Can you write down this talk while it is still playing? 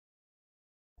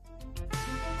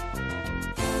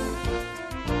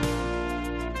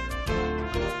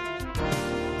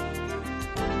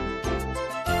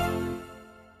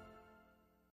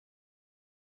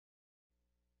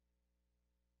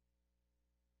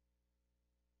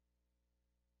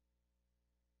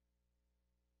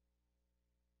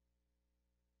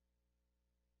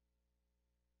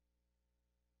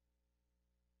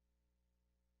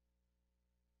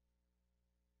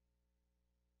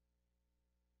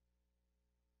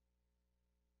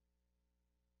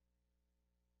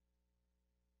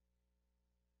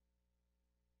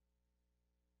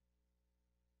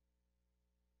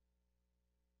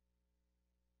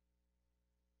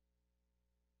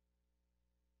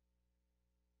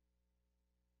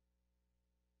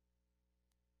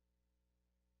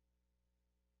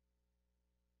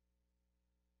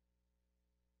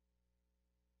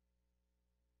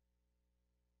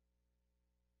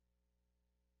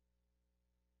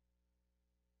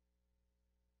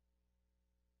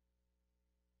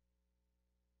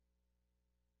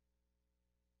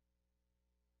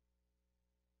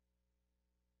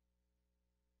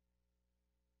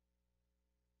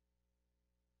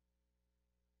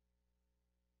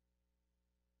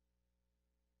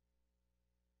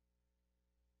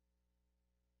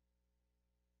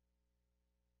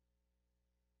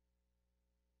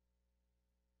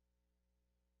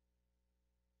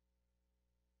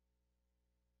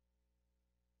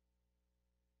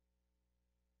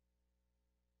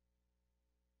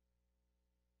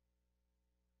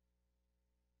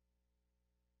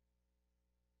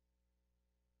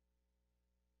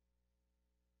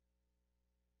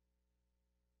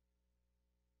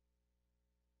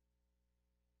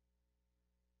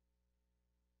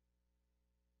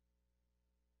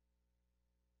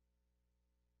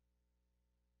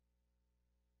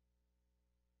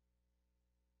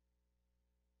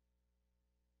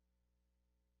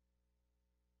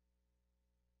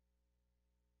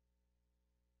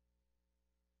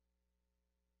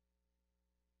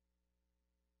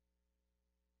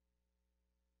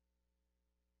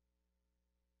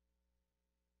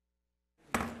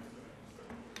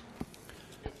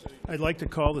I'd like to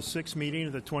call the sixth meeting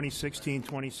of the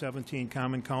 2016-2017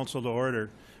 Common Council to order.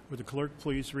 Would the clerk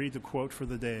please read the quote for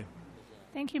the day?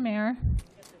 Thank you, Mayor.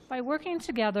 By working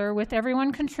together with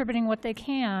everyone contributing what they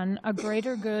can, a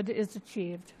greater good is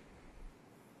achieved.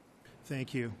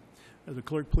 Thank you. The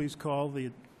clerk please call the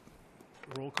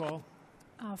roll call.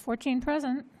 14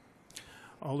 present.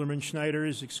 Alderman Schneider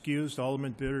is excused.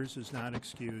 Alderman Bitters is not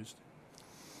excused.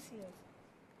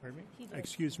 Pardon me?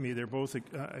 Excuse me, they're both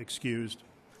excused.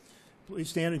 Please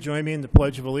stand and join me in the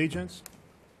Pledge of Allegiance.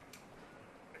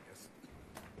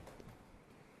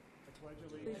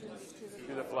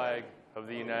 To the flag of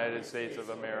the United States of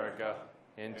America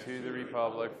and to the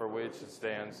republic for which it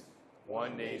stands,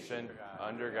 one nation,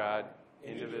 under God,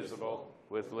 indivisible,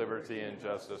 with liberty and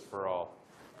justice for all.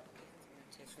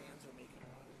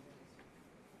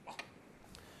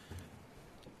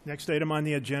 Next item on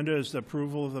the agenda is the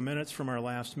approval of the minutes from our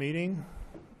last meeting.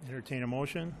 Entertain a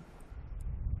motion.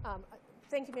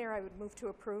 Thank you, Mayor. I would move to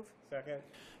approve. Second.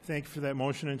 Thank you for that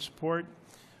motion and support.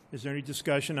 Is there any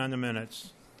discussion on the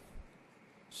minutes?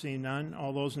 Seeing none,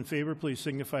 all those in favor, please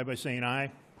signify by saying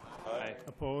aye. Aye.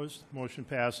 Opposed? Motion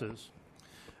passes.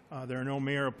 There are no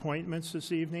mayor appointments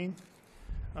this evening.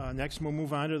 Next, we'll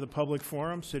move on to the public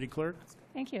forum. City Clerk.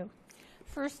 Thank you.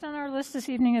 First on our list this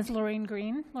evening is Lorraine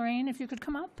Green. Lorraine, if you could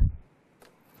come up.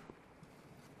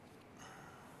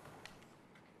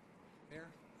 Mayor,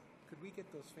 could we get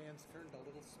those fans turned a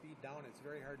little speed down? It's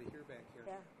very hard to hear back here.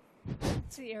 Yeah.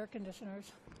 It's the air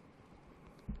conditioners.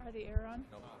 Are the air on?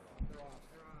 No. They're off.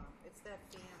 It's that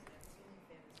fan. That ceiling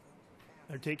fan is going too fast.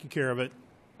 They're taking care of it.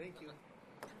 Thank you.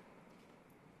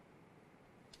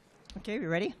 Okay, we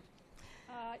ready?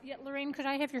 Yeah, Lorraine, could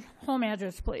I have your home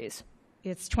address, please?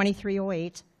 It's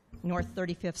 2308 North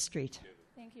 35th Street.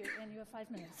 Thank you, and you have 5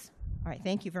 minutes. All right,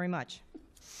 thank you very much.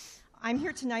 I'm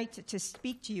here tonight to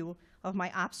speak to you of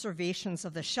my observations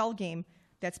of the shell game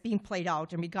that's being played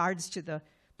out in regards to the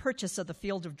purchase of the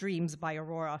Field of Dreams by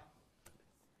Aurora.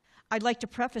 I'd like to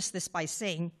preface this by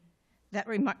saying that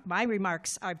my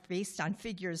remarks are based on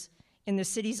figures in the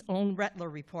city's own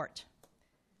Rettler report.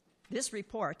 This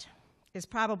report is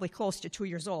probably close to 2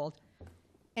 years old,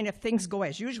 and if things go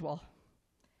as usual,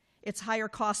 its higher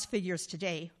cost figures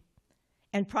today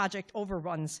and project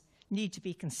overruns need to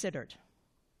be considered.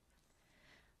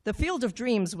 The Field of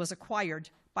Dreams was acquired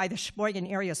by the Sheboygan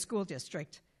Area School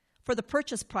District for the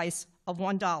purchase price of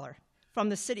 $1 from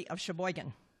the city of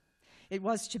Sheboygan. It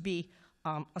was to be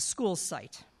a school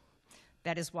site.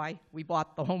 That is why we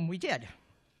bought the home we did.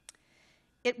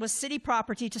 It was city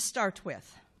property to start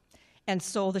with, and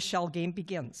so the shell game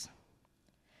begins.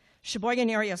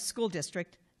 Sheboygan Area School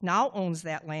District now owns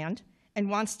that land and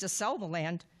wants to sell the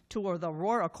land to the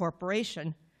Aurora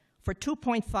Corporation for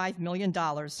 $2.5 million,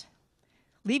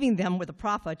 leaving them with a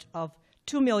profit of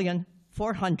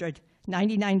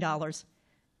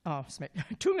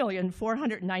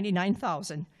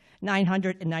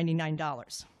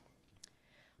 $2,499,999.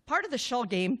 Part of the shell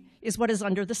game is what is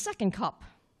under the second cup,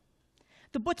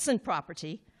 the Butson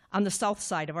property on the south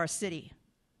side of our city.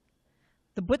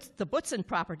 The Butson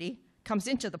property comes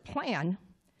into the plan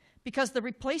because the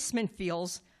replacement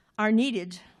fields are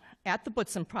needed at the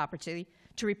Butson property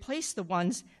to replace the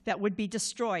ones that would be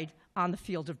destroyed on the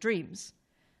Field of Dreams.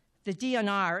 The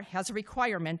DNR has a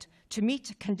requirement to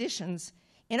meet conditions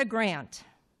in a grant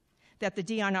that the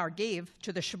DNR gave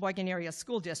to the Sheboygan Area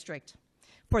School District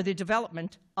for the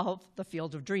development of the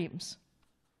Field of Dreams.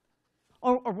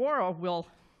 Aurora will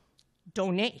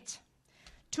donate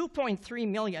 $2.3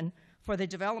 million for the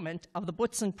development of the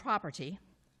Butson property,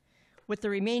 with the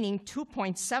remaining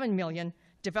 $2.7 million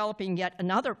developing yet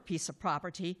another piece of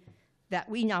property that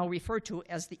we now refer to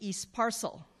as the East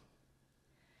Parcel,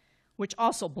 which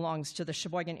also belongs to the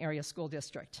Sheboygan Area School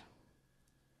District.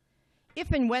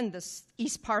 If and when this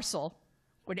East Parcel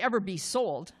would ever be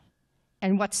sold,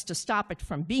 and what's to stop it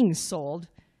from being sold,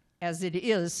 as it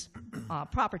is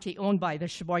property owned by the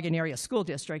Sheboygan Area School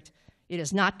District, it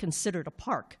is not considered a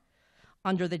park.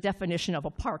 Under the definition of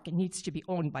a park, it needs to be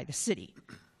owned by the city.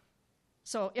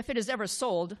 So if it is ever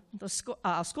sold, the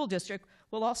school district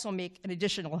will also make an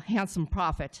additional handsome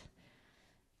profit.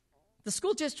 The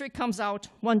school district comes out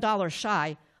 $1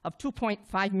 shy of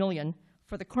 $2.5 million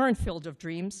for the current Field of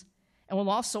Dreams, and will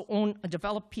also own a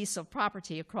developed piece of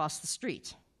property across the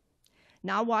street.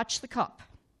 Now watch the cup.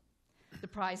 The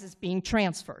prize is being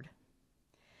transferred.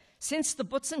 Since the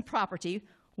Butson property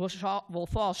will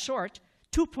fall short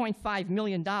 $2.5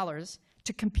 million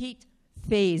to complete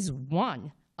phase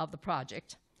 1 of the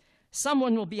project,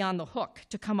 someone will be on the hook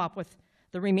to come up with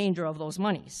the remainder of those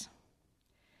monies.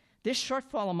 This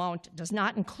shortfall amount does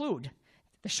not include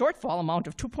The shortfall amount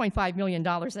of $2.5 million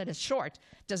that is short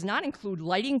does not include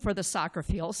lighting for the soccer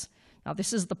fields. Now,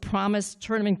 this is the promised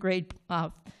tournament grade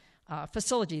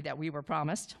facility that we were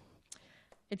promised.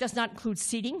 It does not include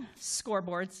seating,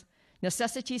 scoreboards,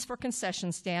 necessities for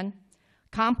concession stand,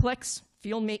 complex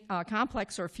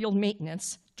or field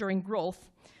maintenance during growth,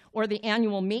 or the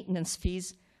annual maintenance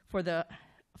fees for the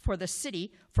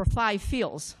city for 5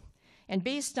 fields. And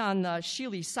based on the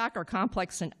Shealy Soccer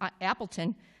Complex in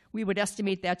Appleton, we would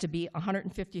estimate that to be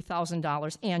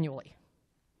 $150,000 annually.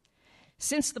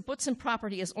 Since the Butson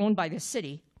property is owned by the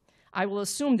city, I will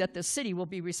assume that the city will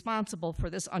be responsible for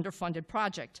this underfunded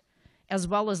project, as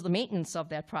well as the maintenance of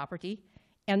that property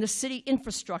and the city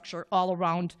infrastructure all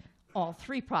around all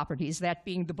 3 properties, that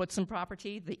being the Butson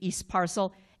property, the east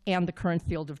parcel, and the current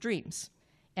Field of Dreams.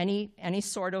 Any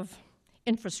sort of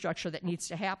infrastructure that needs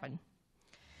to happen.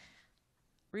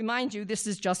 Remind you, this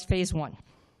is just phase 1.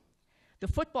 The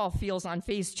football fields on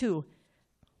phase 2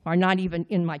 are not even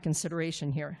in my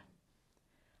consideration here.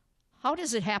 How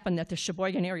does it happen that the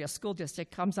Sheboygan Area School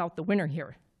District comes out the winner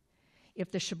here?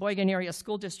 If the Sheboygan Area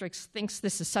School District thinks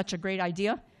this is such a great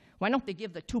idea, why don't they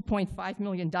give the $2.5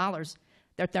 million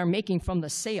that they're making from the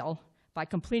sale by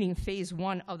completing phase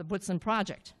 1 of the Butson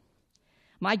project?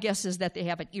 My guess is that they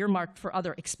have it earmarked for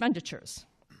other expenditures.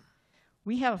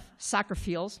 We have soccer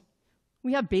fields.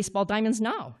 We have baseball diamonds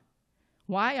now.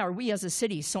 Why are we as a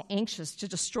city so anxious to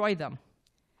destroy them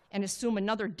and assume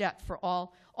another debt for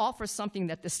all for something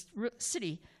that this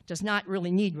city does not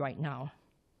really need right now?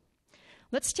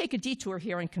 Let's take a detour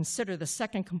here and consider the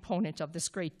second component of this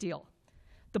great deal,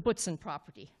 the Butson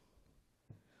property.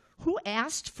 Who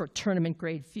asked for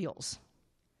tournament-grade fields?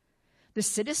 The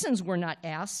citizens were not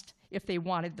asked if they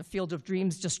wanted the Field of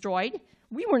Dreams destroyed.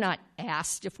 We were not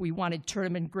asked if we wanted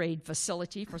tournament-grade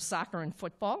facility for soccer and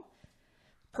football.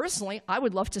 Personally, I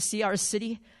would love to see our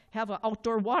city have an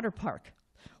outdoor water park,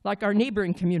 like our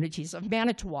neighboring communities of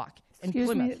Manitowoc and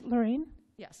Plymouth. Excuse me, Lorraine?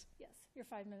 Yes. Yes, your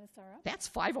 5 minutes are up. That's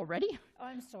 5 already? Oh,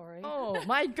 I'm sorry. Oh,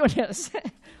 my goodness.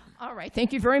 All right,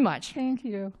 thank you very much. Thank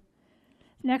you.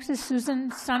 Next is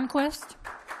Susan Sundquist.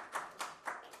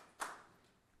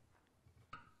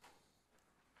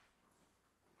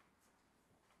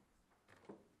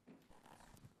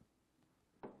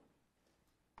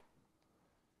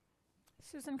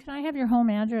 Susan, can I have your home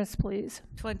address, please?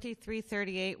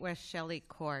 2338 West Shelley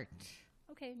Court.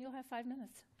 Okay, you'll have 5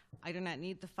 minutes. I do not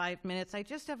need the 5 minutes. I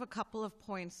just have a couple of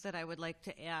points that I would like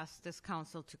to ask this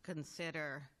council to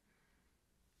consider.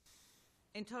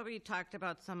 And Toby talked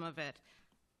about some of it.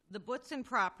 The Butson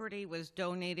property was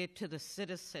donated to the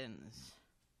citizens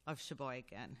of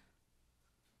Sheboygan.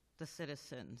 The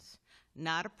citizens.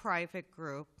 Not a private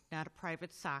group, not a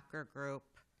private soccer group.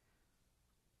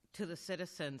 To the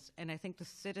citizens, and I think the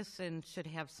citizens should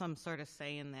have some sort of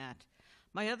say in that.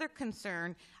 My other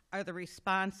concern are the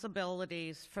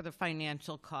responsibilities for the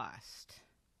financial cost.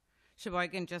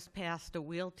 Sheboygan just passed a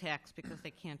wheel tax because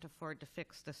they can't afford to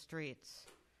fix the streets.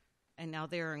 And now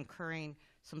they're incurring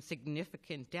some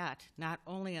significant debt, not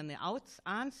only on the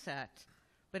onset,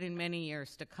 but in many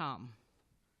years to come.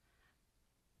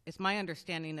 It's my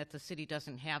understanding that the city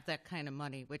doesn't have that kind of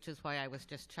money, which is why I was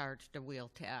just charged a wheel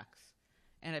tax.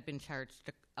 And I've been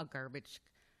charged a garbage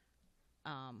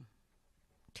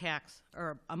tax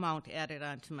or amount added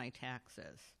onto my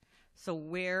taxes. So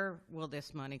where will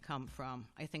this money come from?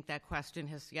 I think that question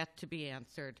has yet to be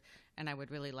answered, and I would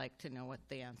really like to know what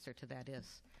the answer to that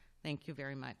is. Thank you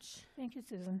very much. Thank you,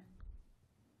 Susan.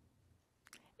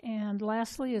 And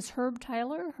lastly is Herb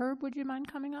Tyler. Herb, would you mind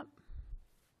coming up?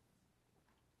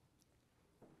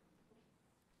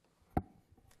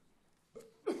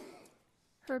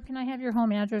 Herb, can I have your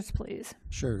home address, please?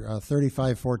 Sure,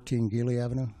 3514 Geely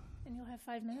Avenue. And you'll have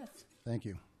 5 minutes. Thank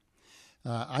you.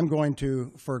 I'm going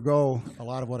to forego a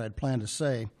lot of what I'd planned to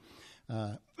say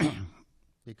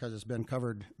because it's been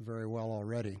covered very well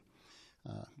already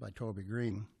by Toby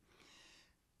Green.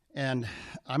 And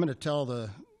I'm going to tell the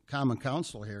Common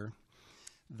Council here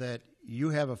that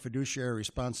you have a fiduciary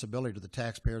responsibility to the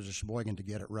taxpayers of Sheboygan to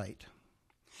get it right.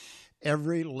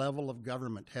 Every level of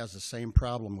government has the same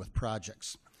problem with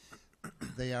projects.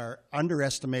 They are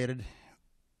underestimated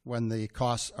when the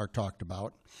costs are talked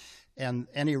about, and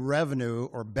any revenue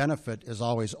or benefit is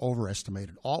always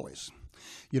overestimated, always.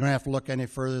 You don't have to look any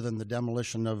further than the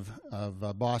demolition of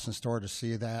Boston Store to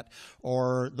see that,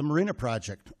 or the Marina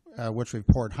project, which we've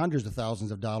poured hundreds of thousands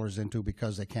of dollars into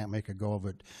because they can't make a go of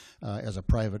it as a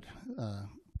private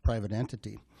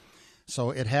entity. So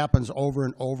it happens over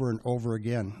and over and over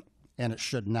again. and it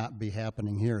should not be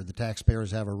happening here. The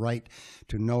taxpayers have a right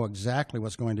to know exactly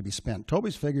what's going to be spent.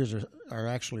 Toby's figures are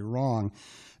actually wrong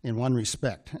in one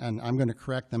respect, and I'm going to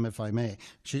correct them if I may.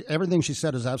 Everything she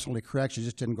said is absolutely correct. She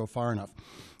just didn't go far enough.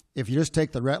 If you just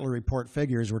take the Rattler report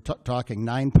figures, we're talking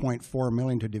 $9.4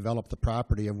 million to develop the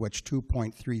property, of which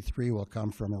 $2.33 will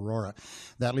come from Aurora.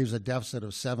 That leaves a deficit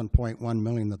of $7.1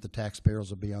 million that the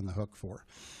taxpayers will be on the hook for.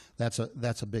 That's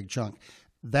a big chunk.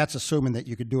 That's assuming that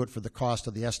you could do it for the cost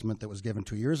of the estimate that was given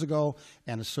 2 years ago,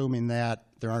 and assuming that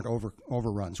there aren't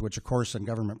overruns, which of course in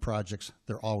government projects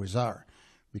there always are,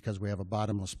 because we have a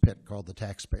bottomless pit called the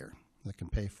taxpayer that can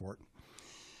pay for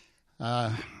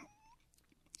it.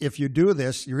 If you do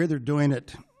this, you're either doing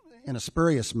it in a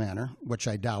spurious manner, which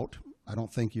I doubt. I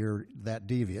don't think you're that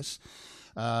devious.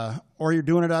 Or you're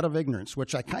doing it out of ignorance,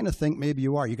 which I kind of think maybe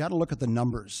you are. You got to look at the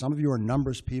numbers. Some of you are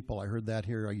numbers people. I heard that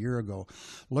here a year ago.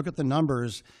 Look at the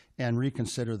numbers and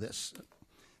reconsider this.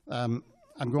 I'm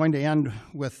going to end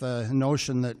with a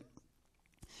notion that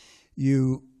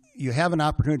you have an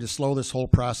opportunity to slow this whole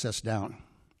process down.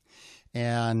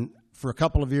 And for a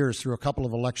couple of years, through a couple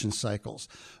of election cycles,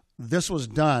 this was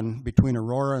done between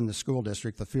Aurora and the school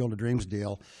district, the Field of Dreams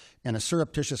deal, in a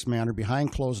surreptitious manner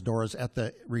behind closed doors at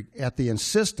the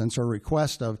insistence or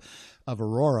request of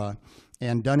Aurora,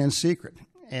 and done in secret.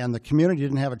 And the community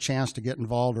didn't have a chance to get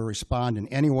involved or respond in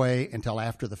any way until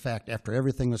after the fact, after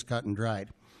everything was cut and dried.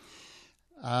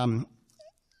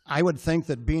 I would think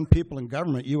that being people in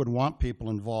government, you would want people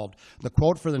involved. The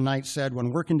quote for the night said, "When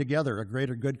working together, a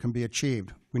greater good can be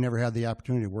achieved." We never had the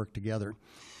opportunity to work together.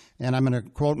 And I'm going to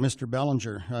quote Mr.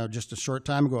 Bellinger. Just a short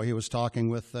time ago, he was talking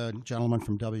with a gentleman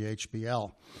from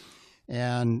WHBL.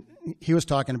 And he was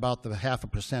talking about the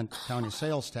 0.5% county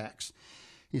sales tax.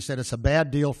 He said, it's a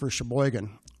bad deal for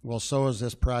Sheboygan. Well, so is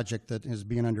this project that is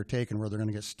being undertaken where they're going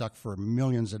to get stuck for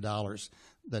millions of dollars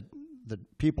that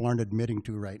people aren't admitting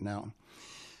to right now.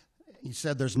 He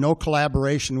said, there's no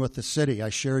collaboration with the city. I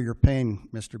share your pain,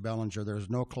 Mr. Bellinger.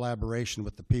 There's no collaboration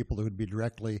with the people who would be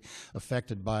directly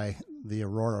affected by the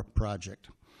Aurora project.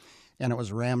 And it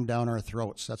was rammed down our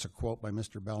throats. That's a quote by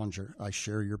Mr. Bellinger. I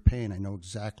share your pain. I know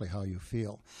exactly how you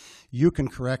feel. You can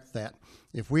correct that.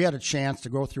 If we had a chance to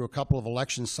go through a couple of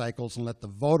election cycles and let the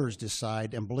voters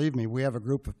decide, and believe me, we have a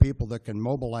group of people that can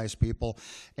mobilize people,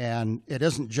 and it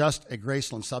isn't just a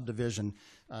Graceland subdivision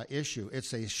issue.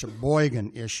 It's a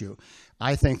Sheboygan issue.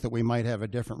 I think that we might have a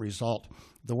different result.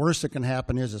 The worst that can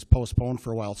happen is it's postponed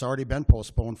for a while. It's already been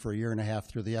postponed for 1.5 years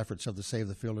through the efforts of the Save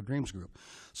the Field of Dreams group.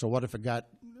 So what if it got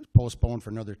postponed for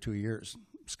another 2 years?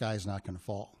 Sky's not going to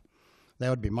fall. That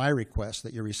would be my request,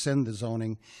 that you rescind the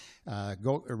zoning,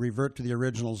 revert to the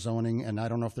original zoning, and I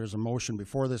don't know if there's a motion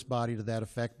before this body to that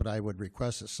effect, but I would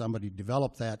request that somebody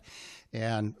develop that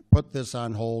and put this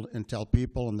on hold until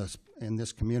people in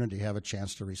this community have a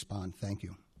chance to respond. Thank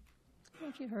you.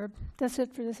 Thank you, Herb. That's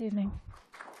it for this evening.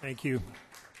 Thank you.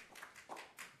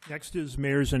 Next is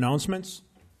Mayor's announcements.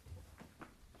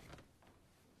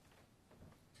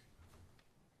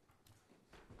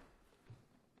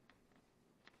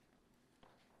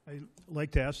 I'd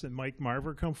like to ask that Mike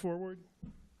Marver come forward.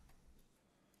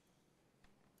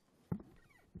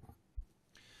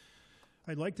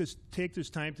 I'd like to take this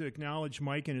time to acknowledge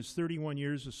Mike and his 31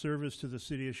 years of service to the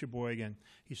city of Sheboygan.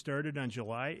 He started on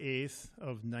July 8th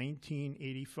of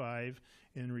 1985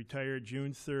 and retired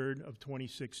June 3rd of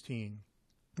 2016.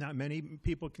 Not many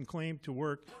people can claim to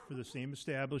work for the same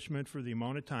establishment for the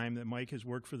amount of time that Mike has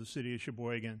worked for the city of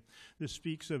Sheboygan. This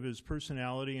speaks of his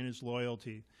personality and his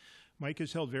loyalty. Mike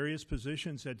has held various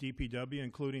positions at DPW,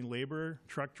 including laborer,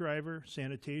 truck driver,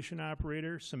 sanitation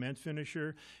operator, cement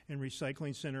finisher, and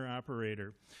recycling center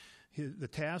operator. The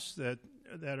tasks that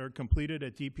are completed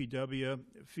at DPW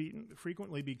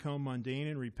frequently become mundane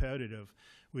and repetitive.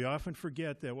 We often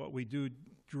forget that what we do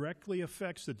directly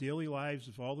affects the daily lives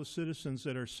of all the citizens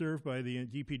that are served by the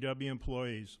DPW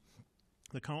employees.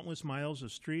 The countless miles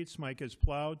of streets Mike has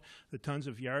plowed, the tons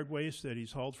of yard waste that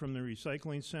he's hauled from the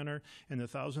recycling center, and the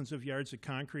thousands of yards of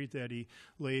concrete that he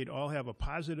laid all have a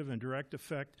positive and direct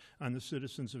effect on the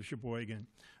citizens of Sheboygan.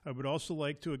 I would also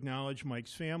like to acknowledge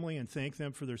Mike's family and thank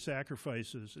them for their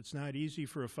sacrifices. It's not easy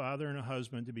for a father and a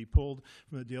husband to be pulled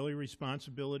from the daily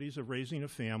responsibilities of raising a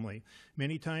family.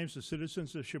 Many times the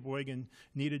citizens of Sheboygan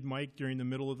needed Mike during the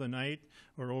middle of the night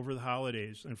or over the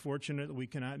holidays. Unfortunately, we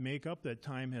cannot make up that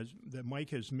time that Mike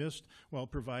has missed while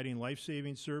providing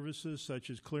life-saving services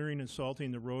such as clearing and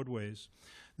salting the roadways.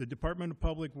 The Department of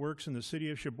Public Works and the City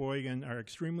of Sheboygan are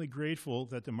extremely grateful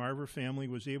that the Marver family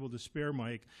was able to spare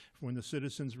Mike when the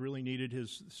citizens really needed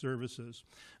his services.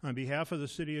 On behalf of the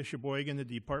City of Sheboygan, the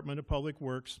Department of Public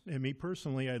Works, and me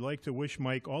personally, I'd like to wish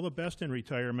Mike all the best in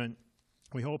retirement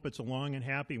We hope it's a long and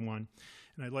happy one.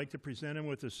 And I'd like to present him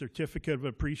with a certificate of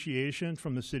appreciation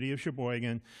from the City of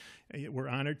Sheboygan. We're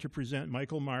honored to present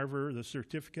Michael Marver the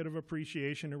certificate of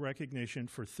appreciation and recognition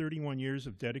for 31 years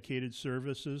of dedicated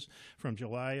services from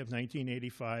July of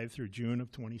 1985 through June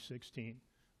of 2016.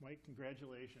 Mike,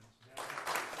 congratulations.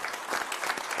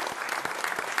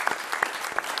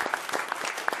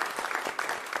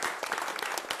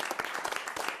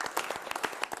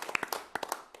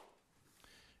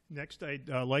 Next, I'd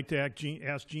like to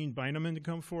ask Gene Beineman to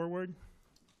come forward.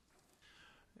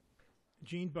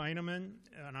 Gene Beineman,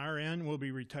 an RN, will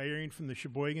be retiring from the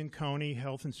Sheboygan County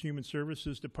Health and Human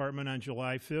Services Department on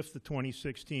July 5th of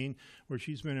 2016, where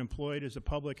she's been employed as a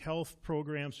public health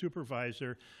program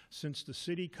supervisor since the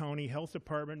City-County Health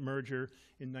Department merger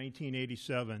in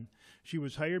 1987. She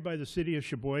was hired by the City of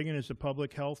Sheboygan as a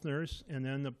public health nurse, and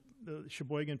then the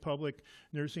Sheboygan Public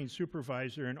Nursing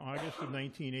Supervisor in August of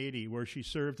 1980, where she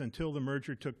served until the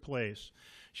merger took place.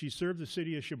 She served the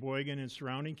City of Sheboygan and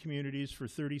surrounding communities for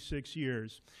 36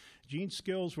 years. Jean's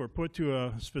skills were put to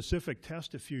a specific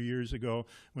test a few years ago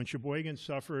when Sheboygan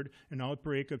suffered an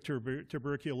outbreak of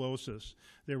tuberculosis.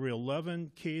 There were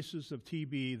 11 cases of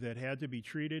TB that had to be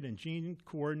treated, and Jean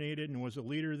coordinated and was a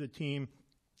leader of the team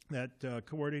that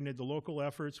coordinated the local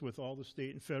efforts with all the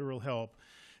state and federal help.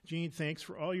 Jean, thanks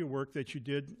for all your work that you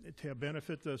did to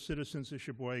benefit the citizens of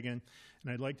Sheboygan,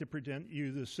 and I'd like to present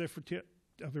you the certificate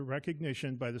of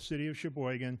recognition by the City of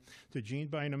Sheboygan to Gene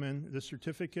Beineman. The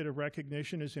certificate of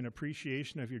recognition is in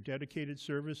appreciation of your dedicated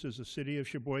service as a City of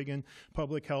Sheboygan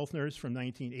public health nurse from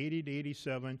 1980 to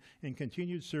 87 and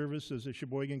continued service as a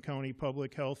Sheboygan County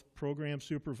Public Health Program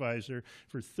Supervisor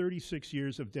for 36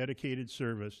 years of dedicated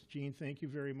service. Gene, thank you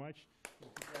very much.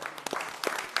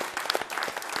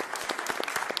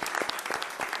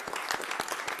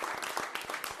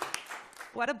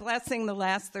 What a blessing the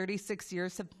last 36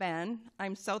 years have been.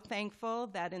 I'm so thankful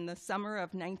that in the summer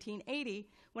of 1980,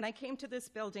 when I came to this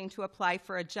building to apply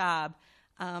for a job,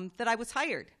 that I was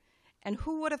hired. And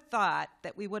who would have thought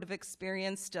that we would have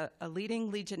experienced a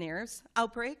leading Legionnaires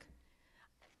outbreak,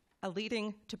 a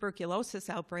leading tuberculosis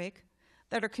outbreak,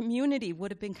 that our community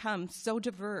would have become so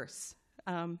diverse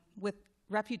with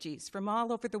refugees from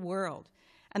all over the world,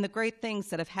 and the great things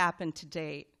that have happened to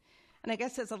date. And I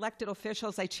guess as elected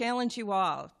officials, I challenge you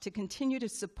all to continue to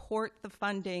support the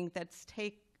funding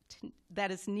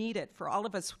that is needed for all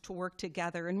of us to work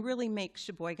together and really make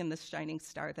Sheboygan the shining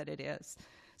star that it is.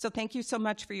 So thank you so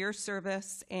much for your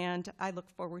service, and I look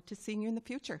forward to seeing you in the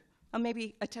future. I'll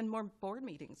maybe attend more board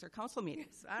meetings or council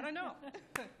meetings. I don't know.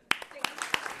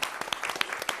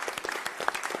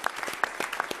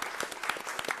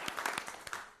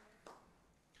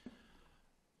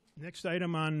 Next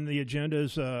item on the agenda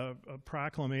is a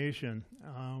proclamation.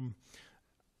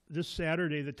 This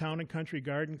Saturday, the Town and Country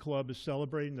Garden Club is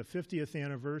celebrating the 50th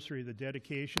anniversary of the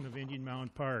dedication of Indian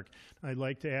Mountain Park. I'd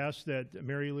like to ask that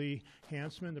Mary Lee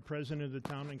Hansman, the president of the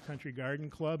Town and Country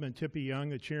Garden Club, and Tippy Young,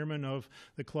 the chairman of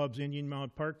the club's Indian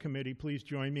Mountain Park Committee, please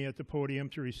join me at the podium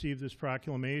to receive this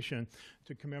proclamation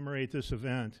to commemorate this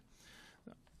event.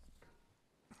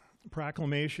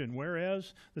 Proclamation.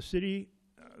 Whereas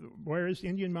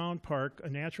Indian Mountain Park, a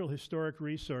natural historic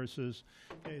resources,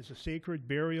 is a sacred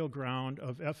burial ground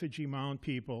of effigy mound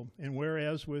people, and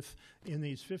whereas within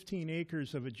these 15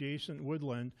 acres of adjacent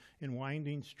woodland and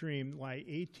winding stream lie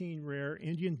 18 rare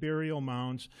Indian burial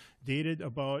mounds dated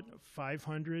about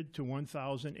 500 to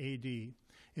 1000 AD.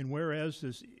 And whereas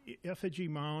this effigy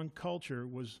mound culture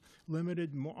was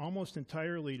limited almost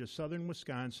entirely to southern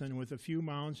Wisconsin with a few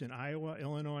mounds in Iowa,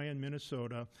 Illinois, and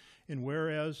Minnesota, and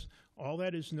whereas all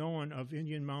that is known of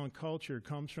Indian mound culture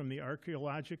comes from the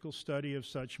archaeological study of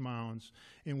such mounds,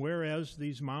 and whereas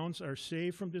these mounds are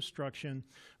saved from destruction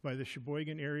by the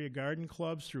Sheboygan Area Garden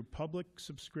Clubs through public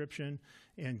subscription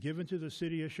and given to the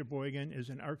City of Sheboygan as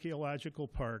an archaeological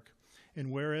park, and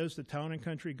whereas the Town and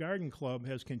Country Garden Club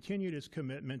has continued its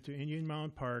commitment to Indian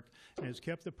Mound Park and has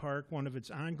kept the park one of its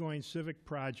ongoing civic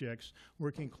projects,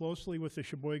 working closely with the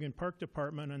Sheboygan Park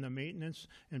Department on the maintenance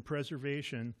and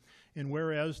preservation, and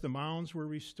whereas the mounds were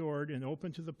restored and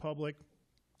opened to the public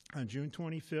on June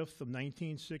 25th of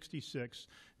 1966,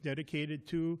 dedicated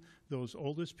to those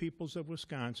oldest peoples of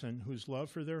Wisconsin whose love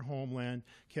for their homeland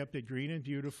kept it green and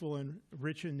beautiful and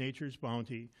rich in nature's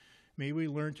bounty. May we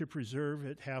learn to preserve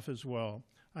it half as well.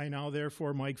 I now,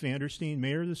 therefore, Mike Vandersteen,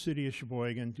 Mayor of the City of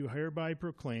Sheboygan, do hereby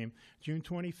proclaim June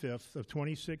 25th of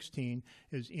 2016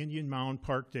 as Indian Mound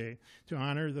Park Day to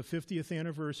honor the 50th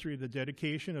anniversary of the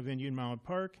dedication of Indian Mound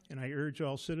Park, and I urge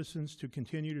all citizens to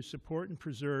continue to support and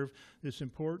preserve this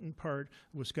important part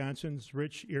of Wisconsin's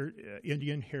rich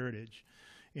Indian heritage.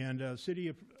 And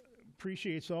City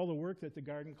appreciates all the work that the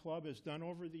Garden Club has done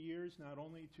over the years, not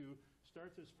only to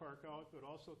start this park out, but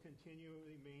also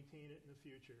continually maintain it in the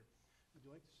future. Would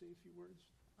you like to say a few words?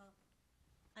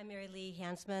 I'm Mary Lee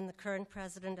Hansman, the current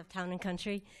president of Town and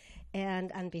Country,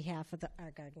 and on behalf of our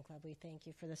Garden Club, we thank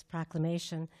you for this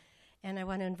proclamation. And I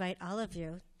want to invite all of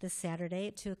you this Saturday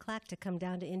at 2 o'clock to come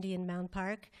down to Indian Mound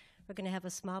Park. We're going to have a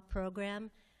small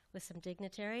program with some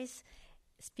dignitaries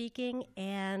speaking,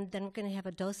 and then we're going to have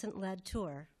a docent-led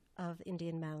tour of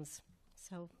Indian Mounds.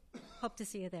 So hope to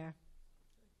see you there.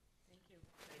 Thank you.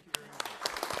 Thank you very much.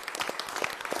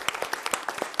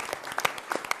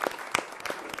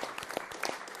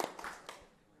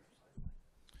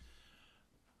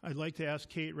 I'd like to ask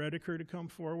Kate Redeker to come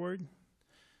forward.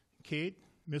 Kate,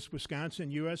 Miss Wisconsin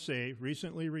USA,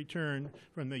 recently returned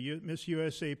from the Miss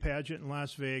USA pageant in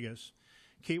Las Vegas.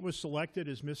 Kate was selected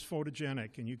as Miss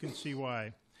Photogenic, and you can see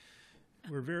why.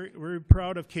 We're very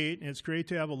proud of Kate, and it's great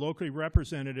to have a locally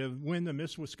representative win the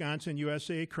Miss Wisconsin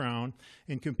USA crown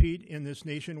and compete in this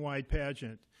nationwide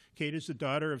pageant. Kate is the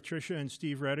daughter of Tricia and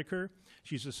Steve Redeker.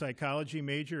 She's a psychology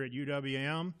major at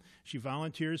UWM. She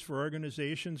volunteers for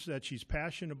organizations that she's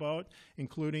passionate about,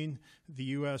 including the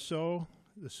USO,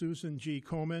 the Susan G.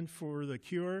 Komen for the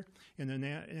Cure, and the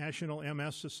National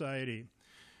MS Society.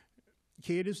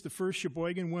 Kate is the first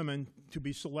Sheboygan woman to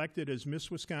be selected as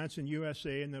Miss Wisconsin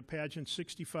USA in the pageant's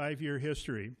 65-year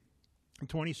history. In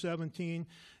 2017,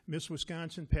 Miss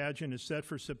Wisconsin pageant is set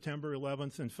for September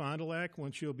 11th in Fond du Lac,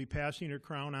 when she'll be passing her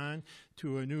crown on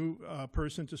to a new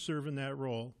person to serve in that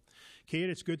role. Kate,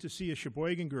 it's good to see a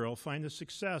Sheboygan girl find the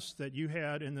success that you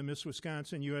had in the Miss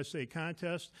Wisconsin USA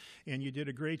contest, and you did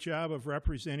a great job of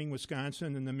representing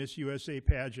Wisconsin in the Miss USA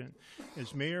pageant.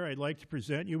 As mayor, I'd like to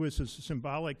present you as a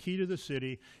symbolic key to the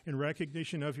city in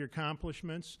recognition of your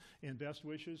accomplishments and best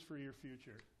wishes for your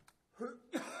future.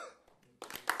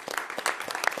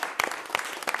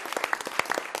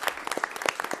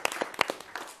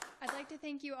 I'd like to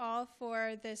thank you all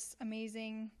for this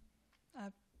amazing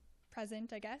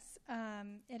present, I guess.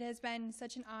 It has been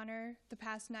such an honor the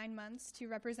past 9 months to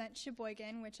represent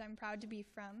Sheboygan, which I'm proud to be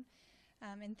from.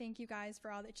 And thank you guys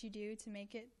for all that you do to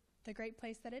make it the great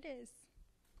place that it is.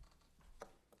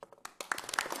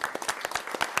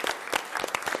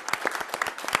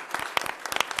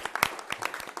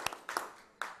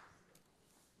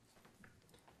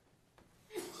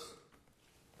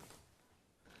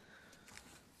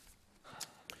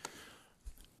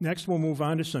 Next, we'll move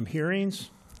on to some hearings.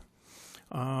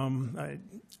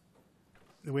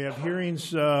 We have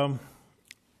hearings, items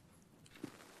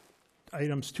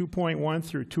 2.1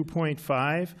 through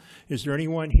 2.5. Is there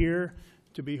anyone here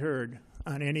to be heard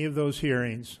on any of those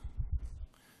hearings?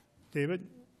 David?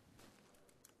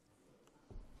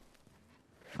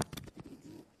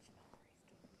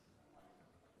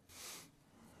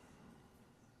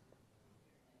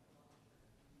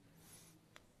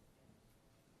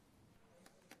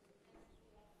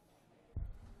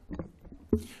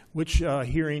 Which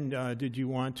hearing did you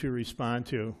want to respond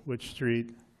to? Which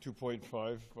street?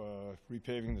 2.5,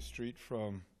 repaving the street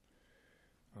from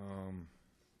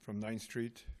 9th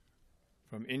Street,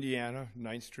 from Indiana,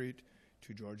 9th Street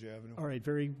to Georgia Avenue. All right,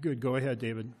 very good. Go ahead,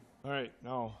 David. All right,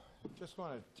 now, just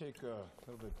want to take a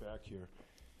little bit back here.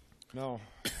 Now,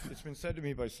 it's been said to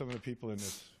me by some of the people in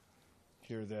this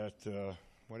here that,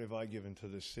 what have I given to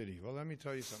this city? Well, let me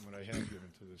tell you something what I have given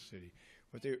to this city.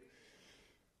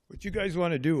 What you guys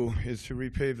want to do is to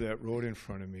repave that road in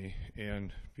front of me,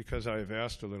 and because I have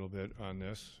asked a little bit on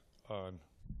this,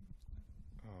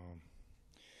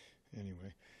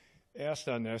 asked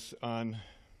on this on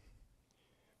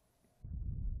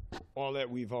all that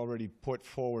we've already put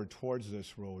forward towards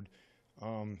this road.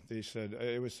 They said,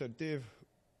 it was said, Dave,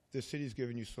 the city's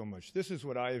given you so much. This is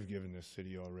what I have given this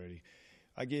city already.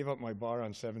 I gave up my bar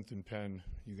on 7th and Penn.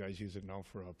 You guys use it now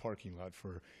for a parking lot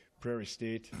for Prairie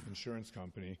State Insurance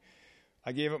Company.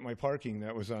 I gave up my parking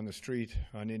that was on the street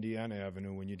on Indiana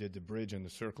Avenue when you did the bridge and the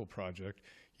circle project.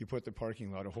 You put the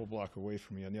parking lot a whole block away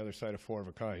from me on the other side of 4 of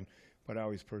a kind, but I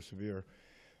always persevere.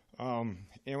 And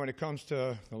when it comes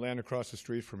to the land across the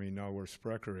street from me now where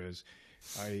Sprecher is,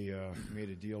 I made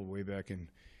a deal way back in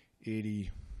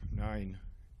 '89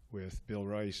 with Bill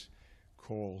Rice,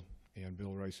 Cole, and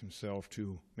Bill Rice himself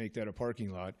to make that a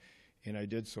parking lot, and I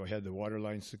did so. I had the water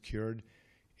line secured,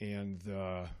 and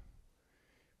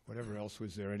whatever else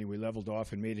was there, anyway, leveled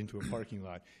off and made into a parking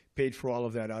lot. Paid for all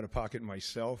of that out of pocket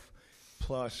myself,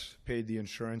 plus paid the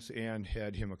insurance and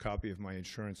had him a copy of my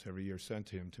insurance every year sent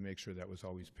to him to make sure that was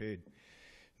always paid.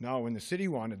 Now, when the city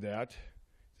wanted that,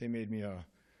 they made me a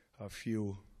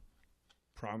few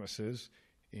promises,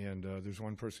 and there's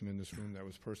one person in this room that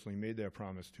was personally made that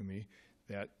promise to me,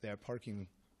 that parking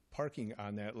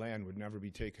on that land would never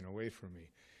be taken away from me.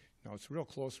 Now, it's real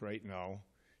close right now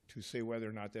to say whether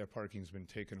or not that parking's been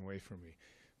taken away from me.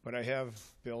 But I have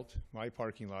built my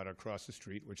parking lot across the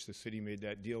street, which the city made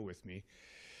that deal with me.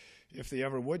 If they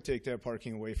ever would take that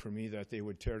parking away from me, that they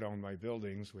would tear down my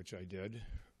buildings, which I did,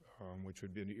 which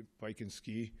would be Bike and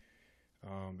Ski.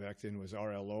 Back then was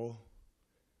RLO.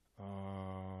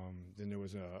 Then there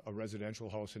was a residential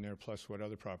house in there, plus what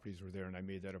other properties were there, and I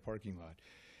made that a parking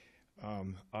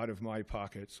lot out of my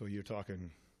pocket. So you're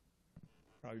talking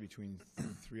probably between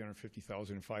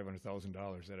 $350,000 and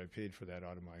 $500,000 that I paid for that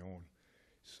out of my own.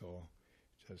 So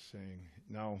just saying.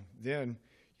 Now, then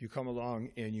you come along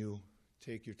and you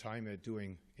take your time at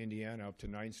doing Indiana up to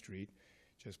 9th Street,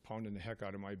 just pounding the heck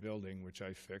out of my building, which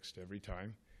I fixed every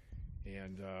time,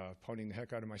 and pounding the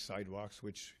heck out of my sidewalks,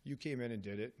 which you came in and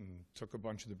did it, and took a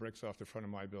bunch of the bricks off the front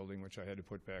of my building, which I had to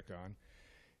put back on,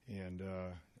 and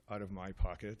out of my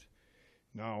pocket.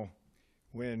 Now,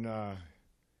 when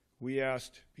we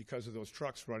asked, because of those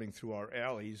trucks running through our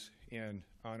alleys and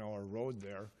on our road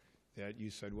there, that you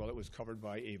said, well, it was covered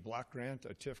by a block grant,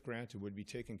 a TIF grant, it would be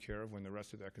taken care of when the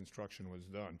rest of that construction was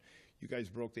done. You guys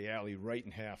broke the alley right in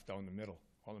half down the middle,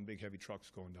 all them big heavy trucks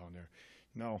going down there.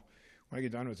 Now, when I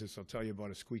get done with this, I'll tell you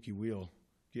about a squeaky wheel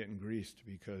getting greased,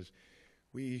 because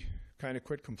we kind of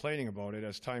quit complaining about it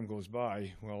as time goes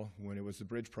by. Well, when it was the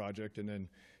bridge project, and then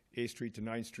 8th Street to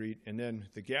 9th Street, and then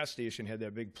the gas station had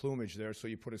that big plumage there, so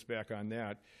you put us back on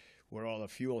that, where all the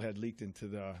fuel had leaked into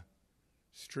the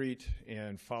street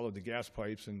and followed the gas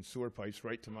pipes and sewer pipes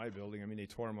right to my building. I mean, they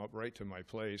tore them up right to my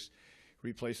place,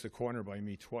 replaced the corner by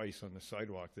me twice on the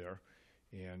sidewalk there.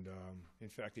 And in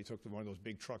fact, they took one of those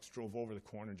big trucks, drove over the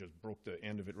corner, and just broke the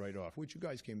end of it right off, which you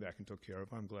guys came back and took care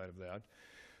of. I'm glad of that.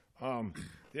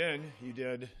 Then you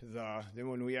did then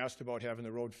when we asked about having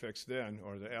the road fixed then,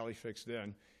 or the alley fixed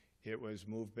then, it was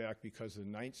moved back because the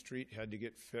 9th Street had to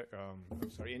get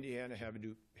Indiana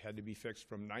had to be fixed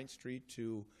from 9th Street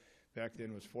to, back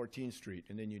then was 14th Street,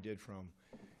 and then you did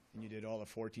all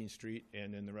of 14th Street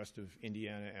and then the rest of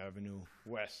Indiana Avenue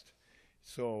West.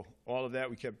 So all of that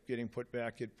we kept getting put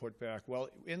back. Well,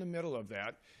 in the middle of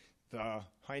that, the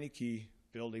Heineke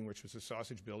building, which was a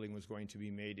sausage building, was going to be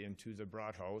made into the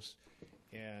Brat House,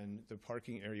 and the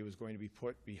parking area was going to be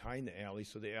put behind the alley,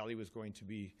 so the alley was going to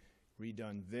be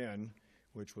redone then,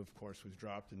 which of course was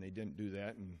dropped, and they didn't do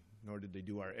that, and nor did they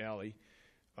do our alley.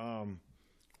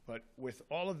 But with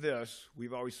all of this,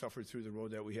 we've always suffered through the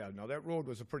road that we have. Now, that road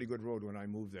was a pretty good road when I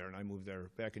moved there, and I moved there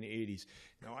back in the 80s.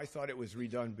 Now, I thought it was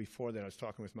redone before that. I was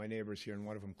talking with my neighbors here, and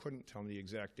one of them couldn't tell me the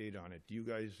exact date on it. Do you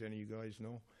guys, any of you guys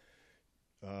know?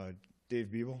 Dave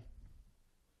Beeble?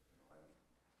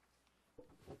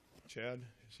 Chad,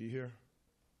 is he here?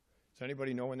 Does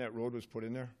anybody know when that road was put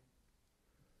in there?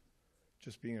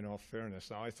 Just being in all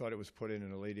fairness. Now, I thought it was put in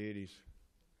the late 80s,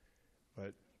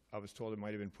 but I was told it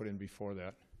might have been put in before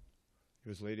that. It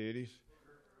was late 80s?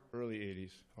 Early 80s.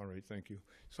 All right, thank you.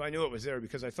 So I knew it was there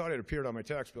because I thought it appeared on my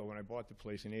tax bill when I bought the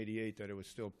place in 88 that it was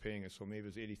still paying it, so maybe it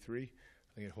was 83.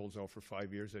 I think it holds out for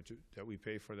 5 years that we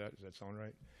pay for that. Does that sound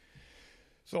right?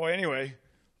 So anyway,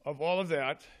 of all of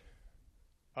that,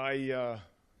 I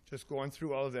just going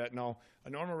through all of that. Now, a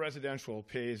normal residential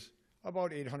pays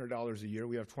about $800 a year.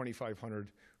 We have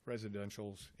 2,500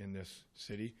 residentials in this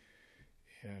city,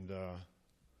 and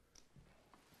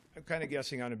I'm kind of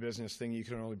guessing on a business thing. You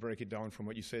can only break it down from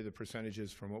what you say the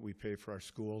percentages from what we pay for our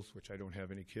schools, which I don't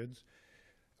have any kids,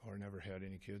 or never had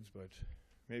any kids, but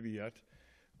maybe yet,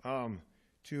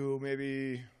 to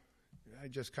maybe, I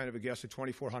just kind of a guess at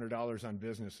 $2,400 on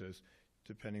businesses,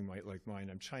 depending like mine.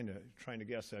 I'm trying to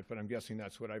guess that, but I'm guessing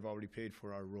that's what I've already paid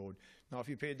for our road. Now, if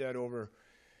you paid that over,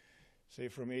 say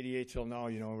from 88 till now,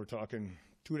 we're talking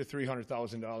 $200,000 to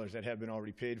 $300,000 that had been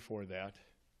already paid for that,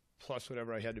 plus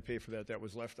whatever I had to pay for that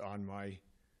was left on my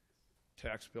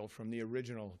tax bill from the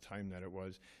original time that it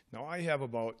was. Now, I have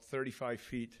about 35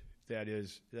 feet that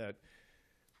has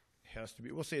to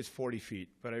be, we'll say it's 40 feet,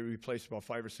 but I replaced about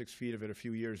 5 or 6 feet of it a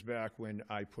few years back when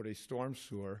I put a storm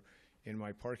sewer in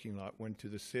my parking lot, went to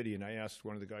the city, and I asked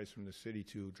one of the guys from the city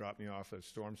to drop me off a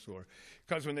storm sewer.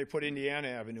 Because when they put Indiana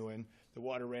Avenue in, the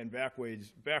water ran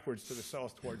backwards to the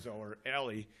south towards our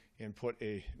alley and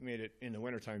made it in the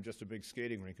wintertime just a big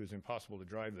skating rink. It was impossible to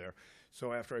drive there.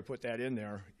 So after I put that in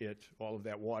there, all of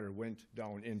that water went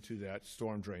down into that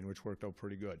storm drain, which worked out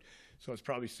pretty good. So it's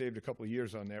probably saved a couple of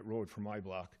years on that road for my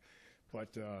block.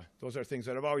 But those are things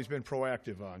that I've always been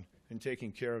proactive on in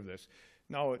taking care of this.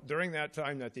 Now, during that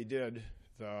time that they did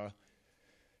the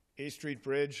 8th Street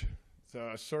Bridge,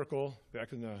 the Circle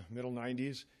back in the middle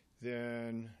 90s,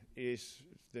 then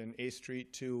then 8th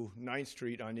Street to 9th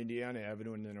Street on Indiana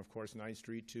Avenue, and then, of course, 9th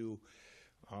Street to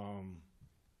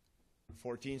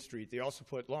 14th Street. They also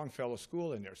put Longfellow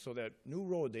School in there. So that new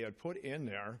road they had put in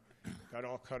there got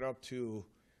all cut up to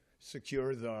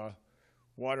secure the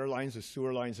water lines, the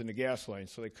sewer lines, and the gas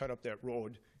lines. So they cut up that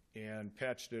road and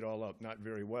patched it all up, not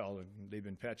very well, and they've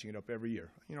been patching it up every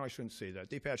year. You know, I shouldn't say that.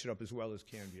 They patch it up as well as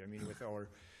can be. I mean,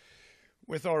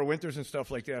 with our winters and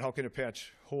stuff like that, how can a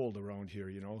patch hold around here,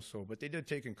 you know? So, but they did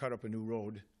take and cut up a new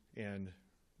road and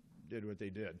did what they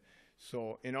did.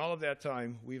 So in all of that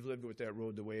time, we've lived with that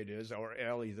road the way it is, our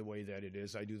alley the way that it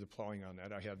is. I do the plowing on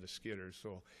that. I have the skidders.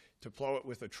 So to plow it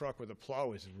with a truck with a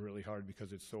plow is really hard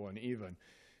because it's so uneven.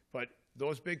 But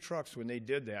those big trucks, when they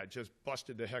did that, just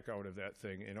busted the heck out of that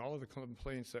thing. And all of the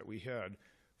complaints that we had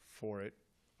for it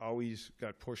always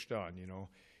got pushed on, you know.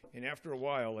 And after a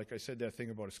while, like I said, that thing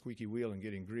about a squeaky wheel and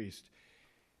getting greased,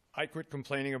 I quit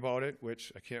complaining about it,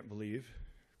 which I can't believe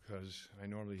because I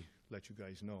normally let you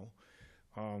guys know.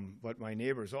 But my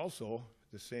neighbors also,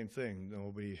 the same thing.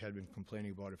 Nobody had been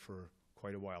complaining about it for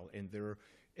quite a while. And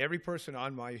every person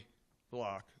on my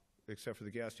block, except for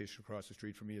the gas station across the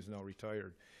street from me, is now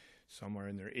retired. Some are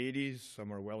in their 80s,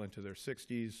 some are well into their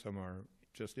 60s, some are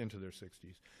just into their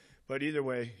 60s. But either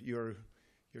way, you're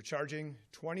charging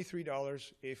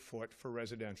 $23 a foot for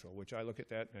residential, which I look at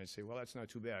that and I say, well, that's not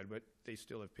too bad, but they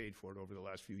still have paid for it over the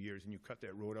last few years, and you cut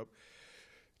that road up,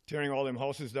 tearing all them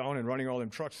houses down and running all them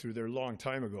trucks through there a long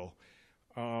time ago.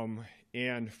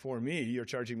 And for me, you're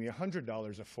charging me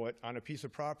 $100 a foot on a piece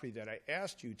of property that I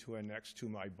asked you to annex to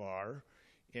my bar,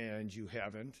 and you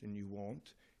haven't, and you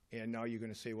won't. And now you're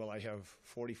going to say, well, I have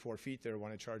 44 feet there,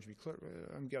 want to charge me clear?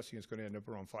 I'm guessing it's going to end up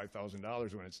around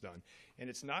 $5,000 when it's done. And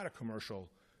it's not a commercial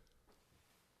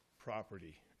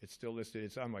property. It's still listed,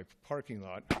 it's on my parking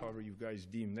lot, however you guys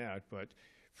deem that, but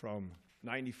from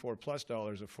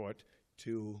 $94+ a foot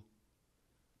to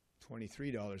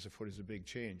 $23 a foot is a big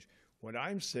change. What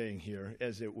I'm saying here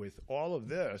is that with all of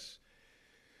this,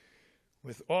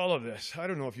 I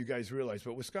don't know if you guys realize,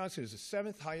 but Wisconsin is the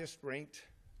 7th highest ranked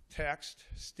taxed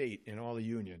state in all the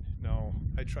union. Now,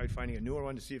 I tried finding a newer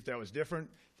one to see if that was different.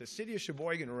 The city of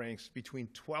Sheboygan ranks between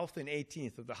 12th and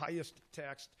 18th of the highest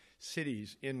taxed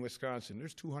cities in Wisconsin.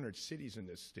 There's 200 cities in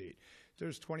this state.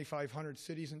 There's 2,500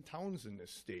 cities and towns in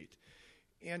this state.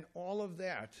 And all of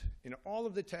that, and all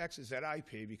of the taxes that I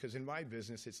pay, because in my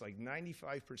business it's like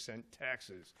 95%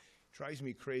 taxes, drives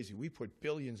me crazy. We put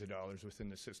billions of dollars within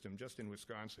the system just in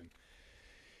Wisconsin.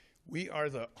 We are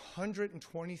the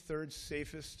 123rd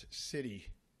safest city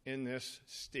in this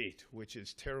state, which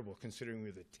is terrible considering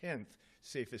we're the 10th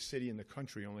safest city in the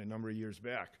country only a number of years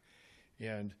back.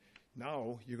 And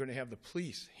now you're going to have the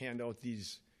police hand out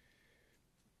these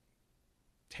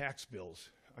tax bills.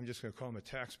 I'm just going to call them a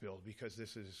tax bill because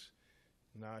this is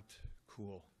not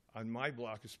cool. On my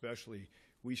block especially,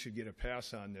 we should get a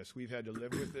pass on this. We've had to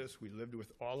live with this. We lived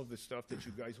with all of the stuff that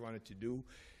you guys wanted to do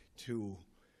to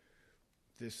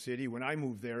this city. When I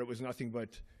moved there, it was nothing but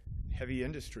heavy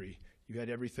industry. You had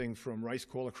everything from Rice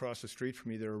Coal across the street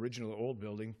from me, their original old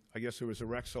building. I guess there was a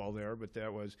Rexall there, but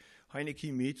that was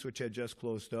Heineke Meats, which had just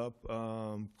closed up,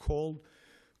 cold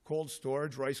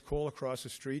storage, Rice Coal across the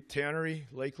street, Tannery,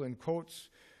 Lakeland Coats,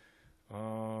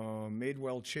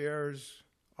 Madewell Chairs,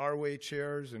 Arway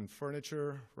Chairs and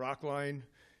Furniture, Rockline,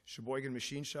 Sheboygan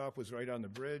Machine Shop was right on the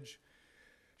bridge,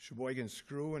 Sheboygan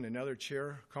Screw and another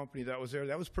chair company that was there.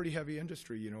 That was pretty heavy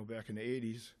industry, you know, back in the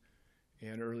 80s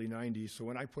and early 90s. So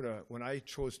when I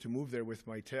chose to move there with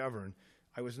my tavern,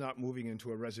 I was not moving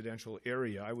into a residential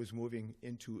area. I was moving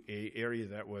into an area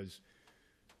that was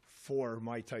for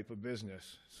my type of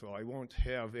business. So I won't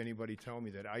have anybody tell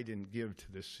me that I didn't give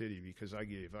to this city, because I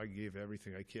gave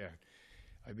everything I can.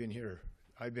 I've been here.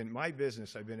 My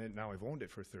business, I've been in it now, I've owned it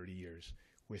for 30 years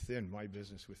within my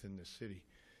business within this city.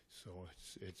 So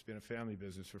it's been a family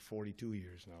business for 42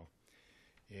 years now.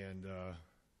 And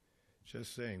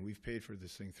just saying, we've paid for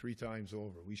this thing 3 times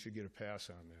over. We should get a pass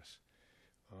on this.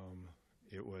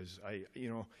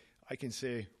 I can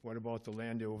say, what about the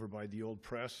land over by the old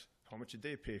press? How much did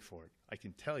they pay for it? I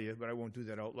can tell you, but I won't do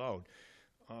that out loud.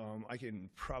 I can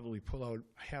probably pull out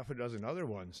half a dozen other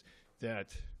ones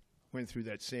that went through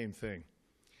that same thing.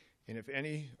 And if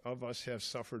any of us have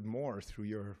suffered more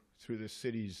through this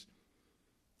city's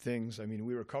things, I mean,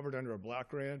 we were covered under a block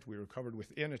grant, we were covered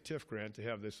within a TIF grant to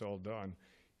have this all done.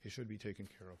 It should be taken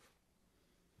care of.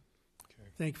 Okay.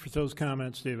 Thank you for those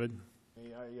comments, David.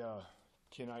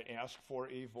 Can I ask for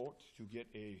a vote to get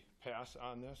a pass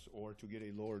on this or to get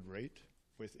a lowered rate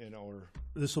within our...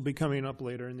 This will be coming up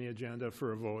later in the agenda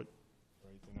for a vote.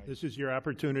 Right, this is your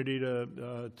opportunity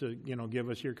to give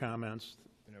us your comments.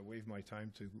 And I waive my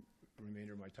time to the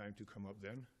remainder of my time to come up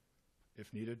then,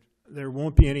 if needed. There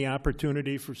won't be any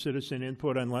opportunity for citizen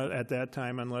input at that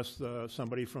time unless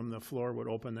somebody from the floor would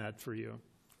open that for you.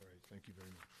 All right, thank you very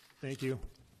much. Thank you.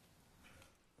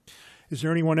 Is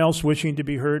there anyone else wishing to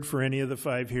be heard for any of the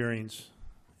 5 hearings?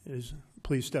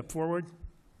 Please step forward.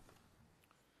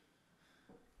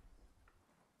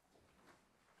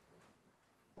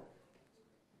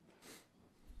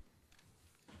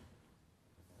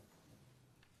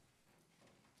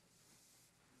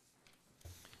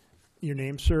 Your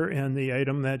name, sir, and the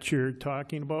item that you're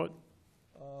talking about?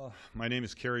 My name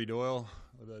is Kerry Doyle.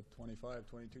 I live at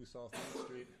 2522 South Main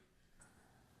Street.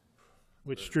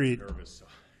 Which street? Nervous.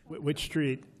 Which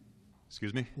street?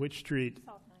 Excuse me? Which street?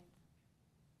 South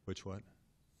 9th Which what?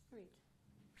 Street.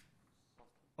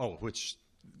 Oh, which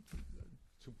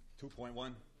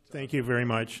 2.1? Thank you very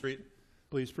much. Street.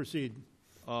 Please proceed.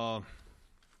 I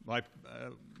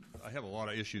have a lot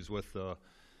of issues with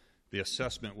the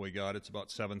assessment we got. It's about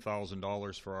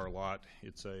 $7,000 for our lot.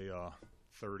 It's a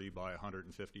 30 by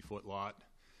 150 foot lot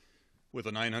with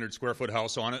a 900 square foot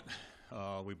house on it.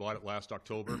 We bought it last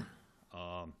October.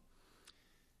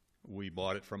 We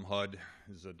bought it from HUD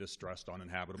as a distressed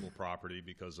uninhabitable property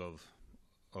because of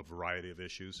a variety of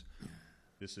issues.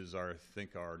 This is I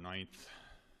think our 9th,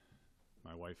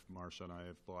 my wife Marcia and I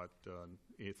have bought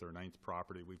 8th or 9th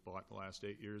property we've bought in the last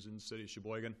 8 years in the city of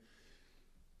Sheboygan.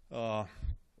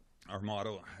 Our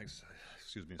motto,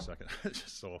 excuse me a second,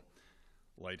 just so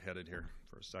lightheaded here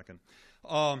for a second.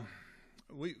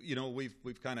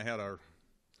 We've kind of had our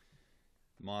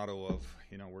motto of,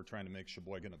 we're trying to make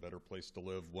Sheboygan a better place to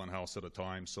live, one house at a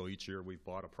time. So each year we've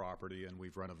bought a property and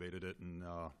we've renovated it and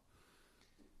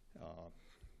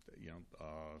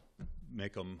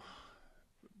make them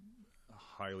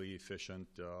highly efficient,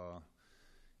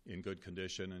 in good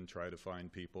condition, and try to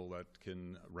find people that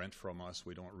can rent from us.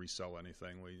 We don't resell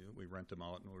anything. We rent them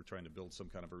out, and we're trying to build some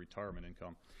kind of a retirement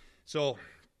income. So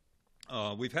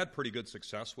we've had pretty good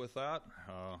success with that.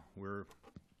 We're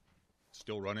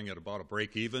still running at about a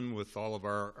break even with all of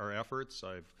our efforts.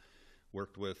 I've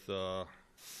worked with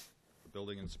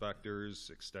building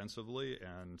inspectors extensively,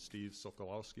 and Steve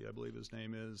Sokolowski, I believe his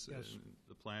name is, yes, in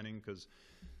the planning, because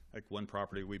like one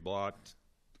property we bought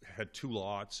had 2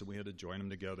 lots, and we had to join them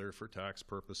together for tax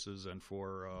purposes and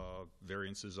for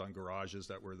variances on garages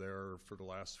that were there for the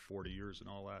last 40 years and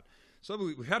all that. So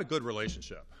we've had a good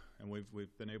relationship, and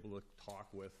we've been able to talk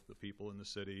with the people in the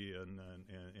city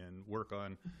and work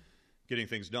on getting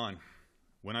things done.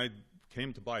 When I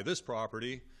came to buy this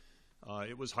property,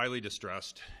 it was highly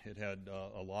distressed. It had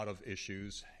a lot of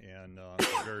issues and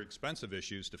very expensive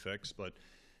issues to fix, but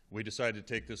we decided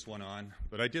to take this one on.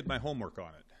 But I did my homework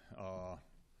on it.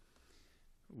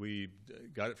 We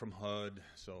got it from HUD,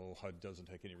 so HUD doesn't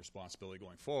take any responsibility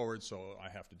going forward, so I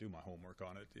have to do my homework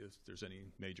on it if there's any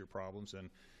major problems. And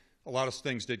a lot of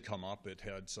things did come up. It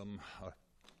had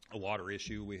a water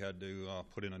issue. We had to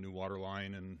put in a new water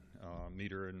line and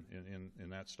meter and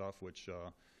that stuff, which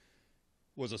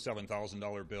was a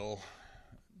 $7,000 bill.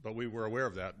 But we were aware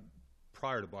of that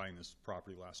prior to buying this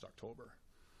property last October,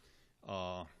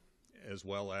 as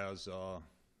well as a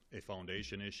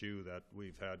foundation issue that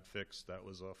we've had fixed. That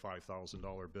was a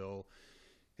 $5,000 bill.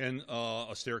 And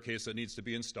a staircase that needs to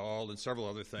be installed and several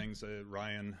other things.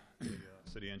 Ryan, the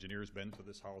city engineer, has been to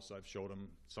this house. I've showed him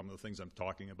some of the things I'm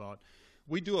talking about.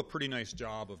 We do a pretty nice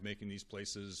job of making these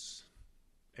places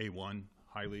A1,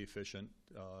 highly efficient,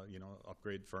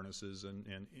 upgrade furnaces and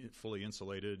fully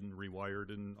insulated and rewired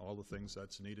and all the things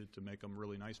that's needed to make them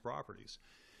really nice properties.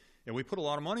 And we put a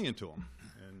lot of money into them.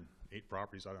 And 8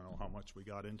 properties, I don't know how much we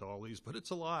got into all these, but it's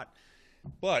a lot.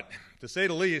 But to say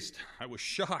the least, I was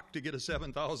shocked to get a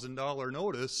 $7,000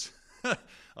 notice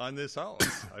on this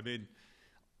house. I mean,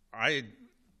 I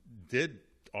did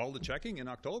all the checking in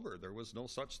October. There was no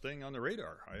such thing on the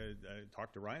radar. I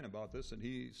talked to Ryan about this, and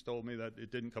he told me that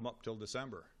it didn't come up till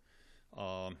December.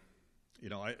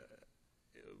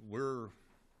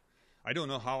 I don't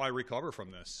know how I recover from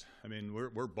this. I mean,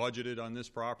 we're budgeted on this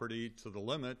property to the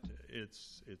limit.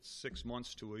 It's 6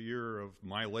 months to a year of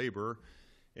my labor,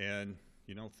 and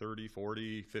 $30,000,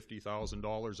 $40,000,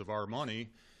 $50,000 of our money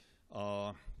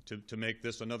to make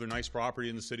this another nice property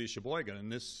in the city of Sheboygan.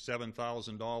 And this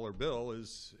 $7,000 bill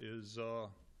is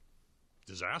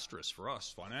disastrous for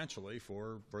us financially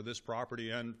for this property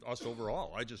and us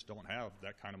overall. I just don't have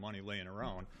that kind of money laying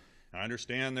around. I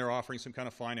understand they're offering some kind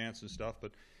of finance and stuff,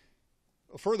 but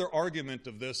a further argument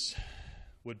of this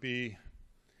would be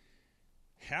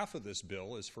half of this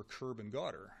bill is for curb and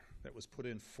gutter that was put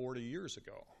in 40 years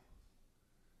ago.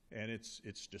 And it's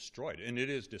destroyed, and it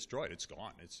is destroyed. It's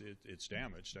gone. It's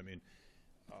damaged. I mean,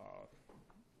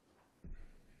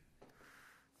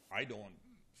 I don't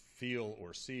feel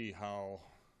or see how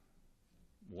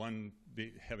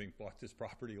having bought this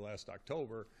property last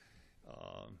October,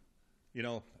 you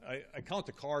know, I count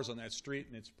the cars on that street,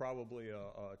 and it's probably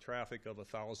a traffic of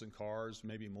 1,000 cars,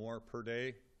 maybe more per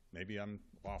day. Maybe I'm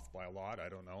off by a lot, I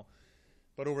don't know.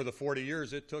 But over the 40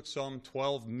 years, it took some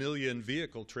 12 million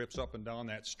vehicle trips up and down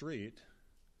that street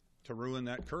to ruin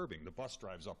that curbing. The bus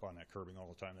drives up on that curbing all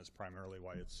the time. That's primarily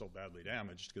why it's so badly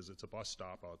damaged, because it's a bus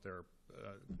stop out there.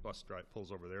 Bus drive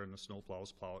pulls over there, and the snow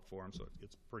plows plow it for them, so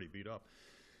it's pretty beat up.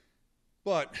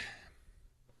 But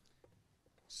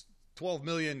 12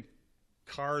 million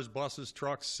cars, buses,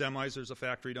 trucks, semis. There's a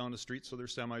factory down the street, so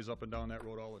there's semis up and down that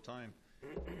road all the time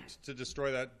to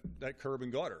destroy that curb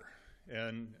and gutter.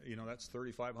 And, you know, that's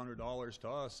 $3,500 to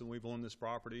us, and we've owned this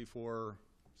property for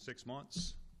 6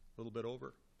 months, a little bit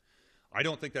over. I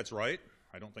don't think that's right.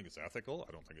 I don't think it's ethical.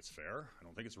 I don't think it's fair. I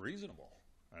don't think it's reasonable.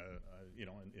 You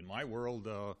know, in my world,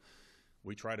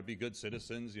 we try to be good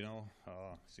citizens, you know.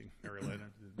 See, Mary Lynn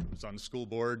was on the school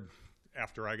board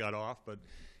after I got off, but,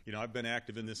 you know, I've been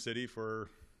active in this city for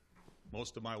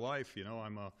most of my life. You know,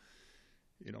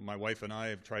 you know, my wife and I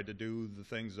have tried to do the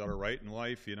things that are right in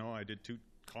life. You know, I did 2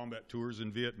 combat tours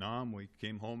in Vietnam. We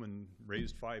came home and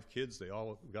raised 5 kids. They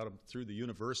all got them through the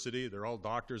university. They're all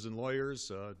doctors and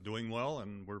lawyers, doing well,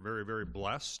 and we're very, very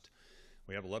blessed.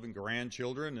 We have 11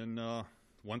 grandchildren, and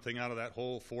one thing out of that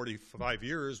whole 45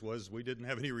 years was we didn't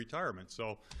have any retirement.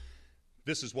 So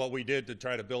this is what we did to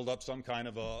try to build up some kind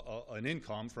of an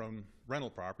income from rental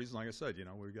properties. And like I said, you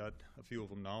know, we've got a few of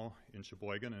them now in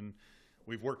Sheboygan, and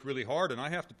we've worked really hard, and I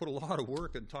have to put a lot of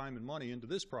work and time and money into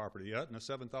this property yet, and a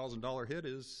 $7,000 hit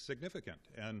is significant.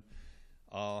 And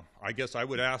I guess I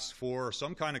would ask for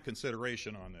some kind of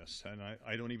consideration on this, and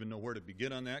I don't even know where to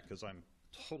begin on that, because I'm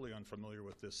totally unfamiliar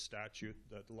with this statute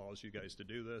that allows you guys to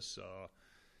do this.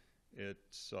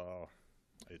 It's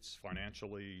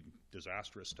financially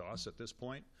disastrous to us at this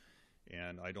point,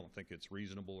 and I don't think it's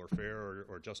reasonable or fair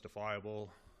or justifiable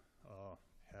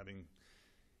having.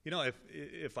 You know,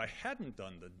 if I hadn't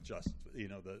done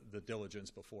the diligence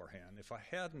beforehand, if I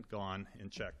hadn't gone and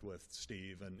checked with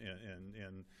Steve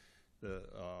and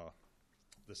the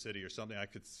city or something, I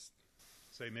could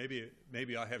say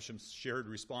maybe I have some shared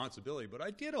responsibility. But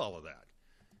I did all of that.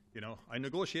 You know, I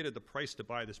negotiated the price to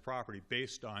buy this property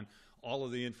based on all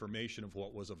of the information of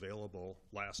what was available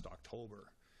last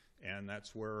October, and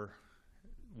that's where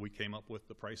we came up with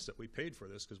the price that we paid for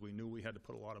this, because we knew we had to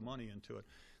put a lot of money into it.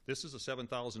 This is a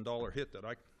 $7,000 hit that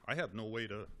I have no way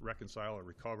to reconcile or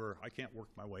recover. I can't work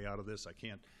my way out of this. I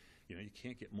can't, you know, you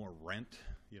can't get more rent.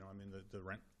 You know, I mean, the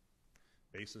rent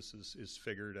basis is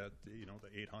figured at, you know, the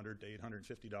 $800 to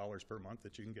 $850 per month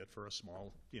that you can get for a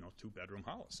small, you know, 2-bedroom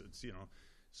house. It's, you know,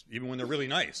 even when they're really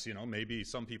nice, you know, maybe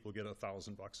some people get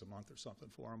 $1,000 a month or something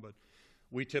for them, but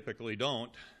we typically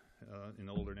don't in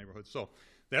the older neighborhoods. So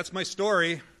that's my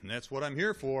story, and that's what I'm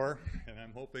here for, and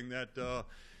I'm hoping that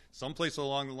someplace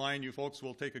along the line you folks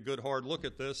will take a good hard look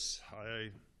at this.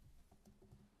 I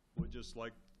would just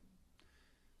like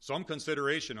some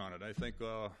consideration on it. I think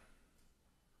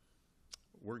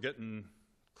we're getting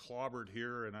clobbered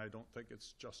here, and I don't think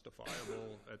it's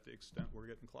justifiable at the extent we're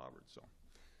getting clobbered. So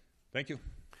thank you.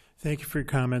 Thank you for your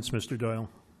comments, Mr. Doyle.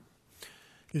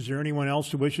 Is there anyone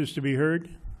else who wishes to be heard?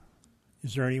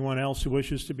 Is there anyone else who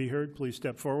wishes to be heard? Please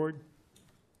step forward.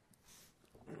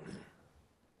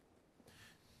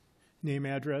 Name,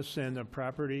 address, and the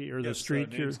property or the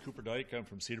street. My name is Cooper Dyke. I'm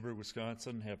from Cedarburg,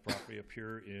 Wisconsin. Have property up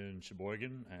here in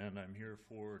Sheboygan, and I'm here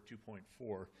for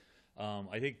 2.4.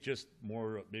 I think just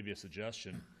more maybe a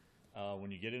suggestion.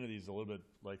 When you get into these a little bit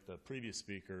like the previous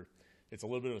speaker, it's a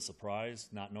little bit of a surprise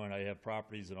not knowing I have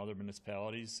properties in other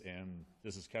municipalities, and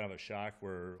this is kind of a shock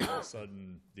where all of a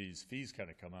sudden these fees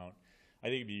kind of come out. I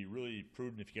think it'd be really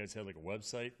prudent if you guys had like a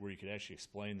website where you could actually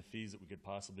explain the fees that we could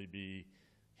possibly be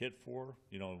hit for,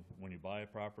 you know, when you buy a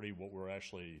property, what we're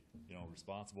actually, you know,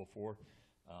 responsible for.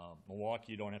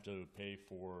 Milwaukee, you don't have to pay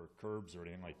for curbs or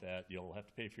anything like that. You'll have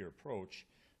to pay for your approach,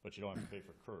 but you don't have to pay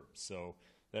for curbs. So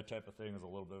that type of thing is a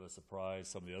little bit of a surprise.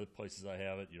 Some of the other places I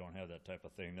have it, you don't have that type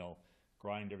of thing. They'll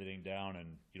grind everything down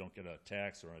and you don't get a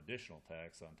tax or an additional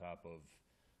tax on top of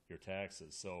your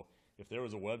taxes. So if there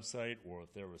was a website or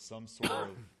if there was some sort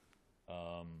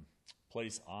of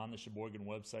place on the Sheboygan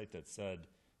website that said,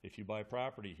 if you buy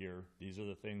property here, these are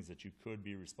the things that you could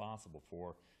be responsible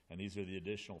for, and these are the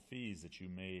additional fees that you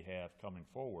may have coming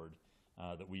forward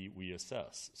that we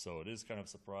assess. So it is kind of a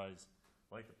surprise.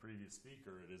 Like the previous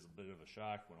speaker, it is a bit of a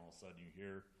shock when all of a sudden you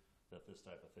hear that this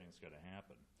type of thing is going to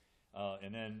happen.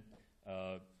 And then,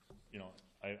 you know,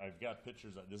 I've got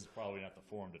pictures. This is probably not the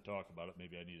forum to talk about it.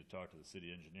 Maybe I need to talk to the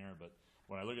city engineer. But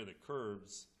when I look at the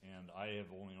curbs, and I have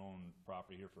only owned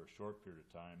property here for a short period of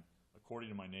time, according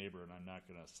to my neighbor, and I'm not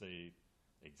going to say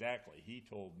exactly, he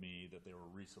told me that they were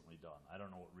recently done. I don't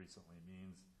know what recently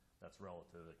means. That's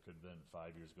relative. It could have been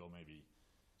 5 years ago, maybe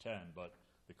 10. But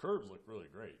the curbs look really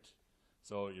great.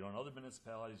 So, you know, in other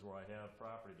municipalities where I have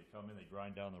property, they come in, they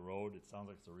grind down the road. It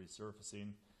sounds like it's a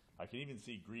resurfacing. I can even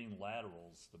see green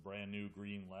laterals, the brand new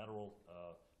green lateral,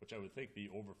 which I would think be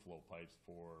overflow pipes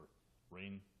for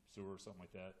rain sewer or something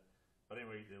like that. But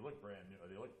anyway, they look brand new.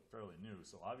 They look fairly new.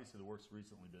 So obviously the work's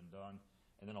recently been done.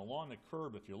 And then along the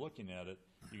curb, if you're looking at it,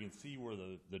 you can see where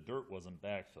the dirt wasn't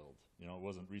backfilled. You know, it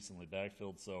wasn't recently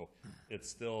backfilled, so it's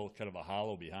still kind of a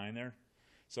hollow behind there.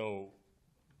 So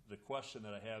the question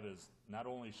that I have is, not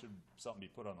only should something be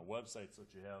put on the website so that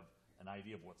you have an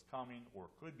idea of what's coming or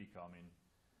could be coming,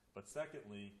 but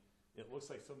secondly, it looks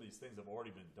like some of these things have already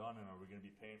been done, and are we going to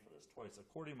be paying for this twice?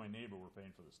 According to my neighbor, we're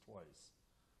paying for this twice.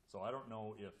 So I don't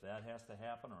know if that has to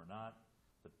happen or not.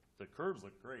 The curbs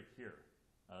look great here.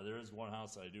 There is one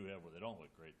house that I do have where they don't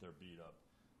look great. They're beat up.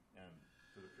 And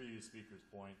to the previous speaker's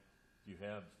point,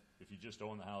 if you just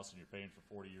own the house and you're paying for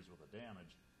 40 years worth of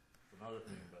damage, it's another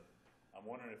thing. But I'm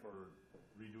wondering if we're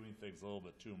redoing things a little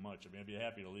bit too much. I mean, I'd be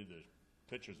happy to leave the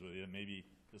pictures with you. Maybe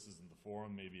this isn't the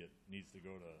forum. Maybe it needs to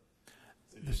go to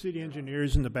The city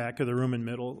engineer's in the back of the room in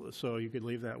middle, so you could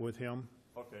leave that with him.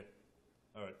 Okay.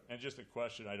 All right. And just a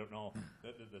question, I don't know.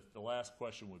 The last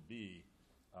question would be,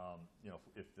 you know,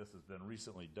 if this has been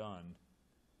recently done,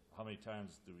 how many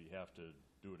times do we have to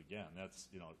do it again? That's,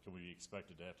 you know, can we be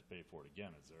expected to have to pay for it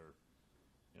again? Is there,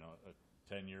 you know,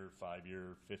 a 10-year,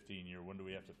 5-year, 15-year, when do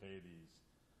we have to pay these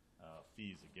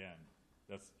fees again?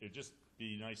 It'd just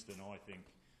be nice to know, I think,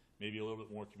 maybe a little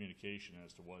bit more communication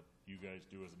as to what you guys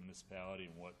do as a municipality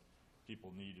and what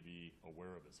people need to be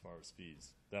aware of as far as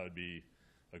fees. That would be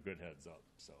a good heads up.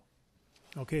 So,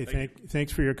 okay,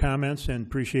 thanks for your comments and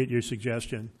appreciate your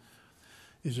suggestion.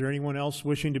 Is there anyone else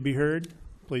wishing to be heard?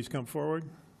 Please come forward.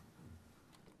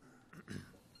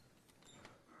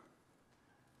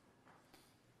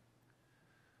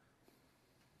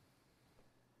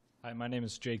 Hi, my name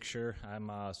is Jake Scher. I'm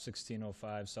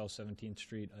 1605 South 17th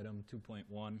Street, item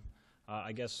 2.1.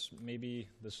 I guess maybe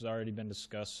this has already been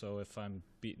discussed, so if I'm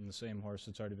beating the same horse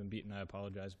that's already been beaten, I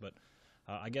apologize. But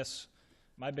I guess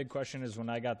my big question is, when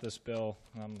I got this bill,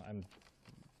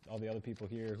 all the other people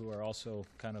here who are also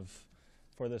kind of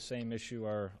for the same issue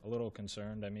are a little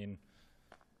concerned. I mean,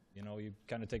 you know, you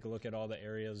kind of take a look at all the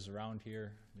areas around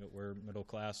here. You know, we're middle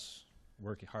class,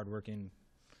 hardworking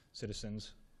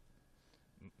citizens.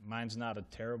 Mine's not a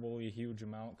terribly huge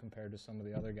amount compared to some of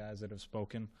the other guys that have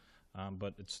spoken,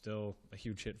 but it's still a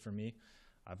huge hit for me.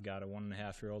 I've got a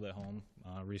 1.5-year-old at home,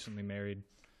 recently married,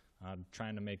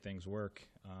 trying to make things work,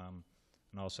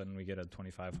 and all of a sudden we get a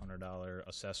 $2,500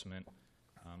 assessment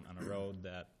on a road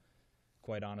that,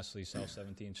 quite honestly, South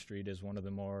 17th Street is one of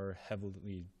the more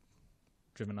heavily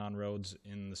driven on roads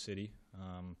in the city.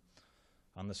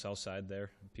 On the south side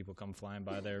there, people come flying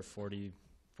by there 40,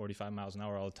 45 miles an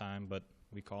hour all the time, but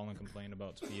we call and complain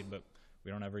about speed, but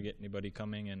we don't ever get anybody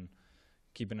coming and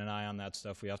keeping an eye on that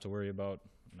stuff we have to worry about.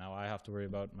 Now I have to worry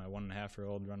about my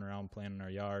 1.5-year-old running around playing in our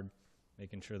yard,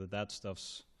 making sure that that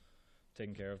stuff's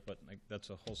taken care of, but like, that's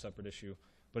a whole separate issue.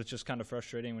 But it's just kind of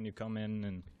frustrating when you come in,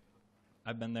 and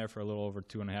I've been there for a little over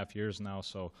 2.5 years now,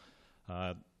 so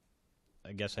I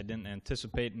guess I didn't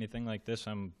anticipate anything like this.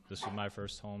 This is my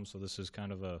first home, so this is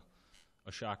kind of a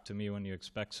shock to me when you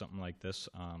expect something like this.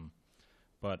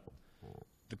 But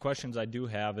the questions I do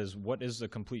have is, what is the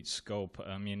complete scope?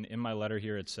 I mean, in my letter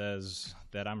here it says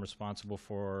that I'm responsible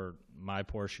for my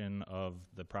portion of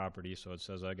the property, so it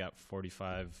says I got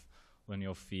 45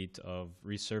 lineal feet of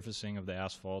resurfacing of the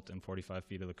asphalt and 45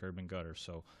 feet of the curb and gutter.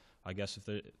 So I guess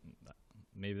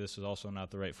maybe this is also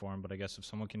not the right forum, but I guess if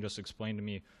someone can just explain to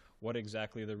me what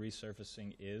exactly the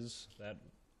resurfacing is that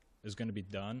is going to be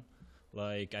done.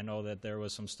 Like, I know that there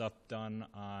was some stuff done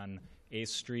on 8th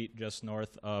Street just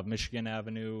north of Michigan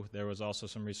Avenue. There was also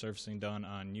some resurfacing done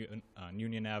on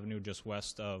Union Avenue just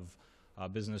west of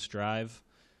Business Drive.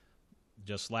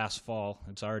 Just last fall,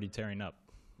 it's already tearing up.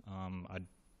 I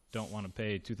don't want to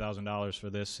pay $2,000 for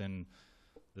this, and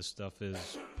this stuff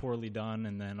is poorly done,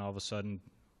 and then all of a sudden,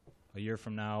 a year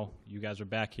from now, you guys are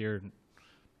back here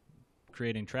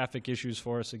creating traffic issues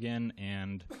for us again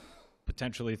and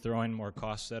potentially throwing more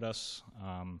costs at us.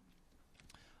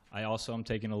 I also am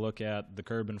taking a look at the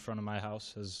curb in front of my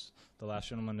house. As the last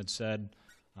gentleman had said,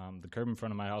 the curb in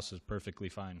front of my house is perfectly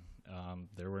fine.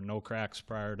 There were no cracks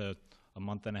prior to a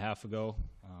month and a half ago.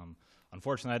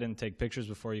 Unfortunately, I didn't take pictures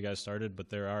before you guys started, but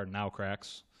there are now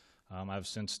cracks. I've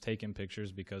since taken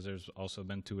pictures because there's also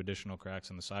been 2 additional cracks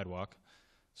in the sidewalk.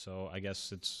 So I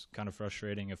guess it's kind of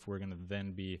frustrating if we're going to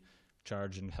then be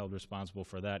charged and held responsible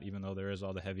for that, even though there is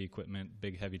all the heavy equipment,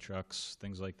 big heavy trucks,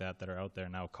 things like that that are out there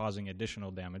now causing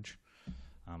additional damage.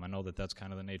 I know that that's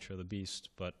kind of the nature of the beast,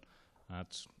 but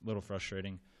it's a little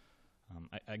frustrating.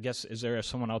 I guess, is there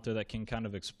someone out there that can kind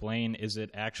of explain, is it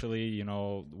actually, you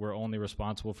know, we're only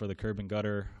responsible for the curb and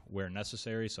gutter where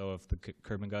necessary, so if the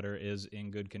curb and gutter is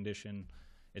in good condition,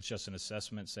 it's just an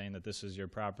assessment saying that this is your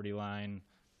property line,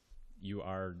 you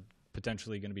are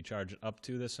potentially going to be charged up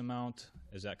to this amount?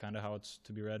 Is that kind of how it's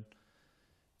to be read?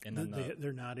 And then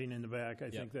they're nodding in the back. I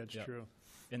think that's true.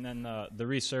 And then the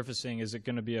resurfacing, is it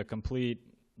going to be a complete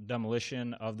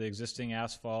demolition of the existing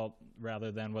asphalt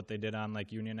rather than what they did on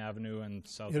like Union Avenue and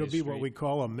South It'll Eighth be Street? what we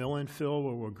call a mill and fill,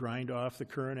 where we'll grind off the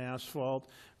current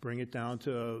asphalt, bring it down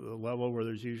to a level where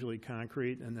there's usually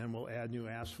concrete, and then we'll add new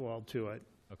asphalt to it.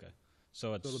 Okay.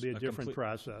 So it'll be a different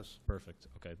process. Perfect.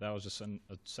 Okay. That was just a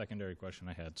secondary question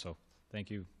I had. So thank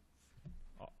you,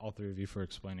 all 3 of you, for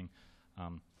explaining.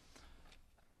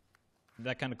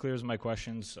 That kind of clears my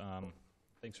questions.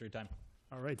 Thanks for your time.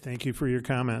 All right. Thank you for your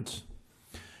comments.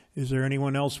 Is there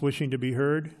anyone else wishing to be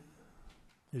heard?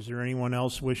 Is there anyone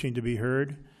else wishing to be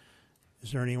heard?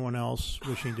 Is there anyone else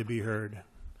wishing to be heard?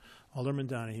 Alderman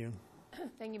Donahue.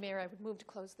 Thank you, Mayor. I would move to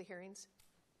close the hearings.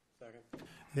 Second.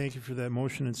 Thank you for that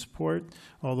motion and support.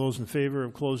 All those in favor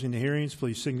of closing the hearings,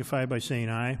 please signify by saying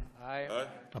aye. Aye. Aye.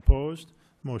 Opposed?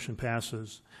 Motion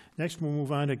passes. Next, we'll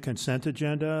move on to consent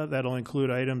agenda. That'll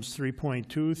include items 3.2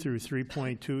 through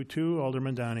 3.22.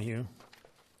 Alderman Donahue.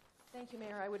 Thank you,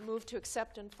 Mayor. I would move to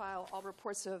accept and file all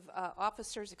reports of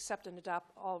officers, accept and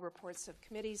adopt all reports of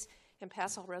committees, and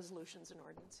pass all resolutions and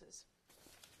ordinances.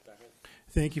 Second.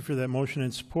 Thank you for that motion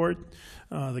and support.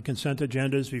 The consent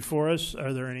agenda is before us.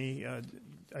 Are there any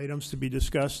items to be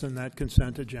discussed in that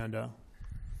consent agenda?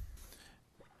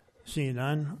 Seeing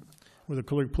none, will the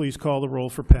clerk please call the roll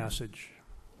for passage?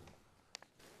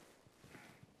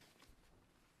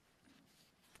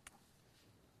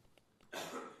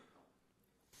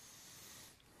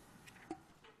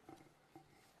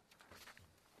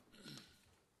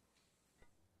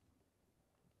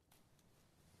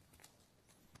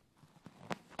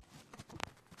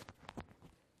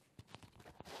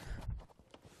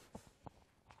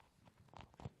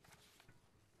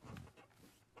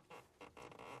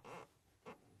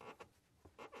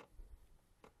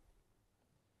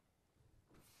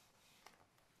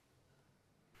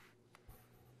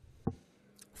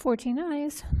 Fourteen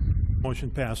ayes. Motion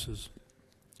passes.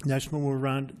 Next, we'll move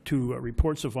on to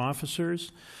reports of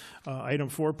officers.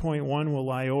 Item 4.1 will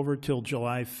lie over till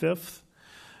July 5th.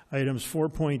 Items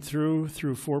 4.3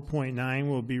 through 4.9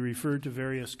 will be referred to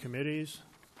various committees.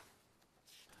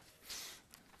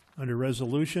 Under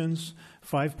resolutions,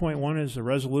 5.1 is a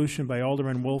resolution by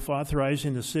Alderman Wolf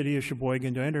authorizing the City of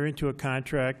Sheboygan to enter into a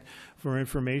contract for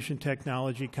information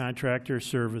technology contractor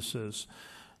services.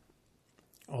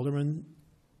 Alderman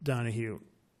Donahue.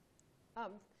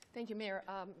 Thank you, Mayor.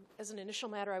 As an initial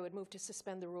matter, I would move to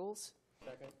suspend the rules.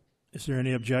 Second. Is there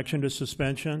any objection to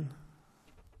suspension?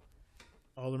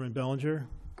 Alderman Bellinger.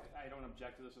 I don't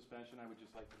object to the suspension. I would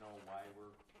just like to know why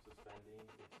we're suspending.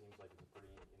 It seems like it's a pretty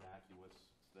innocuous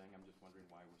thing. I'm just wondering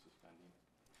why we're suspending.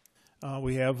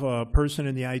 We have a person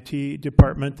in the IT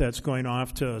department that's going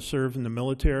off to serve in the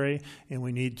military, and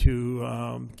we need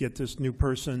to get this new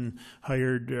person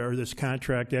hired or this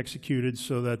contract executed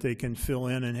so that they can fill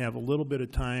in and have a little bit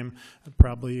of time,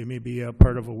 probably maybe a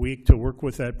part of a week, to work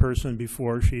with that person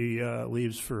before she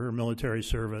leaves for her military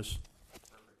service.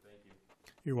 Perfect, thank you.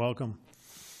 You're welcome.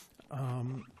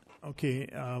 Okay,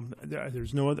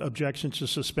 there's no objection to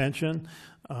suspension.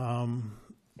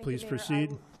 Please Mayor.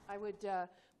 proceed. I would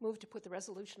move to put the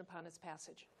resolution upon its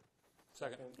passage.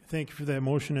 Second. Thank you for that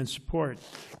motion and support.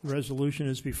 The resolution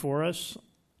is before us.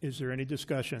 Is there any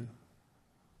discussion?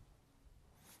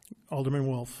 Alderman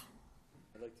Wolf.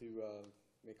 I'd like to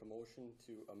make a motion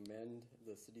to amend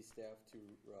the city staff to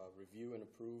review and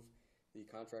approve the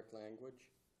contract language.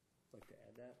 I'd like to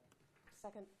add that.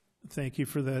 Second. Thank you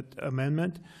for that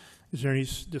amendment. Is there any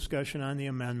discussion on the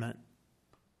amendment?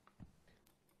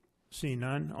 Seeing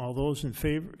none, all those in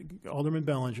favor, Alderman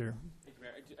Bellinger. Thank you,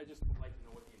 Mayor. I just would like to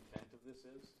know what the intent of this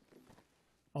is.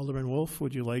 Alderman Wolf,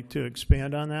 would you like to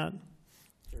expand on that?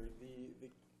 Sure.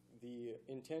 The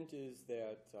intent is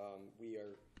that we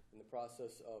are in the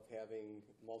process of having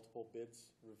multiple bids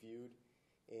reviewed,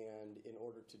 and in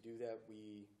order to do that,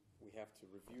 we have to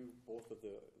review both of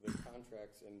the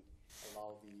contracts and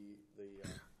allow the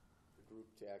group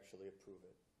to actually approve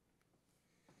it.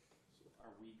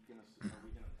 Are we gonna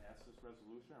pass this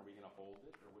resolution? Are we gonna hold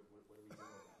it, or what are we doing with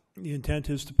that? The intent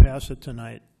is to pass it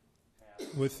tonight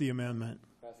with the amendment.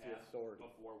 Pass the authority.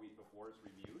 Before it's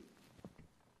reviewed?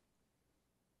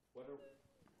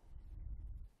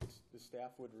 The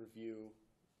staff would review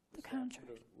The contract.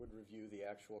 would review the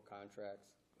actual contracts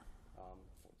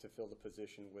to fill the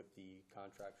position with the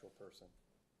contractual person.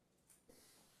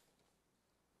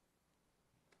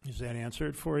 Does that answer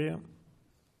it for you?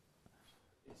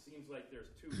 It seems like there's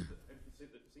two. It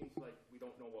seems like we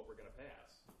don't know what we're going to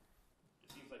pass.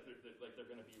 It seems like they're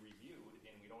going to be reviewed,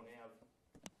 and we don't have.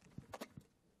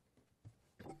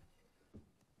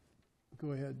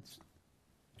 Go ahead,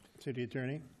 City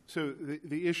Attorney. So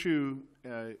the issue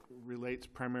relates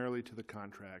primarily to the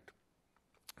contract.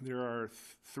 There were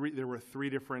three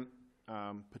different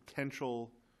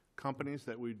potential companies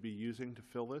that we'd be using to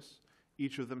fill this.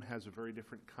 Each of them has a very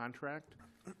different contract.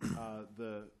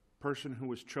 The person who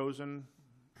was chosen,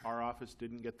 our office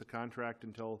didn't get the contract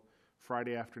until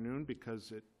Friday afternoon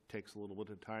because it takes a little bit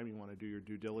of time. You want to do your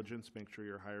due diligence, make sure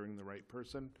you're hiring the right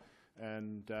person.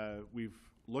 And we've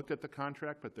looked at the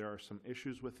contract, but there are some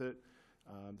issues with it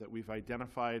that we've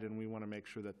identified, and we want to make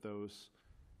sure that those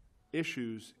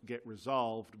issues get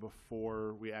resolved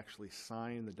before we actually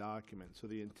sign the document. So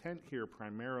the intent here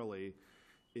primarily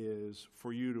is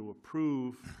for you to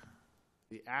approve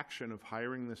the action of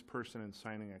hiring this person and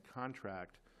signing a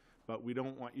contract, but we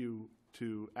don't want you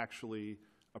to actually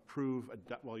approve,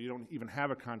 well, you don't even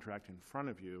have a contract in front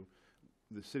of you.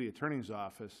 The city attorney's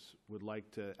office would like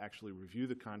to actually review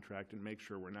the contract and make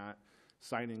sure we're not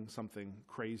signing something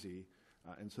crazy.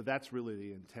 And so that's really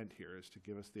the intent here, is to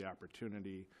give us the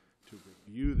opportunity to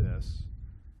review this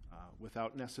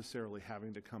without necessarily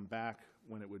having to come back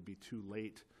when it would be too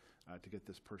late to get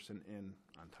this person in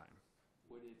on time.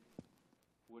 Would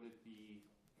it be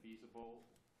feasible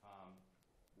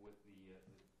with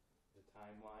the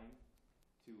timeline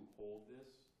to hold this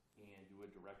and do a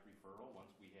direct referral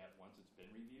once it's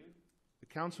been reviewed? The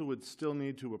council would still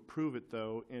need to approve it,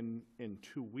 though, in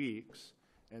 2 weeks.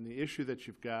 And the issue that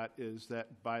you've got is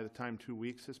that by the time 2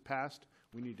 weeks has passed,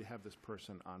 we need to have this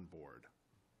person on board.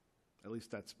 At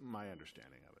least that's my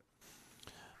understanding of it.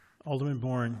 Alderman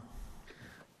Bourne.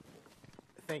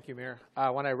 Thank you, Mayor.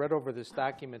 When I read over this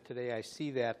document today, I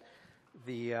see that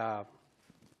the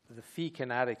fee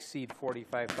cannot exceed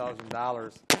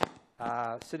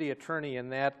 $45,000. City Attorney, in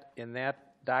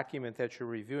that document that you're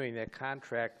reviewing, that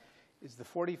contract, is the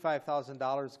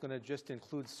 $45,000 going to just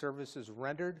include services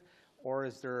rendered, or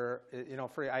is there,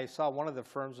 I saw one of the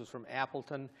firms was from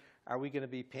Appleton. Are we going to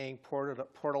be paying portal to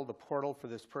portal for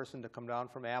this person to come down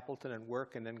from Appleton and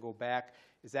work and then go back?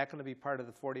 Is that going to be part of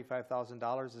the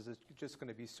 $45,000? Is it just going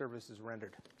to be services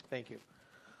rendered? Thank you.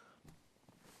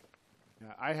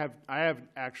 Yeah, I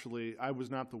was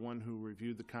not the one who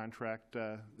reviewed the contract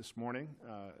this morning.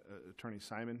 Attorney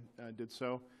Simon did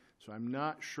so. So I'm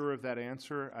not sure of that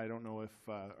answer. I don't know if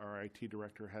our IT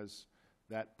director has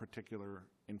that particular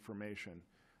information.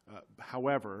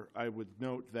 However, I would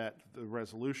note that the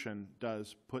resolution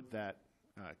does put that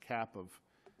cap of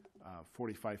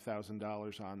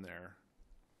 $45,000 on there.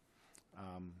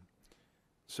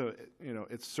 So,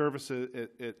 it's services.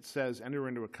 It says enter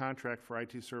into a contract for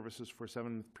IT services for a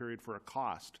 7-month period for a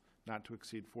cost not to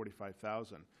exceed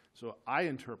 $45,000. So I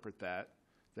interpret that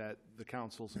the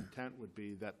council's intent would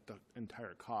be that the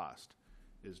entire cost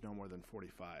is no more than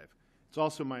 $45,000. It's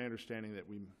also my understanding that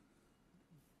we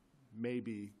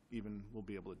maybe even will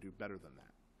be able to do better than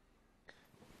that.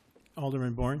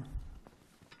 Alderman Bourne.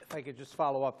 If I could just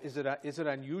follow up, is it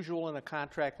unusual in a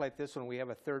contract like this when we have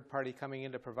a third party coming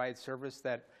in to provide service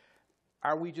that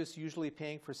are we just usually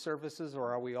paying for services,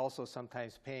 or are we also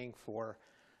sometimes paying for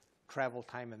travel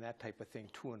time and that type of thing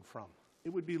to and from? It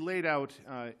would be laid out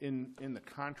in the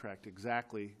contract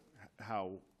exactly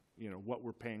how, what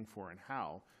we're paying for and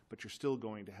how, but you're still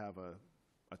going to have a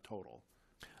total.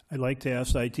 I'd like to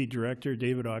ask IT Director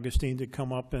David Augustine to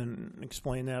come up and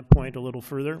explain that point a little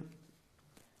further.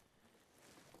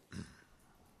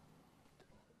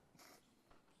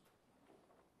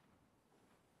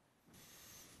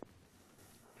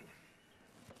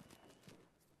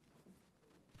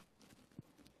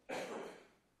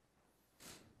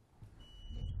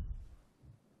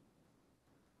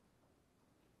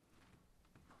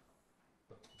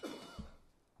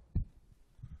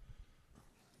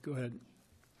 Go ahead.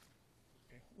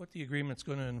 What the agreement's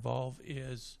going to involve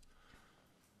is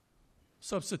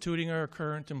substituting our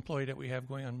current employee that we have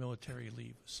going on military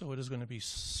leave. So it is going to be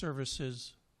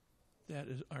services that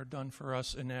are done for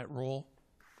us in that role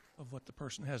of what the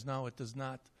person has now. It does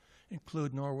not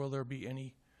include, nor will there be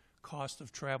any cost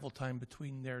of travel time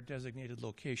between their designated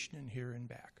location and here and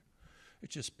back.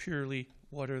 It's just purely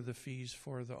what are the fees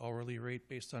for the hourly rate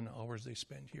based on the hours they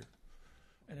spend here.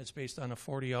 And it's based on a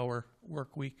 40-hour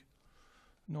work week,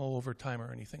 no overtime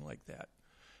or anything like that.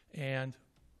 And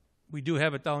we do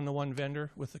have it down to one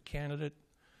vendor with a candidate.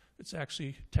 It's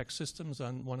actually Tech Systems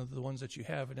on one of the ones that you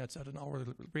have, and that's at an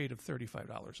hourly rate of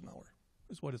 $35 an hour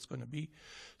is what it's going to be.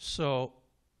 So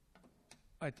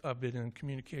I've been in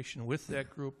communication with that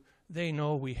group. They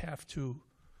know we have to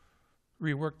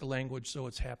rework the language so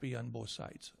it's happy on both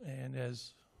sides. And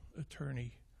as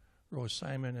Attorney Rose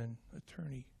Simon and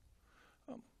Attorney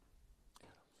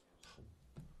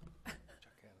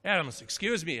Adams,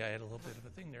 excuse me, I had a little bit of a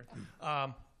thing there.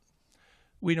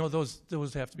 We know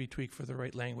those have to be tweaked for the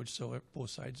right language so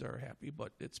both sides are happy,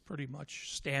 but it's pretty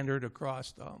much standard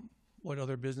across what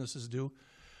other businesses do.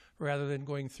 Rather than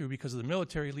going through, because of the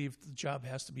military leave, the job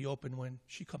has to be open when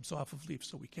she comes off of leave,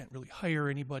 so we can't really hire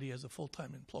anybody as a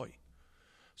full-time employee.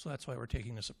 So that's why we're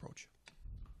taking this approach.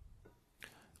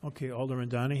 Okay, Alderman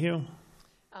Donahue.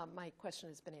 My question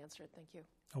has been answered. Thank you.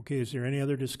 Okay, is there any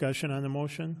other discussion on the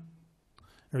motion?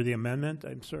 Or the amendment,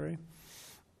 I'm sorry.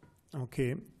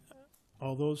 Okay,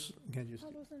 all those in favor,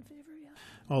 yeah.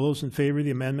 All those in favor of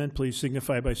the amendment, please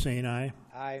signify by saying aye.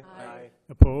 Aye. Aye.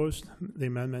 Opposed? The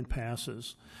amendment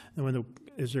passes. And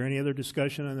is there any other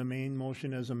discussion on the main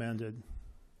motion as amended?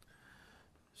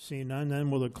 Seeing none, then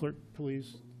will the clerk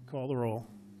please call the roll?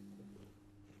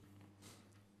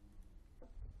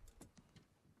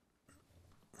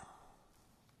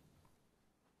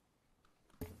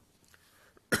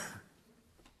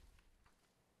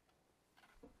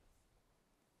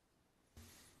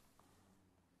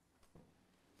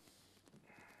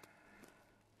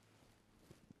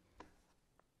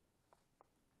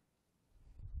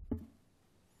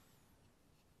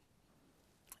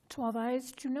 Twelve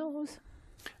ayes, 2 noes.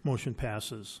 Motion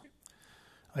passes.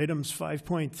 Items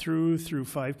 5.3 through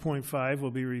 5.5 will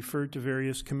be referred to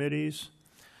various committees.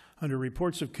 Under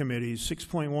reports of committees,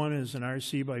 6.1 is an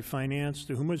RC by Finance,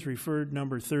 to whom was referred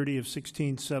number 30 of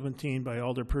 1617 by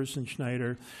Alderperson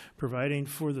Schneider, providing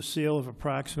for the sale of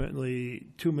approximately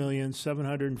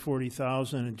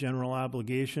 $2,740,000 in general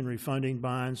obligation refunding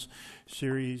bonds,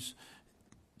 Series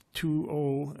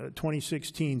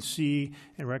 2016C,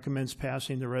 and recommends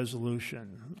passing the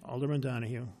resolution. Alderman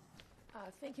Donahue.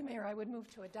 Thank you, Mayor. I would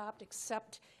move to adopt,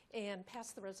 accept, and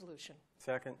pass the resolution.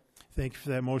 Second. Thank you for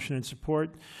that motion and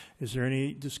support. Is there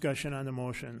any discussion on the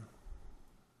motion?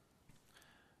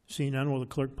 Seeing none, will the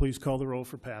clerk please call the roll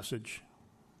for passage?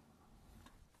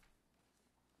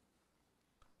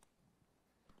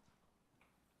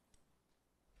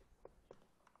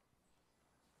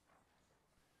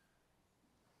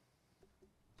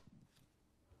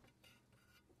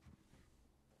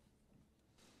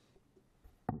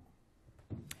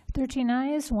 Thirteen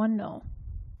ayes, 1 no.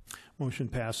 Motion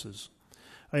passes.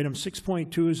 Item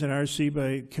 6.2 is an RC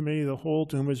by Committee of the Whole,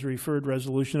 to whom is referred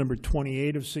resolution number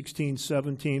 28 of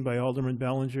 1617 by Alderman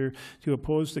Bellinger, to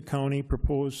oppose the county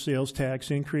proposed sales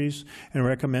tax increase and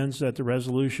recommends that the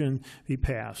resolution be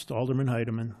passed. Alderman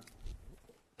Heidemann.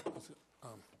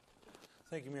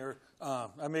 Thank you, Mayor.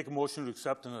 I make a motion to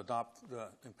accept and adopt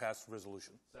and pass the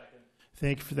resolution. Second.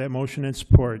 Thank you for that motion and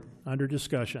support. Under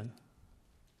discussion.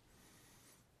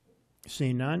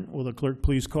 Seeing none, will the clerk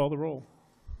please call the roll?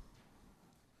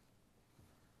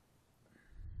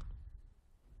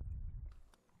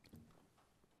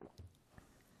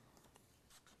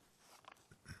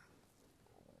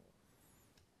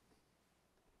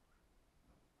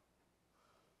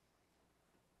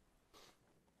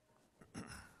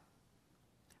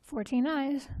 Fourteen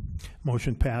ayes.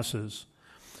 Motion passes.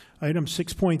 Item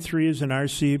 6.3 is an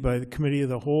RC by the Committee of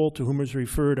the Whole, to whom is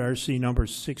referred RC number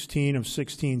 16 of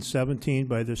 1617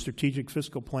 by the Strategic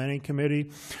Fiscal Planning Committee,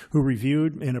 who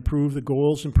reviewed and approved the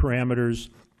goals and parameters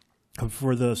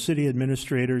for the City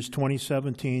Administrator's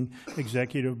 2017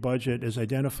 executive budget as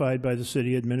identified by the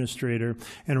City Administrator,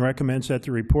 and recommends that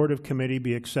the report of committee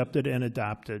be accepted and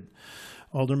adopted.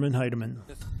 Alderman Heidemann.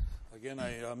 Again,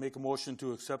 I make a motion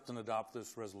to accept and adopt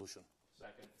this resolution.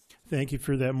 Second. Thank you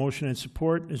for that motion and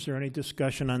support. Is there any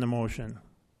discussion on the motion?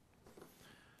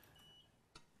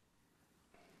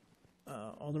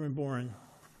 Alderman Boren.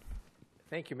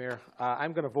 Thank you, Mayor.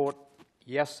 I'm going to vote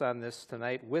yes on this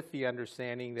tonight, with the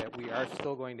understanding that we are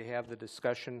still going to have the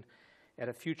discussion at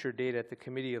a future date at the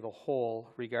Committee of the Whole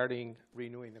regarding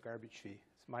renewing the garbage fee.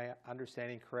 Is my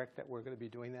understanding correct that we're going to be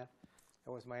doing that?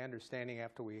 That was my understanding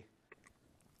after we...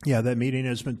 Yeah, that meeting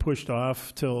has been pushed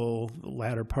off till the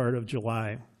latter part of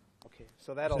July. Okay,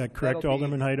 so that'll. Is that correct, that'll be-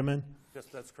 Alderman Heidemann? Yes,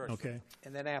 that's correct. Okay.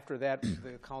 And then after that,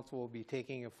 the council will be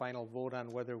taking a final vote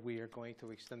on whether we are going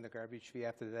to extend the garbage fee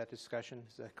after that discussion.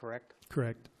 Is that correct?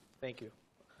 Correct. Thank you.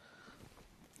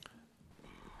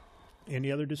 Any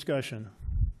other discussion?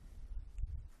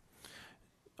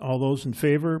 All those in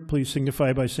favor, please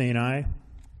signify by saying aye.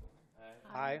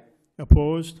 Aye.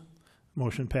 Opposed?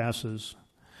 Motion passes.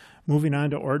 Moving on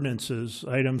to ordinances,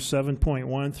 items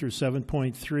 7.1 through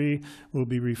 7.3 will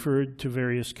be referred to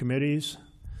various committees.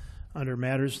 Under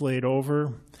matters laid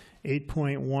over,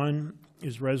 8.1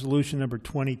 is resolution number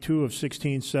 22 of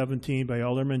 1617 by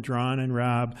Alderman Drawn and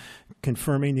Robb,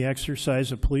 confirming the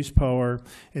exercise of police power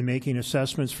and making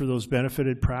assessments for those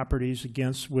benefited properties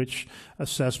against which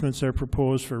assessments are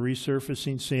proposed for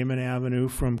resurfacing Salmon Avenue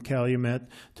from Calumet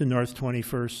to North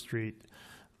 21st Street.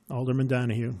 Alderman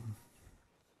Donahue.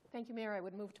 Thank you, Mayor. I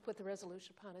would move to put the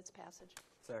resolution upon its passage.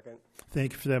 Second.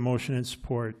 Thank you for that motion and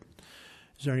support.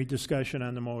 Is there any discussion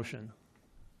on the motion?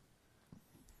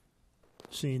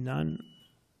 Seeing none,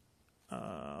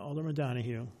 Alderman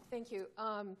Donahue. Thank you.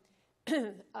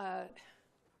 You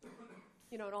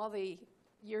know, in all the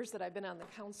years that I've been on the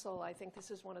council, I think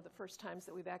this is one of the first times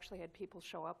that we've actually had people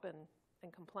show up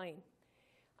and complain.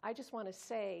 I just want to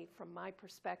say, from my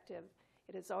perspective,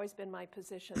 it has always been my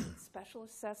position that special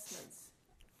assessments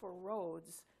for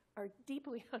roads are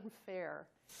deeply unfair,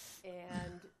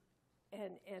 and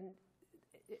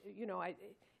you know,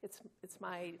 it's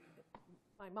my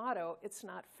motto. It's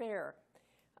not fair.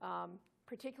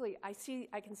 Particularly, I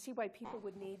can see why people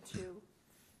would need to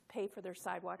pay for their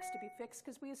sidewalks to be fixed,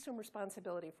 because we assume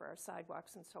responsibility for our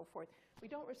sidewalks and so forth. We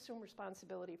don't assume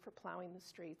responsibility for plowing the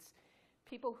streets.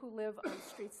 People who live on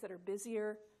streets that are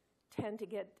busier tend to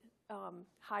get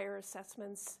higher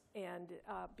assessments and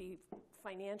be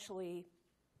financially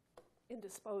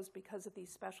indisposed because of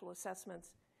these special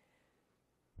assessments.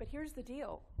 But here's the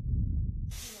deal.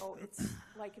 You know, it's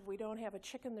like if we don't have a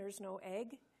chicken, there's no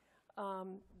egg.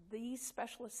 These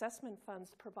special assessment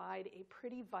funds provide a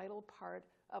pretty vital part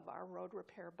of our road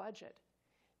repair budget.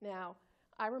 Now,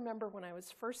 I remember when I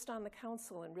was first on the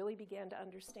council and really began to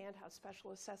understand how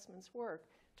special assessments work,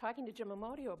 talking to Jim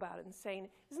Amodio about it and saying,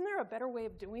 isn't there a better way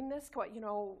of doing this? You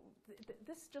know,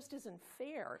 this just isn't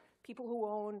fair. People who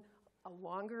own a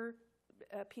longer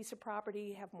piece of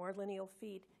property, have more lineal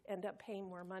feet, end up paying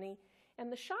more money.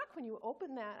 And the shock when you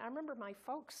open that, I remember my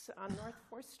folks on North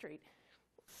 4th Street,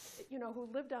 you know, who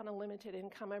lived on a limited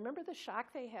income. I remember the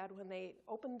shock they had when they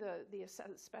opened the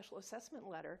special assessment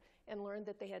letter and learned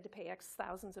that they had to pay X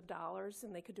thousands of dollars,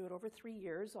 and they could do it over 3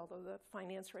 years, although the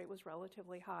finance rate was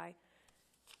relatively high.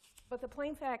 But the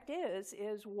plain fact is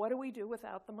what do we do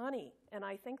without the money? And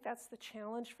I think that's the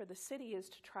challenge for the city, is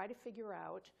to try to figure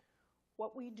out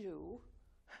what we do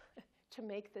to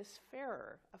make this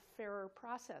fairer, a fairer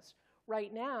process.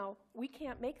 Right now, we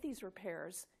can't make these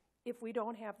repairs if we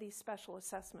don't have these special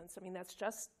assessments. I mean, that's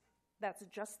just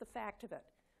the fact of it.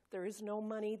 There is no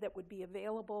money that would be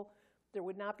available. There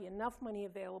would not be enough money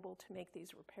available to make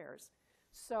these repairs.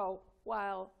 So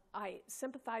while I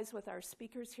sympathize with our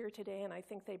speakers here today, and I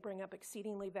think they bring up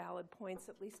exceedingly valid points,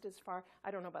 at least as far,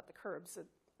 I don't know about the curbs,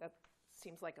 that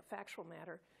seems like a factual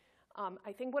matter.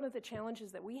 I think one of the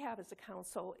challenges that we have as a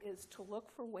council is to look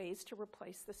for ways to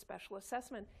replace the special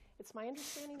assessment. It's my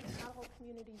understanding that not all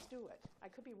communities do it. I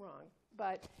could be wrong.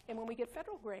 And when we get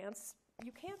federal grants,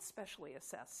 you can't specially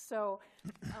assess. So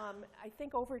I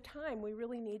think over time we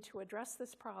really need to address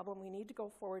this problem. We need to go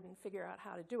forward and figure out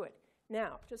how to do it.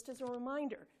 Now, just as a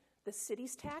reminder, the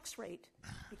city's tax rate,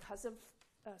 because of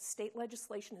state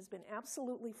legislation, has been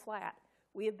absolutely flat.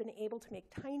 We have been able to make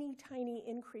tiny, tiny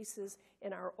increases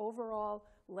in our overall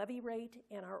levy rate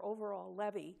and our overall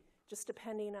levy, just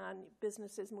depending on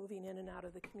businesses moving in and out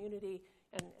of the community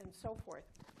and so forth.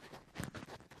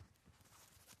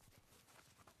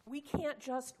 We can't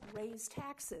just raise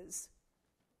taxes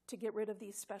to get rid of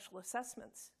these special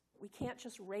assessments. We can't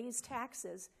just raise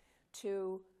taxes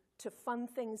to fund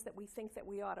things that we think that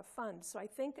we ought to fund. So I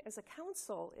think as a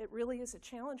council, it really is a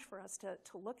challenge for us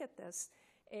to look at this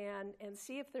and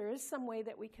see if there is some way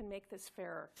that we can make this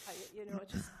fairer.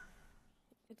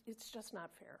 It's just not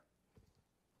fair.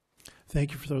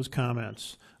 Thank you for those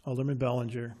comments. Alderman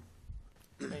Bellinger.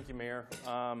 Thank you, Mayor.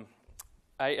 I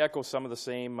echo some of the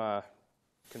same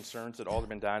concerns that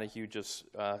Alderman Donahue just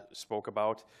spoke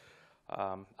about.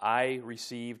 I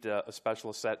received a special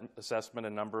assessment a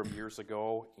number of years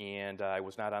ago, and I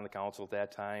was not on the council at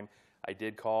that time. I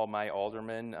did call my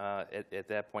alderman at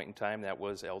that point in time. That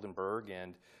was Eldenberg,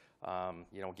 and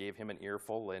gave him an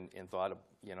earful and thought,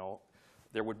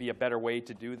 there would be a better way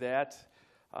to do that.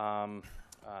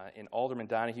 And Alderman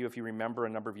Donahue, if you remember a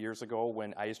number of years ago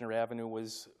when Eisner Avenue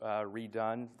was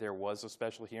redone, there was a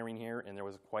special hearing here, and there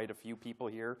was quite a few people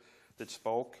here that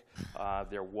spoke.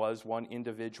 There was one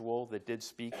individual that did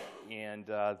speak, and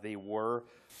they were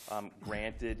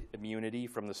granted immunity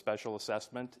from the special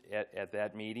assessment at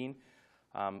that meeting.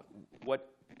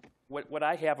 What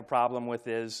I have a problem with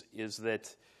is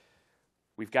that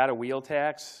we've got a wheel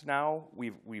tax now.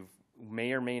 We've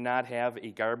may or may not have a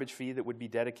garbage fee that would be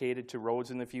dedicated to roads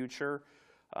in the future.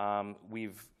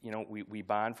 We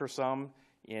bond for some,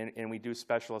 and we do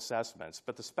special assessments.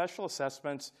 But the special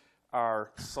assessments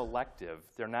are selective.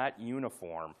 They're not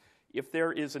uniform. If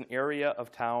there is an area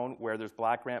of town where there's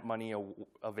block grant money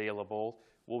available,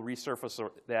 we'll resurface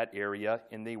that area,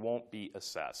 and they won't be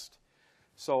assessed.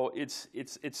 So it's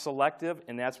selective,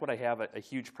 and that's what I have a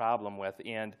huge problem with.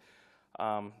 And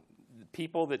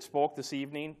people that spoke this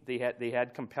evening, they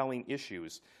had compelling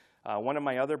issues. One of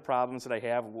my other problems that I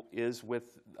have is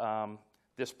with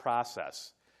this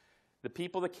process. The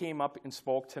people that came up and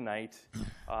spoke tonight,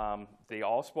 they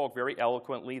all spoke very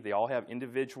eloquently. They all have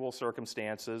individual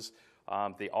circumstances.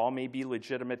 They all may be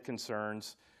legitimate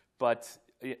concerns, but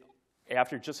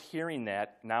after just hearing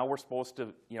that, now we're supposed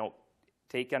to,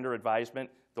 take under advisement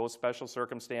those special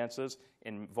circumstances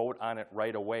and vote on it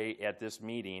right away at this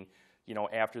meeting,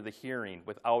 after the hearing,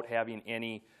 without having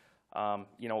any,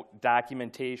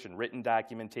 documentation, written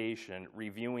documentation,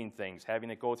 reviewing things, having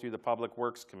it go through the Public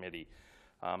Works Committee.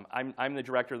 I'm the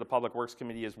director of the Public Works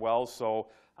Committee as well, so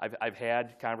I've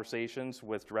had conversations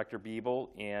with Director Biebel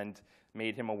and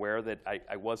made him aware that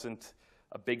I wasn't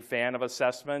a big fan of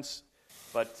assessments,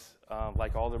 but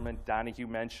like Alderman Donahue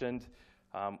mentioned,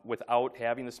 without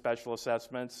having the special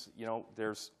assessments,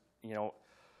 there's,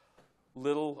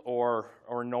 little or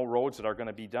no roads that are going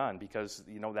to be done because,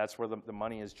 that's where the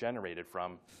money is generated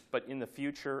from. But in the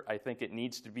future, I think it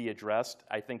needs to be addressed.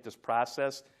 I think this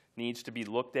process needs to be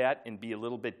looked at and be a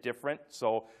little bit different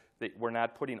so that we're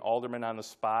not putting aldermen on the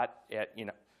spot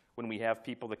when we have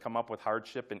people that come up with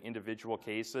hardship in individual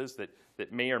cases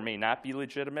that may or may not be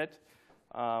legitimate.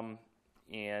 I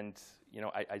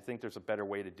think there's a better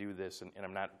way to do this, and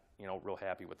I'm not, real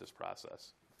happy with this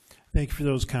process. Thank you for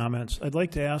those comments. I'd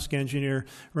like to ask Engineer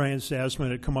Ryan Sasman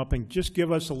to come up and just give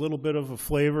us a little bit of a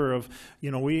flavor of,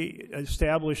 we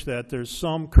established that there's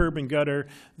some curb and gutter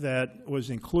that was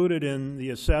included in the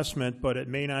assessment, but it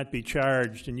may not be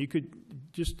charged. And you could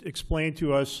just explain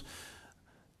to us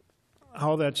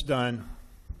how that's done.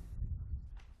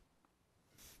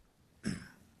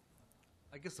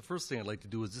 I guess the first thing I'd like to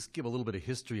do is just give a little bit of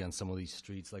history on some of these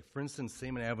streets. Like, for instance,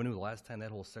 Seaman Avenue, the last time that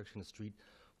whole section of street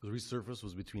was resurfaced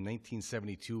was between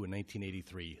 1972 and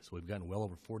 1983. So we've gotten well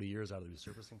over 40 years out of the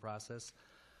resurfacing process.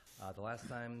 The last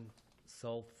time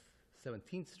South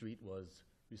 17th Street was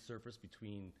resurfaced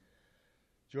between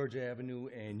Georgia Avenue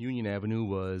and Union Avenue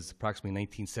was approximately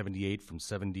 1978. From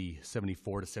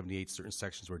 74 to 78, certain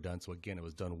sections were done. So again, it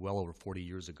was done well over 40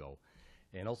 years ago.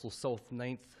 And also South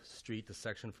 9th Street, the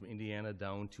section from Indiana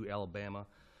down to Alabama,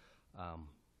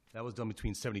 that was done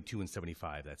between 72 and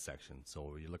 75, that section.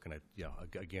 So you're looking at,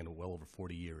 again, well over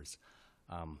 40 years.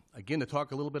 Again, to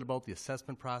talk a little bit about the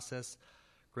assessment process,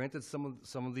 granted some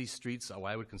of these streets,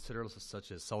 I would consider,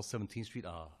 such as South 17th Street,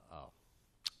 a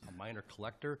minor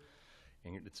collector.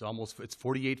 And it's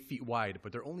 48 feet wide,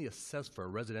 but they're only assessed for a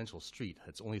residential street.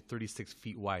 It's only 36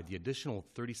 feet wide. The additional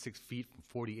 36 feet from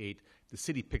 48, the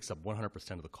city picks up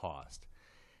 100% of the cost.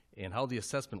 And how the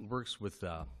assessment works with,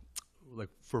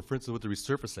 for instance, with the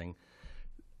resurfacing,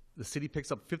 the city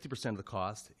picks up 50% of the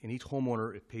cost, and each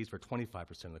homeowner pays for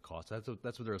 25% of the cost. That's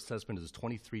what their assessment is,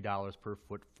 $23 per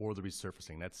foot for the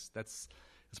resurfacing. It's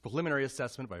a preliminary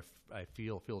assessment, but I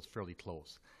feel it's fairly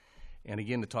close. And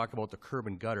again, to talk about the curb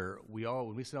and gutter,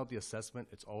 when we send out the assessment,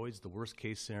 it's always the worst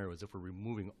case scenario is if we're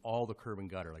removing all the curb and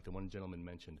gutter, like the one gentleman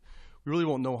mentioned. We really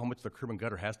won't know how much the curb and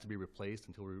gutter has to be replaced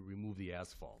until we remove the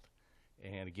asphalt.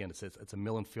 And again, it's a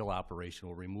mill and fill operation.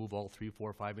 We'll remove all 3,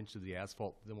 4, 5 inches of the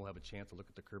asphalt, then we'll have a chance to look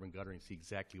at the curb and gutter and see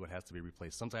exactly what has to be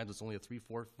replaced. Sometimes it's only a 3,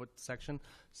 4 foot section.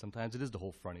 Sometimes it is the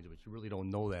whole frontage, but you really don't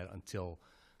know that until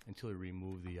you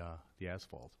remove the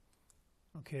asphalt.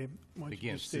 Okay.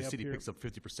 Again, the city picks up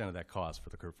 50% of that cost for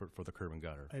the curb and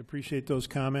gutter. I appreciate those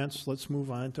comments. Let's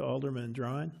move on to Alderman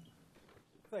Drawn.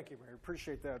 Thank you, Mayor.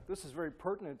 Appreciate that. This is very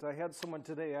pertinent. I had someone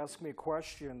today ask me a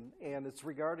question, and it's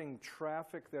regarding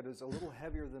traffic that is a little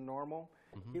heavier than normal.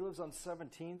 Mm-hmm. He lives on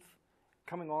 17th,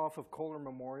 coming off of Kohler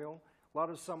Memorial. A lot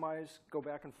of semis go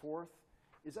back and forth,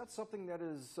 Is that something that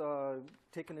is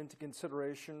taken into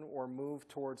consideration or moved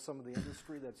towards some of the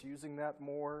industry that's using that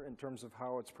more in terms of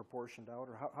how it's proportioned out,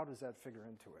 or how does that figure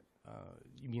into it?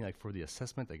 You mean like for the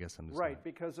assessment? I guess I'm just Right,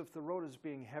 because if the road is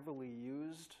being heavily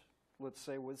used, let's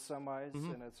say with semis,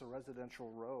 and it's a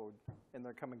residential road, and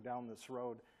they're coming down this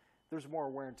road, there's more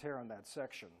wear and tear on that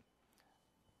section.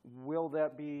 Will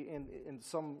that be, in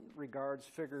some regards,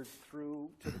 figured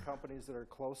through to the companies that are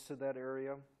close to that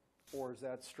area? Or is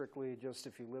that strictly just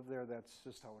if you live there, that's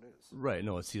just how it is? Right.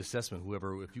 No, it's the assessment.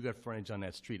 If you got frontage on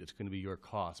that street, it's going to be your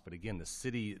cost. But again, the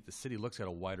city looks at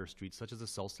a wider street, such as the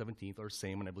South 17th or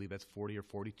Salmon. I believe that's 40 or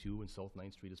 42, and South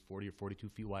 9th Street is 40 or 42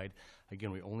 feet wide.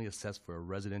 Again, we only assess for a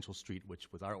residential street,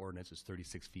 which with our ordinance is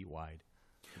 36 feet wide.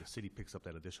 The city picks up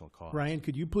that additional cost. Ryan,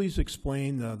 could you please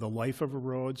explain the life of a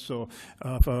road? So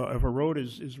if a road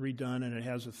is redone and it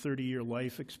has a 30-year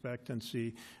life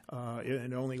expectancy,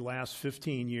 it only lasts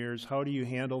 15 years, how do you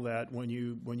handle that when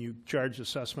you charge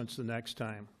assessments the next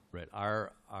time? Right.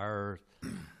 Our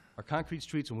concrete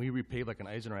streets, when we repave like an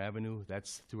Eisner Avenue,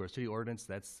 that's through our city ordinance,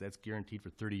 that's guaranteed for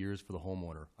 30 years for the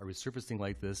homeowner. Our resurfacing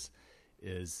like this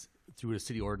is through the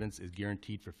city ordinance is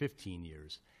guaranteed for 15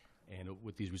 years. And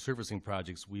with these resurfacing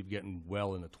projects, we've gotten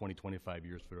well into 20, 25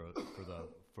 years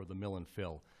for the mill and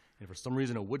fill. And if for some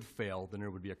reason it would fail, then there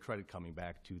would be a credit coming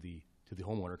back to the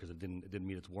homeowner because it didn't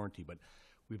meet its warranty. But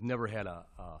we've never had a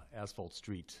asphalt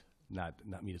street not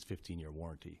meet its 15-year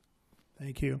warranty.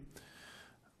 Thank you.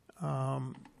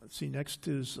 Let's see. Next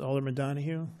is Alderman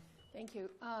Donahue. Thank you.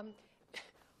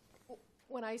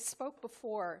 When I spoke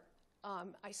before,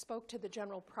 I spoke to the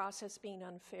general process being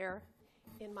unfair.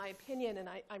 In my opinion, and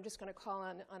I'm just going to call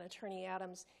on Attorney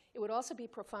Adams, it would also be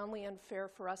profoundly unfair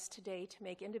for us today to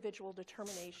make individual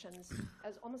determinations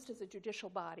almost as a judicial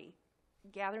body,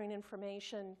 gathering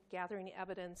information, gathering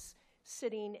evidence,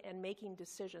 sitting and making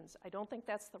decisions. I don't think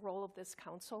that's the role of this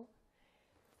council.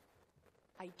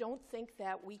 I don't think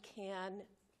that we can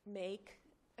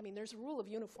there's a rule of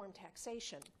uniform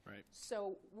taxation. Right.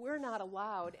 So we're not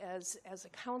allowed as a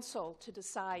council to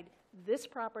decide this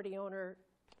property owner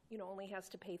only has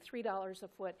to pay $3 a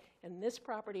foot, and this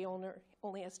property owner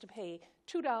only has to pay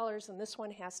 $2, and this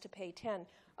one has to pay $10.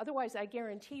 Otherwise, I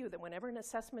guarantee you that whenever an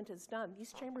assessment is done,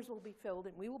 these chambers will be filled,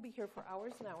 and we will be here for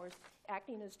hours and hours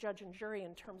acting as judge and jury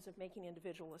in terms of making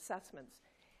individual assessments.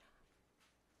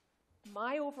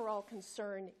 My overall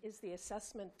concern is the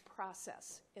assessment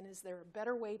process, and is there a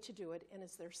better way to do it, and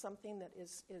is there something that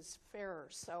is fairer?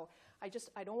 So I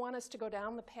don't want us to go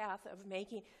down the path of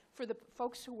making, for the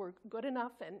folks who were good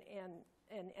enough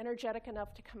and energetic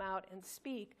enough to come out and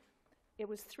speak, it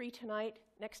was 3 tonight,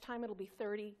 next time it'll be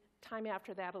 30, time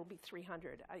after that it'll be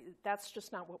 300. That's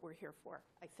just not what we're here for,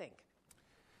 I think.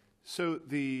 So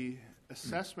the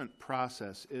assessment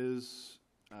process is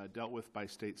dealt with by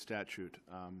state statute.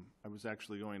 I was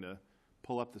actually going to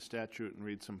pull up the statute and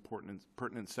read some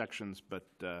pertinent sections, but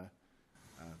the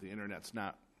internet's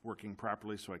not working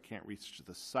properly, so I can't reach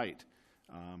the site.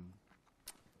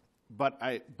 But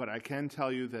I can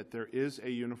tell you that there is a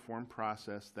uniform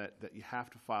process that you have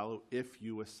to follow if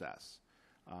you assess.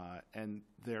 And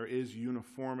there is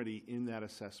uniformity in that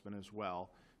assessment as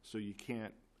well, so you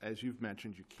can't, as you've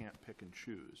mentioned, you can't pick and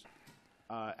choose.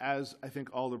 As I think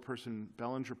Alderperson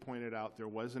Bellinger pointed out, there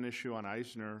was an issue on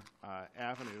Eisner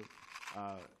Avenue,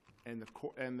 and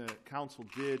the council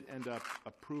did end up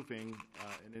approving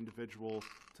an individual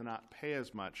to not pay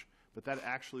as much, but that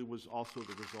actually was also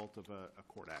the result of a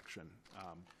court action.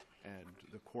 And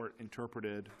the court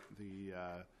interpreted the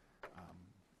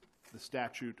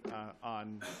statute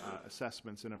on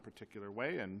assessments in a particular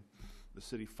way, and the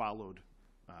city followed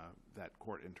that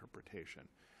court interpretation.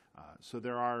 So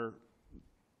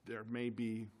there may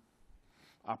be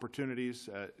opportunities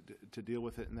to deal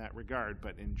with it in that regard,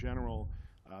 but in general,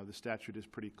 the statute is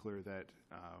pretty clear that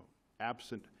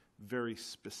absent very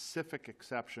specific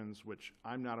exceptions, which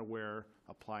I'm not aware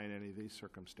apply in any of these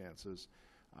circumstances,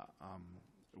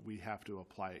 we have to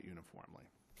apply it uniformly.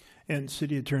 And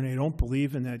City Attorney, I don't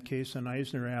believe in that case on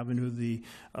Eisner Avenue the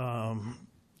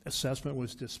assessment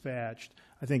was dispatched.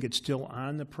 I think it's still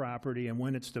on the property, and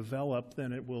when it's developed,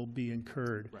 then it will be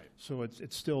incurred. Right. So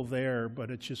it's still there,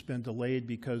 but it's just been delayed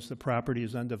because the property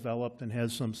is undeveloped and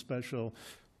has some special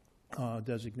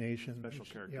designation. Special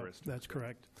characteristics. Yep, that's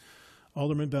correct.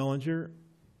 Alderman Bellinger.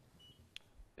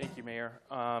 Thank you, Mayor.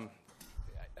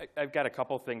 I've got a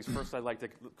couple things. First, I'd like to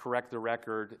correct the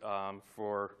record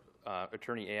for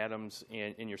Attorney Adams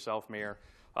and yourself, Mayor.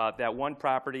 That one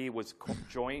property was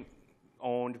joint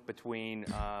owned between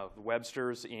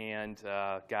Webster's and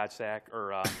Godsack,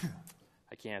 or I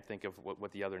can't think of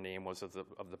what the other name was of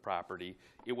the property.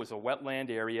 It was a wetland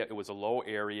area. It was a low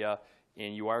area.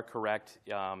 And you are correct,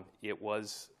 it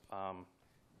was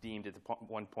deemed at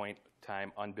one point in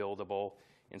time unbuildable,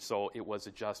 and so it was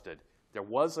adjusted. There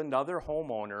was another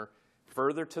homeowner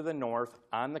further to the north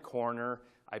on the corner.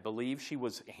 I believe she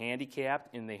was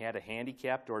handicapped, and they had a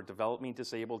handicapped or developmentally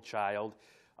disabled child.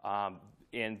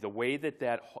 And the way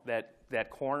that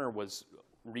corner was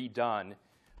redone,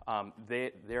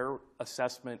 their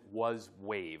assessment was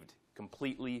waived,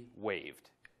 completely waived.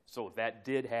 So that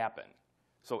did happen.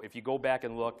 So if you go back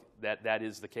and look, that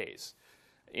is the case.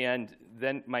 And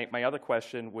then my other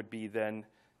question would be then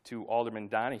to Alderman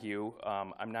Donahue.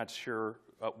 I'm not sure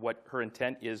what her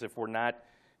intent is. If we're not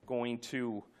going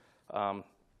to,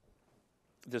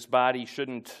 this body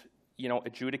shouldn't,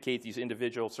 adjudicate these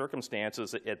individual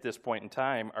circumstances at this point in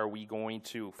time. Are we going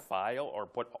to file or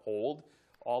hold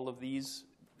all of these,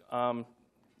 until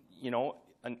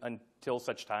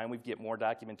such time we get more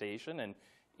documentation and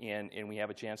we have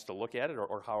a chance to look at it,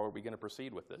 or how are we going to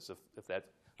proceed with this? If that,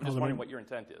 I'm just wondering what your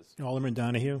intent is. Alderman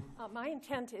Donahue. My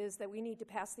intent is that we need to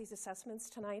pass these assessments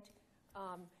tonight.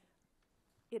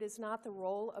 It is not the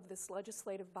role of this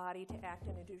legislative body to act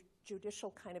in a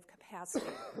judicial kind of capacity.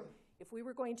 If we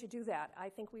were going to do that, I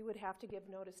think we would have to give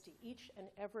notice to each and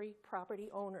every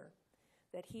property owner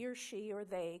that he or she or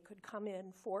they could come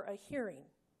in for a hearing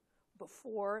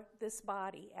before this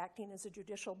body, acting as a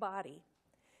judicial body.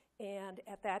 And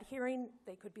at that hearing,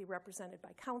 they could be represented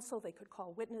by counsel, they could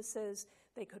call witnesses,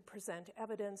 they could present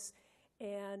evidence.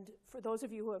 And for those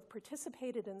of you who have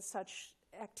participated in such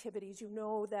activities, you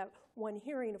know that one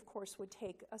hearing, of course, would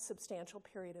take a substantial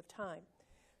period of time.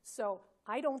 So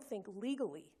I don't think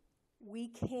legally we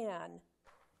can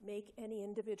make any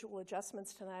individual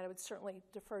adjustments tonight. I would certainly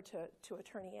defer to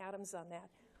Attorney Adams on that.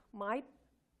 My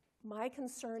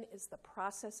concern is the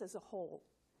process as a whole.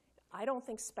 I don't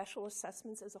think special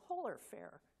assessments as a whole are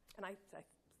fair. And I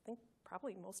think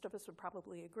probably most of us would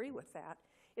probably agree with that.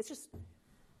 It's just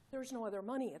there's no other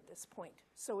money at this point.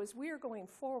 So as we are going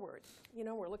forward,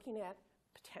 we're looking at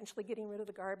potentially getting rid of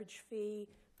the garbage fee,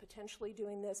 potentially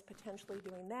doing this, potentially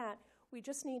doing that. We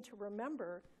just need to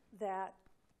remember that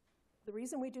the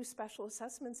reason we do special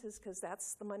assessments is because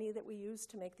that's the money that we use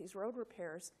to make these road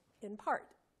repairs in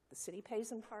part. The city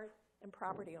pays in part, and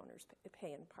property owners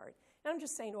pay in part. And I'm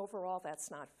just saying overall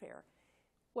that's not fair.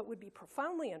 What would be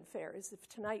profoundly unfair is if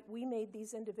tonight we made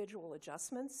these individual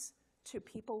adjustments to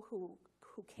people who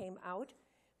came out,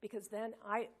 because then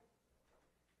I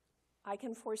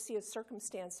can foresee a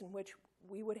circumstance in which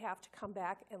we would have to come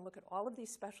back and look at all of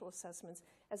these special assessments,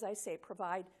 as I say,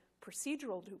 provide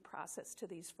procedural due process to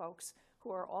these folks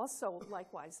who are also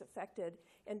likewise affected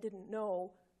and didn't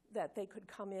know that they could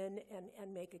come in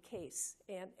and make a case.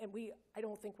 And I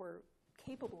don't think we're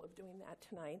capable of doing that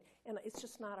tonight, and it's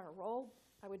just not our role.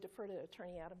 I would defer to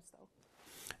Attorney Adams, though.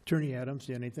 Attorney Adams,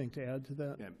 do you have anything to add to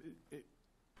that?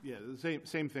 Yeah, the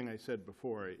same thing I said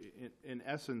before. In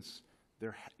essence,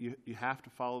 you have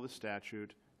to follow the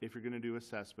statute if you're going to do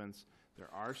assessments. There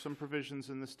are some provisions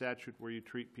in the statute where you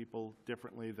treat people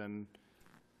differently than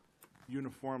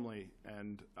uniformly,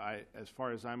 and as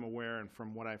far as I'm aware and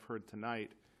from what I've heard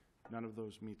tonight, none of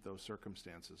those meet those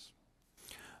circumstances.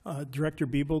 Director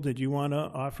Biebel, did you want to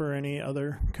offer any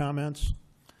other comments?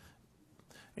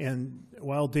 And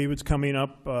while David's coming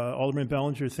up, Alderman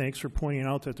Bellinger, thanks for pointing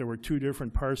out that there were two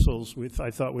different parcels.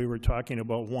 I thought we were talking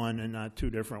about one and not two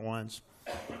different ones.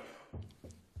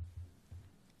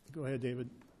 Go ahead, David.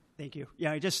 Thank you.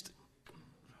 Yeah,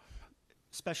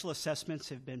 special assessments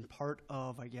have been part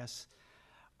of, I guess,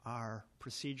 our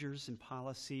procedures and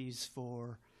policies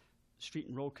for street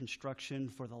and road construction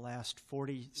for the last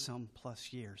 40-some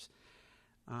plus years.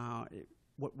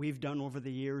 What we've done over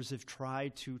the years is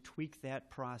tried to tweak that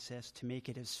process to make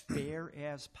it as fair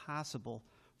as possible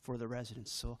for the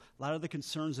residents. So a lot of the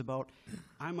concerns about,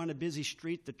 I'm on a busy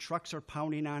street, the trucks are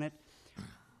pounding on it,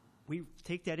 we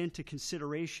take that into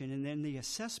consideration, and then the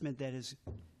assessment that is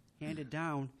handed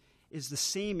down is the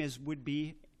same as would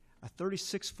be a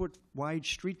 36-foot wide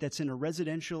street that's in a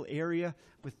residential area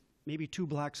with maybe 2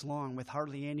 blocks long with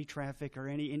hardly any traffic or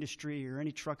any industry or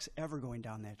any trucks ever going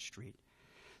down that street.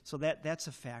 So that's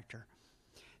a factor.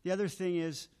 The other thing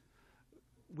is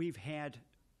we've had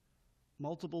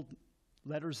multiple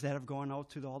letters that have gone out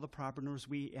to all the property owners.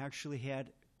 We actually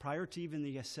had, prior to even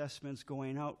the assessments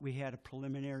going out, we had a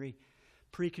preliminary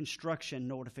pre-construction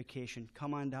notification.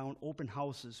 Come on down, open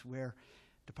houses where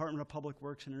Department of Public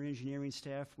Works and our engineering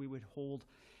staff, we would hold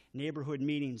neighborhood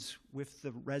meetings with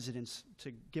the residents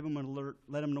to give them an alert,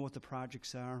 let them know what the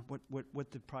projects are,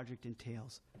 what the project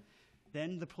entails.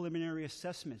 Then the preliminary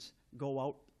assessments go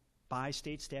out by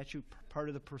state statute, part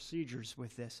of the procedures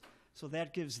with this. So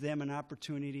that gives them an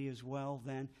opportunity as well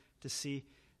then to see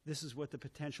this is what the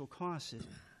potential cost is.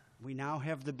 We now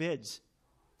have the bids.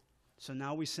 So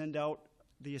now we send out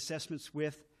the assessments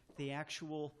with the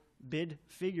actual bid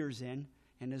figures in.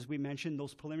 And as we mentioned,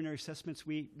 those preliminary assessments,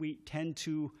 we tend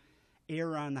to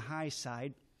err on the high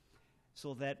side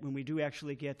so that when we do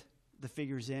actually get the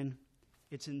figures in,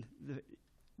 it's in the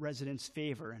residents'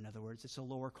 favor. In other words, it's a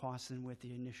lower cost than with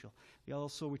the initial.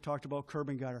 We talked about curb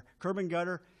and gutter. Curb and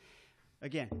gutter,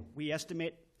 again, we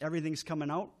estimate everything's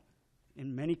coming out.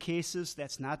 In many cases,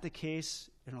 that's not the case.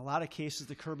 In a lot of cases,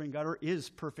 the curb and gutter is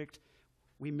perfect.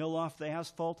 We mill off the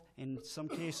asphalt. In some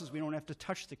cases, we don't have to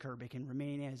touch the curb. It can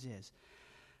remain as is.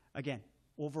 Again,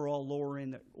 overall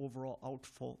lowering the overall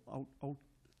outflow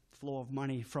of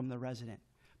money from the resident.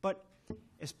 But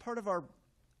as part of our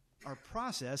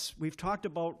process, we've talked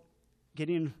about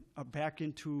getting back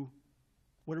into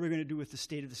what are we going to do with the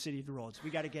state of the city of the roads. We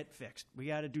got to get fixed. We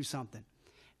got to do something.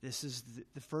 This is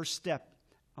the first step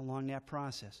along that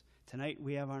process. Tonight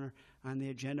we have on the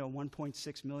agenda a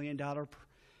 $1.6 million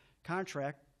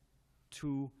contract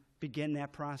to begin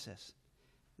that process.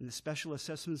 And the special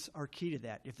assessments are key to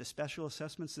that. If the special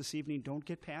assessments this evening don't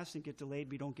get passed and get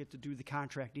delayed, we don't get to do the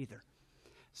contract either.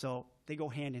 So they go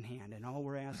hand in hand, and all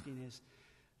we're asking is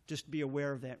just be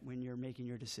aware of that when you're making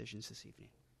your decisions this evening.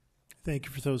 Thank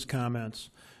you for those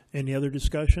comments. Any other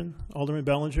discussion? Alderman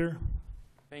Bellinger?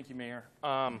 Thank you, Mayor.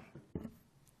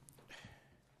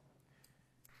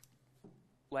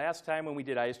 Last time when we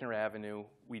did Eisner Avenue,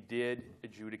 we did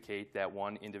adjudicate that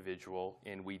one individual,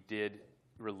 and we did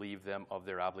relieve them of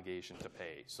their obligation to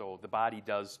pay. So the body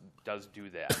does do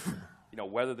that. You know,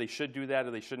 whether they should do that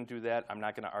or they shouldn't do that, I'm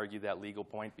not going to argue that legal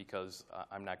point because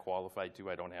I'm not qualified to.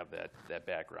 I don't have that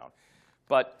background.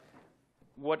 But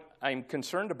what I'm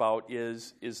concerned about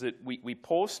is that we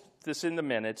post this in the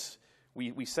minutes,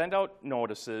 we send out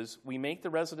notices, we make the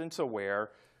residents aware,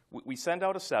 we send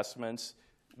out assessments,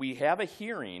 we have a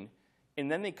hearing, and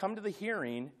then they come to the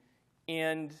hearing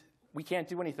and we can't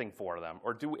do anything for them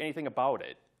or do anything about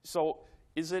it. So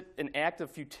is it an act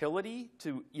of futility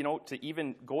to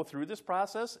even go through this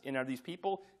process? And are these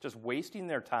people just wasting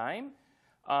their time?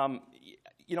 I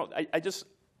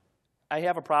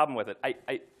have a problem with it.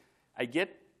 I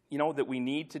get, that we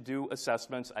need to do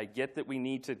assessments. I get that we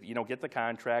need to, get the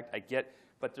contract.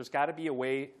 But there's got to be a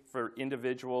way for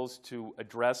individuals to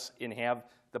address and have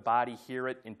the body hear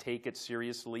it and take it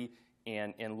seriously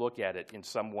and look at it in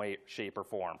some way, shape, or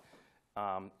form.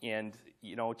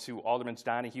 To Alderman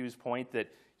Donahue's point that,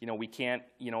 we can't,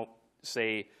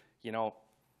 say,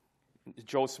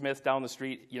 Joe Smith down the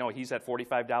street, he's at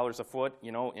 $45 a foot,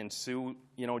 and Sue,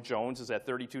 Jones is at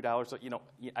 $32.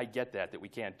 I get that we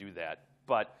can't do that.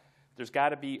 But there's got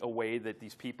to be a way that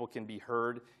these people can be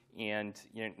heard and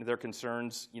their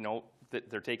concerns, that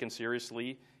they're taken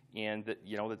seriously and that,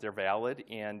 that they're valid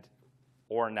and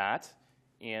or not,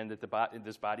 and that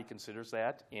this body considers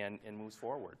that and moves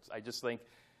forward. I just think,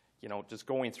 just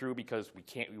going through because we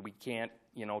can't,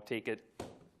 take it,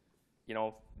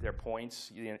 their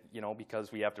points,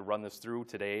 because we have to run this through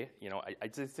today. I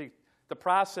just think the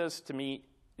process to me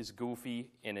is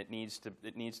goofy, and there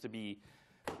needs to be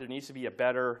a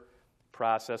better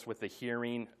process with the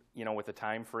hearing, with the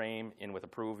time frame and with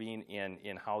approving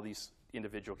and how these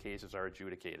individual cases are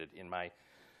adjudicated, in my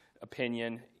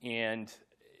opinion. And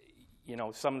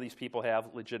some of these people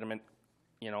have legitimate,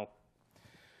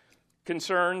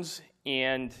 concerns,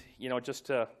 and just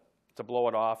to blow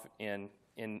it off and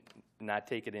not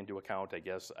take it into account, I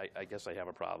guess I have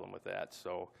a problem with that.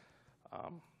 So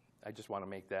I just want to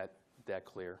make that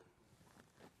clear.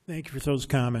 Thank you for those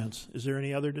comments. Is there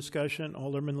any other discussion?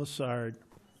 Alderman Lassard.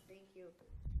 Thank you.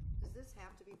 Does this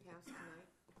have to be passed tonight?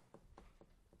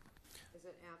 Is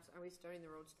it are we starting the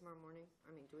roads tomorrow morning?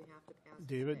 Do we have to pass it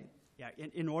David? today? Yeah,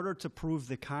 in order to prove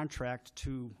the contract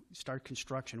to start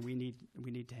construction, we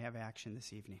need to have action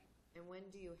this evening. And when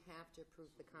do you have to approve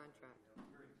the contract?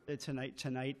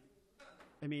 Tonight.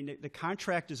 The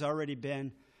contract has already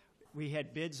been, we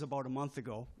had bids about a month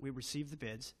ago. We received the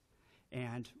bids,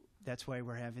 and that's why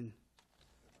we're having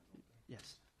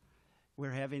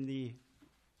the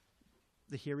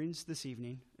hearings this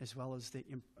evening, as well as the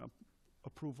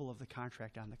approval of the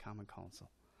contract on the Common Council.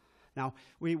 Now,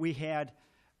 we had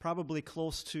probably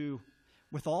close to,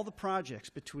 with all the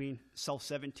projects between South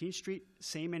 17th Street,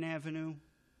 Seaman Avenue,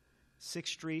 6th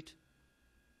Street,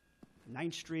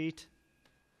 9th Street,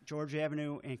 George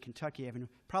Avenue, and Kentucky Avenue,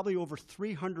 probably over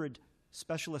 300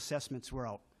 special assessments were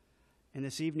out. And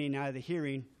this evening, out of the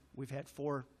hearing, we've had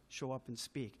 4 show up and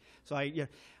speak. So I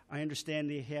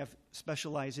understand they have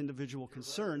specialized individual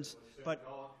concerns, but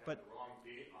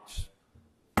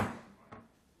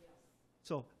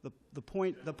So the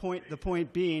point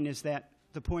being is that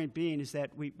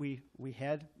we've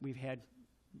had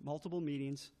multiple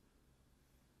meetings.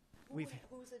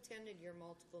 Who's attended your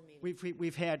multiple meetings?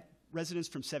 We've had residents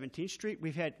from 17th Street.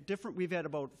 We've had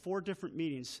about 4 different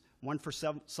meetings. One for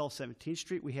South 17th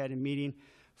Street. We had a meeting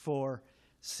for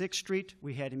 6th Street.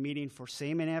 We had a meeting for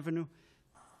Saman Avenue.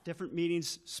 Different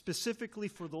meetings specifically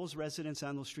for those residents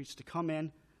on those streets to come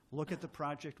in, look at the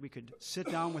project. We could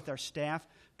sit down with our staff,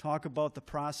 talk about the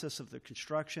process of the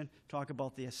construction, talk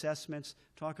about the assessments,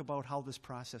 talk about how this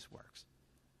process works.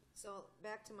 So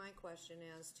back to my question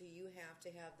as to you have to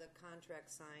have the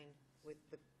contract signed with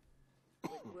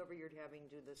whoever you're having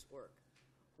do this work.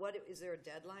 Is there a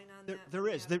deadline on that? There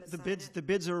is. The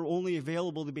bids are only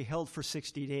available to be held for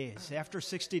 60 days. After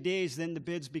 60 days, then the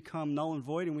bids become null and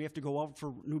void, and we have to go out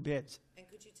for new bids. And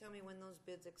could you tell me when those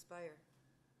bids expire?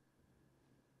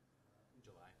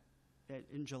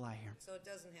 In July here. So it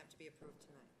doesn't have to be approved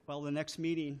tonight? Well, the next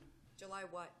meeting. July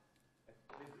what?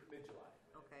 Mid-July.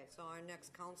 Okay, so our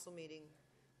next council meeting,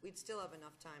 we'd still have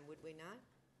enough time, would we not?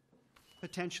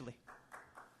 Potentially.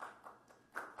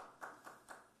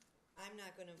 I'm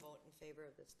not going to vote in favor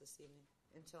of this evening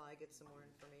until I get some more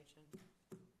information.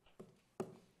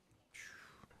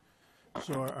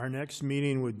 So our next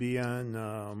meeting would be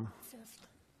on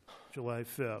July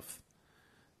 5th.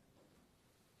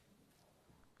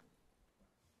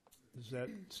 Does that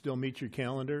still meet your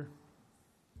calendar?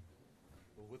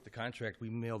 Well, with the contract we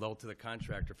mailed out to the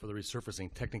contractor for the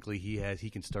resurfacing, technically he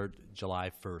can start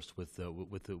July 1st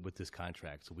with this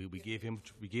contract. So we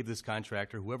gave this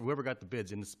contractor, whoever got the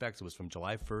bids in the specs, it was from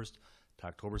July 1st to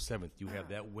October 7th. You have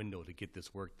that window to get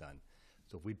this work done.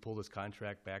 So if we pull this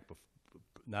contract back,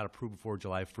 not approved before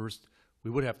July 1st,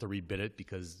 we would have to rebid it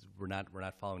because we're not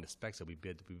following the specs that we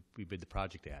bid the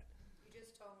project at. You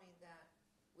just told me that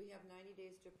we have 90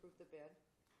 days to approve the bid,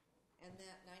 and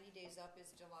that 90 days up is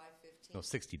July 15th. No,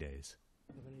 60 days.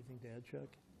 Have anything to add,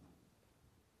 Chuck?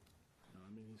 No,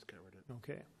 I mean, he's covered it.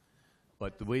 Okay.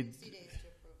 But the way 60 days to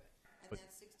approve it, and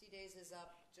that 60 days is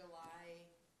up July.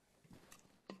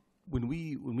 when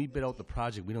we bid out the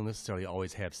project, we don't necessarily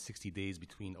always have 60 days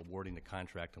between awarding the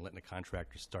contract and letting the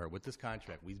contractor start. With this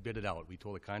contract, we bid it out. We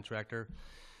told the contractor,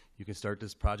 you can start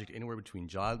this project anywhere between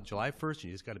July 1st, and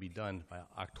you just got to be done by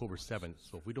October 7th.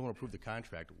 So if we don't approve the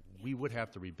contract, we would have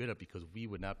to rebid it because we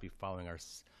would not be following our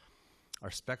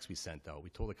specs we sent out. We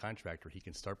told the contractor he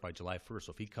can start by July 1st.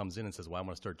 So if he comes in and says, well, I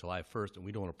want to start July 1st, and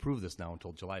we don't approve this now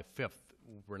until July 5th,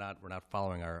 we're not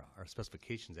following our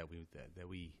specifications that we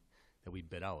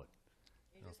bid out.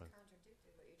 You just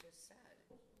contradicted what you just said.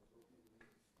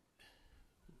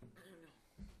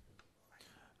 I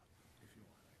don't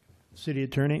know. City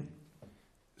Attorney?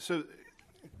 So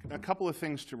a couple of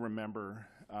things to remember.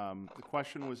 The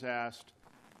question was asked,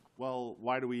 well,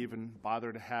 why do we even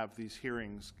bother to have these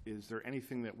hearings? Is there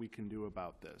anything that we can do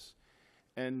about this?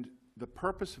 And the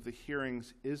purpose of the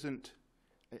hearings isn't,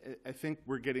 I think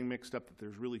we're getting mixed up that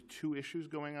there's really two issues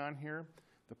going on here.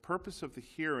 The purpose of the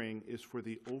hearing is for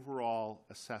the overall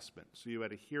assessment. So you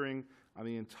had a hearing on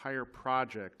the entire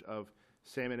project of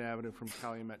Saman Avenue from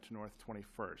Calumet to North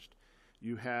 21st.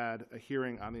 You had a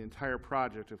hearing on the entire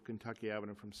project of Kentucky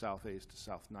Avenue from South 8th to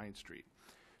South 9th Street.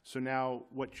 So now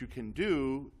what you can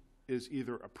do is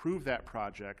either approve that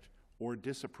project or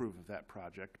disapprove of that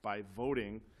project by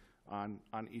voting on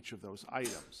each of those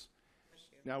items.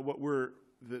 Now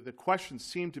the questions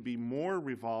seem to be more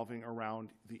revolving around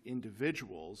the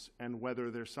individuals and whether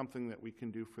there's something that we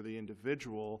can do for the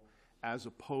individual as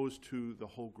opposed to the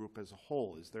whole group as a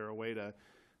whole. Is there a way to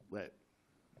let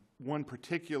one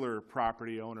particular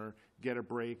property owner get a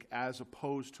break as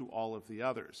opposed to all of the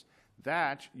others?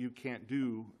 That you can't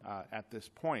do at this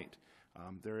point.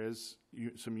 There is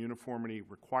some uniformity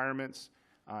requirements,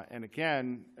 and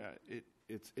again,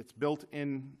 it's built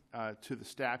in to the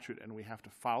statute, and we have to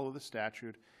follow the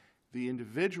statute. The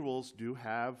individuals do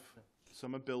have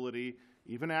some ability,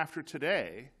 even after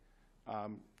today,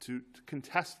 to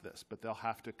contest this, but they'll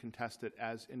have to contest it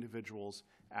as individuals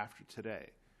after today.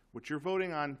 What you're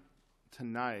voting on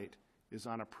tonight is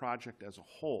on a project as a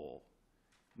whole,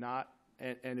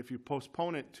 and if you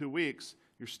postpone it 2 weeks,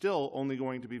 you're still only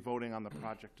going to be voting on the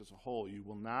project as a whole. You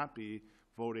will not be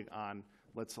voting on,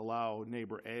 let's allow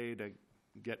neighbor A to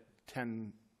get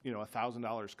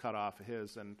 $1,000 cut off of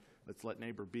his, and let's let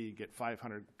neighbor B get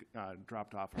 $500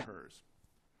 dropped off of hers.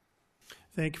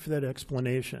 Thank you for that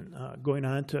explanation. Going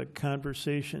on to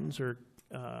conversations, or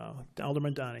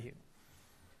Alderman Donahue.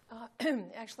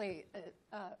 Actually,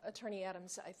 Attorney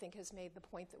Adams, I think, has made the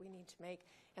point that we need to make,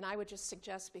 and I would just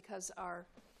suggest, because our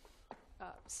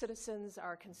citizens,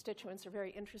 our constituents are very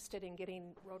interested in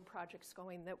getting road projects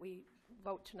going, that we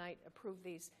vote tonight, approve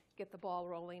these, get the ball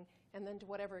rolling, and then to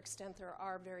whatever extent there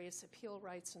are various appeal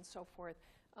rights and so forth,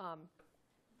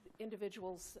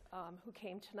 individuals who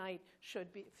came tonight should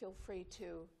feel free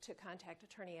to contact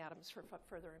Attorney Adams for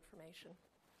further information.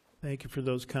 Thank you for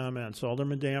those comments.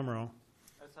 Alderman Damrow.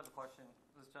 I just have a question.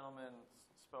 This gentleman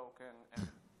spoke, and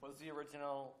was the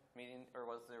original meeting, or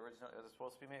was it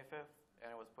supposed to be May 5th,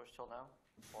 and it was pushed till now?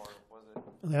 Or was it?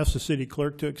 I'll ask the city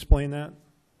clerk to explain that.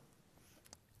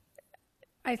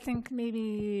 I think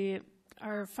maybe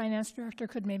our finance director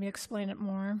could maybe explain it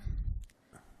more.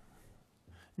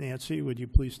 Nancy, would you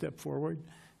please step forward?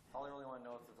 All I really want to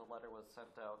know is if the letter was sent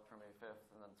out for May 5th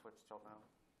and then switched till now.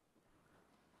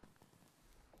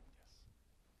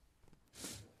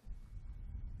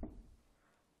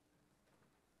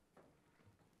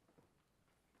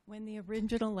 When the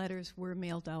original letters were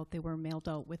mailed out, they were mailed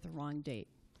out with the wrong date.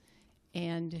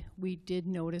 And we did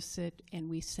notice it, and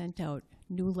we sent out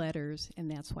new letters, and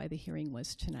that's why the hearing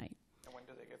was tonight. And when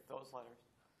did they get those letters?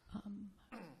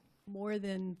 More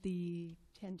than the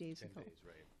 10 days 10 ago. days,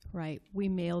 right. Right. We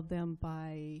mailed them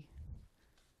by,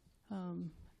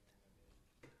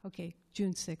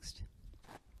 June 6th.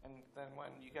 And then when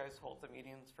you guys hold the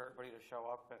meetings for everybody to show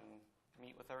up and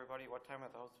meet with everybody, what time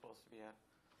are those supposed to be at?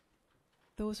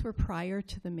 Those were prior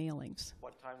to the mailings.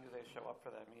 What time do they show up for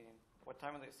that meeting? What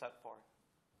time are they set for?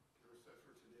 They were set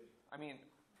for today. I mean,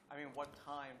 what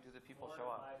time do the people show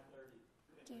up?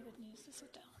 David needs to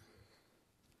sit down.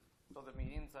 So the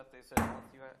meetings that they sit down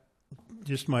with you at?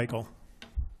 Just Michael.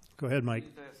 Go ahead, Mike.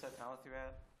 Meetings they sit down with you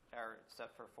at are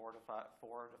set for 4 to 5:30?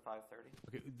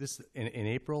 Okay, this in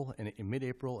April, and in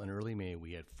mid-April and early May,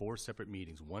 we had 4 separate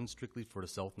meetings. One strictly for the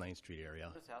South 9th Street area.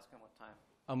 I'm just asking what time.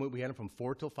 We had them from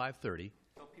 4 till 5:30.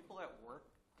 So people at work,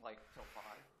 like till 5,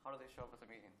 how do they show up at the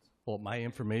meetings? Well, my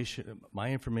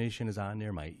information is on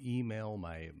there. My email,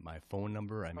 my phone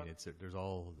number. I mean, there's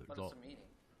all. But it's a meeting.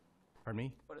 Pardon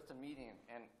me? But it's a meeting,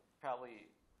 and probably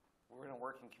we're in a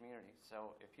working community.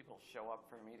 So if people show up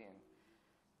for a meeting,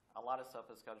 a lot of stuff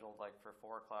is scheduled like for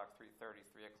 4 o'clock, 3:30,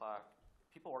 3 o'clock.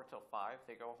 People work till 5.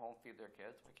 They go home, feed their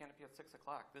kids. Why can't it be at 6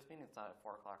 o'clock? This meeting's not at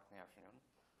 4 o'clock in the afternoon.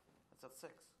 It's at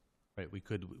 6. Right.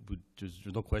 There's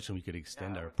no question we could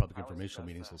extend our public information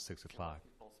meetings till 6 o'clock.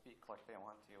 People speak like they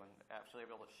want to and actually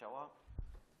be able to show up,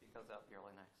 because that'd be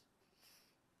really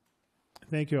nice.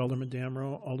 Thank you, Alderman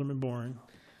Damrow. Alderman Bourne.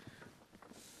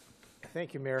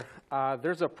 Thank you, Mayor.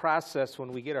 There's a process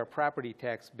when we get our property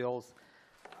tax bills.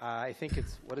 I think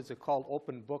it's, what is it called,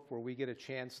 open book, where we get a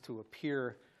chance to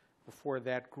appear before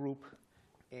that group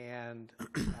and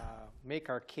make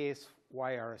our case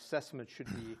why our assessment should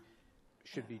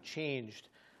be changed.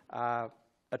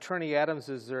 Attorney Adams,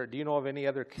 do you know of any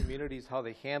other communities, how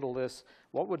they handle this?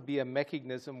 What would be a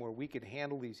mechanism where we could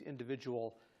handle these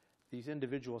individual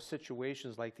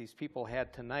situations like these people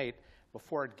had tonight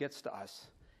before it gets to us,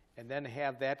 and then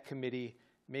have that committee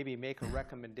maybe make a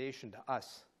recommendation to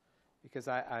us? Because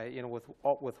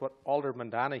with what Alderman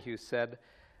Donahue said,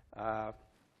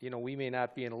 we may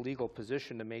not be in a legal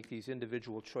position to make these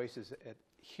individual choices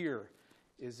here.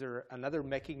 Is there another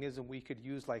mechanism we could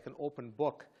use, like an open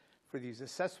book, for these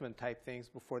assessment type things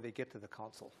before they get to the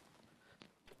council?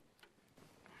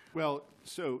 Well,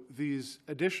 so these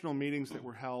additional meetings that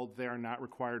were held, they are not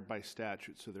required by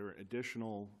statute. So there are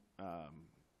additional,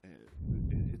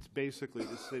 it's basically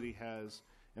the city has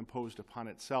imposed upon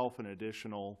itself an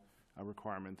additional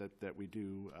requirement that we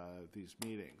do these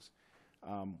meetings.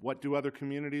 What do other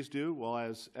communities do? Well,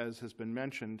 as has been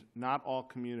mentioned, not all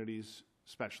communities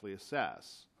specially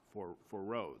assess for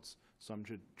roads. Some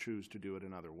should choose to do it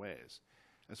in other ways.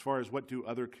 As far as what do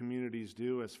other communities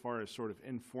do as far as sort of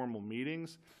informal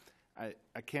meetings,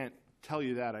 I can't tell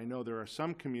you that. I know there are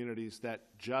some communities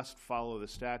that just follow the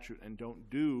statute and don't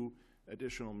do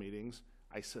additional meetings.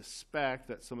 I suspect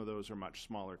that some of those are much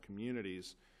smaller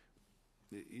communities,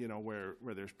 where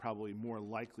there's probably more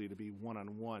likely to be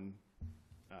one-on-one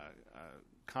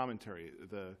commentary.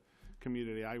 The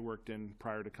community I worked in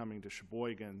prior to coming to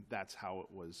Sheboygan, that's how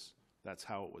it was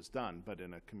done. But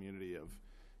in a community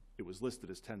it was listed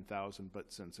as 10,000,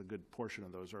 but since a good portion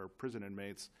of those are prison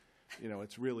inmates,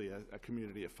 it's really a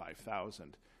community of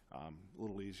 5,000. A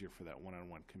little easier for that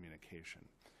one-on-one communication.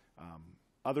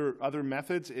 Other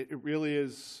methods, it really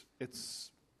is.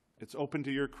 It's open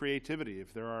to your creativity.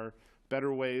 If there are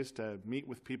better ways to meet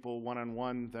with people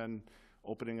one-on-one than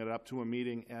opening it up to a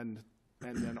meeting and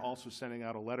then also sending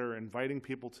out a letter inviting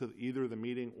people to either the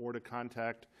meeting or to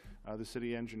contact the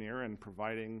city engineer and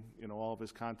providing all of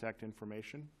his contact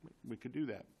information, we could do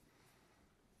that.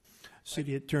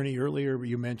 City Attorney, earlier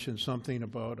you mentioned something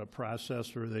about a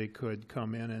process where they could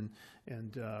come in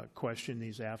and question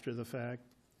these after the fact.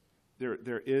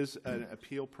 There is an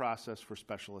appeal process for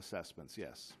special assessments,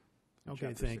 yes. in Okay,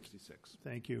 Chapter thank 66.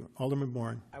 Thank you. Alderman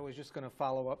Bourne. I was just going to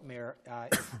follow up, Mayor.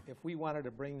 If we wanted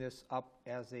to bring this up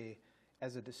as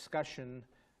a discussion,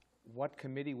 what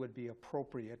committee would be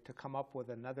appropriate to come up with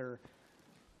another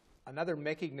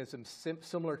mechanism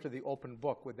similar to the open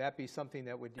book? Would that be something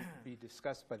that would be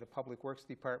discussed by the Public Works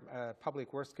Department,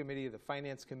 Public Works Committee, the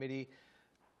Finance Committee?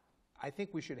 I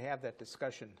think we should have that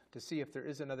discussion to see if there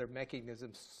is another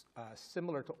mechanism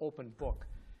similar to open book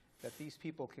that these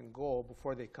people can go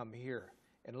before they come here,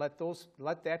 and let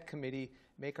that committee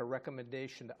make a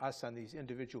recommendation to us on these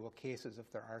individual cases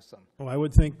if there are some. Well, I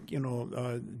would think,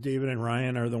 David and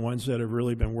Ryan are the ones that have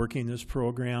really been working this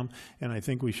program, and I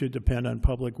think we should depend on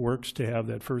Public Works to have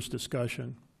that first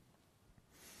discussion.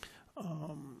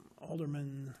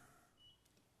 Alderman,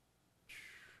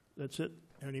 that's it.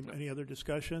 Any other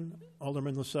discussion?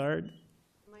 Alderman Lassard?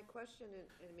 My question,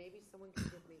 and maybe someone can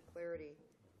give me clarity,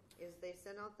 is they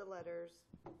sent out the letters,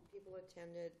 people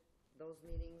attended those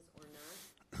meetings or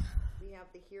not. We have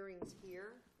the hearings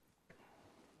here.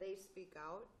 They speak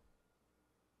out.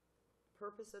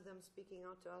 Purpose of them speaking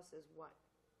out to us is what?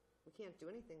 We can't do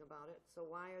anything about it, so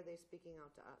why are they speaking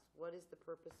out to us? What is the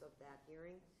purpose of that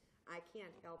hearing? I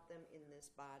can't help them in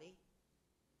this body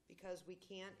because we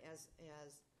can't, as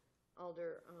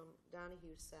Alder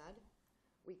Donahue said,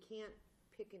 we can't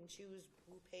pick and choose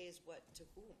who pays what to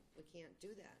whom. We can't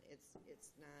do that.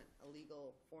 It's not a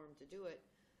legal form to do it.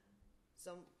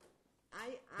 So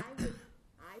I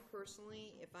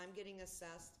personally, if I'm getting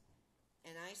assessed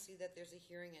and I see that there's a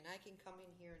hearing and I can come in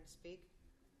here and speak,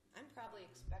 I'm probably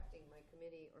expecting my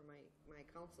committee or my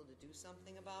council to do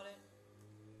something about it.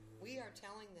 We are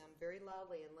telling them very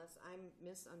loudly, unless I'm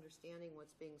misunderstanding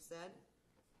what's being said,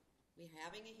 we're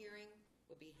having a hearing.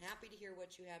 We'll be happy to hear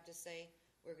what you have to say.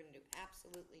 We're going to do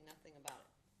absolutely nothing about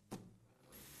it.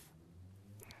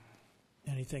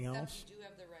 Anything Except else? you do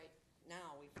have the right,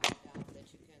 now we found out that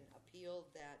you can appeal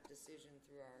that decision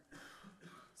through our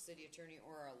city attorney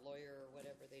or our lawyer or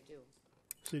whatever they do.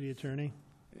 City Attorney?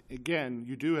 Again,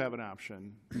 you do have an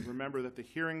option. Remember that the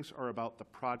hearings are about the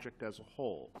project as a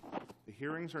whole. The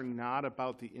hearings are not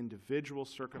about the individual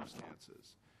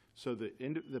circumstances. So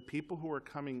the people who are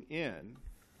coming in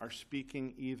are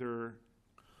speaking either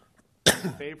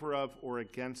in favor of or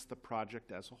against the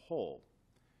project as a whole.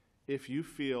 If you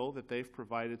feel that they've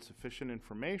provided sufficient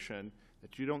information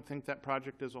that you don't think that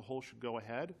project as a whole should go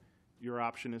ahead, your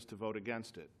option is to vote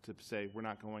against it, to say we're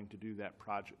not going to do that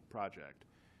project.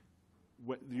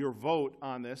 Your vote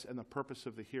on this and the purpose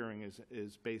of the hearing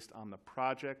is based on the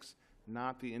projects,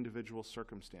 not the individual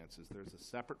circumstances. There's a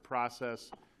separate process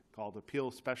called Appeal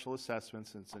of Special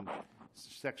Assessments, and it's in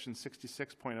Section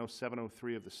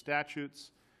 66.0703 of the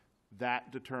statutes.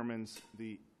 That determines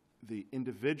the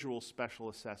individual special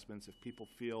assessments if people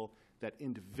feel that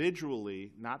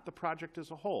individually, not the project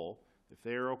as a whole, if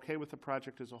they are okay with the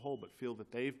project as a whole but feel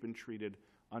that they've been treated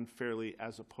unfairly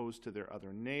as opposed to their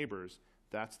other neighbors,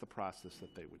 that's the process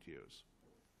that they would use.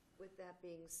 With that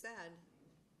being said,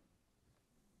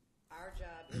 our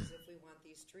job is if we want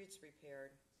these streets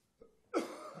repaired,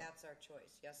 that's our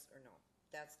choice, yes or no.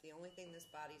 That's the only thing this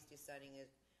body's deciding is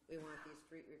we want these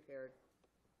streets repaired.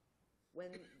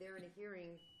 When they're in a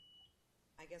hearing,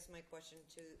 I guess my question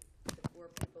to the four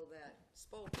people that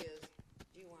spoke is,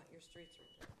 do you want your streets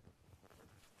repaired?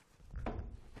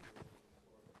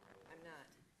 I'm not.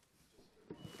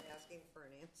 I'm just asking for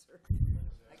an answer.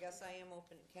 I guess I am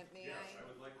open. May yes, I? I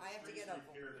would like I have to get up.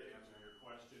 Here to answer your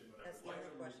question, but That's I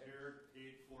would like them repaired,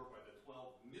 paid for by the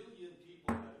 12 million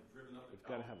people that have driven up. We've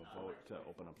got to have a vote to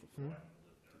open up the floor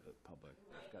to the public.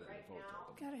 We've got to have a vote to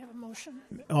open. Got to have a motion.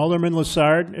 Alderman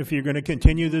Lassard, if you're going to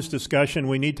continue this discussion,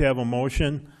 we need to have a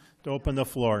motion to open the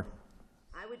floor.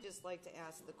 I would just like to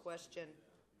ask the question,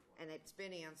 and it's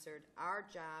been answered. Our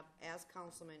job as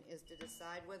councilmen is to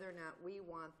decide whether or not we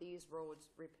want these roads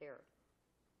repaired.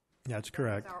 That's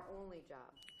correct. That's our only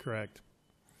job. Correct.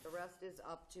 The rest is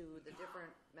up to the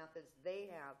different methods they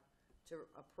have to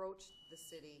approach the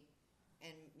city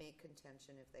and make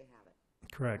contention if they have it.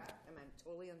 Correct. Am I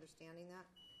totally understanding that?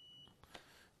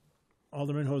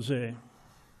 Alderman Jose.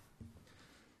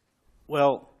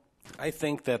 Well, I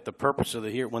think that the purpose of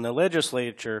when the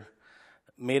legislature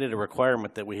made it a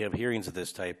requirement that we have hearings of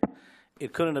this type,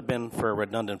 it couldn't have been for a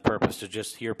redundant purpose to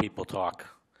just hear people talk.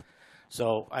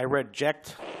 So I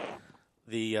reject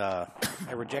the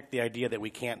idea that we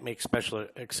can't make special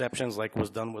exceptions like was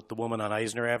done with the woman on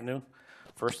Eisner Avenue,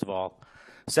 first of all.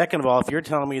 Second of all, if you're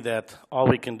telling me that all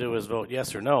we can do is vote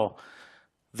yes or no,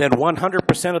 then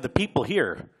 100% of the people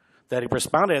here that have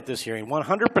responded at this hearing,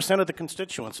 100% of the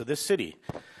constituents of this city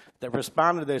that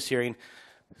responded to this hearing,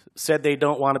 said they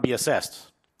don't want to be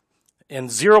assessed. And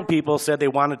 0 people said they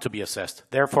wanted to be assessed.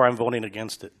 Therefore, I'm voting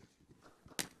against it.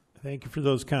 Thank you for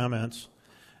those comments.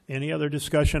 Any other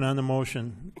discussion on the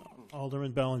motion?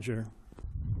 Alderman Bellinger.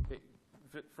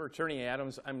 For Attorney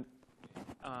Adams,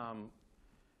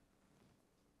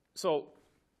 so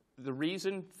the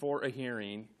reason for a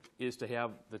hearing is to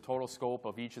have the total scope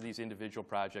of each of these individual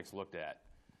projects looked at.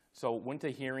 So wouldn't a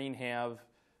hearing have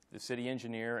the city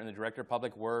engineer and the director of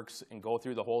public works and go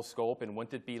through the whole scope, and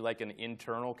wouldn't it be like an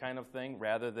internal kind of thing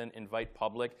rather than invite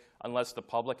public, unless the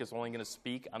public is only going to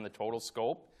speak on the total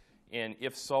scope? And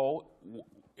if so,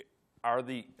 are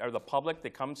the public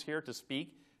that comes here to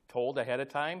speak told ahead of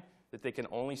time that they can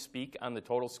only speak on the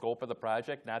total scope of the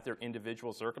project, not their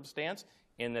individual circumstance,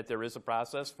 and that there is a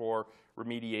process for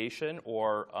remediation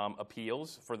or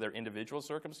appeals for their individual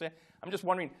circumstance? I'm just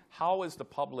wondering, how is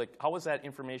that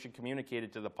information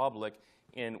communicated to the public,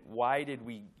 and why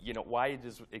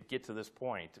does it get to this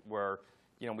point where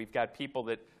we've got people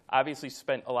that obviously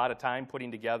spent a lot of time putting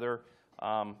together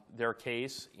their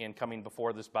case and coming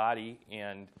before this body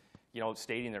and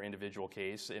stating their individual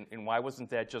case, and why wasn't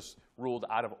that just ruled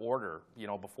out of order,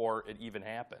 before it even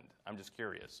happened? I'm just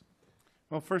curious.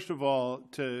 Well, first of all,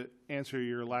 to answer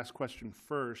your last question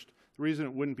first, the reason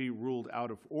it wouldn't be ruled out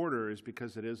of order is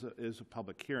because it is a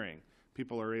public hearing.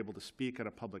 People are able to speak at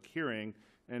a public hearing,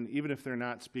 and even if they're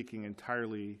not speaking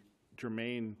entirely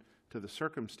germane to the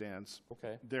circumstance,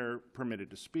 they're permitted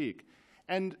to speak.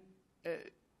 And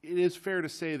it is fair to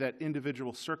say that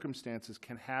individual circumstances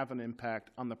can have an impact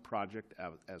on the project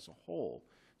as a whole.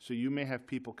 So you may have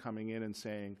people coming in and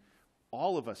saying,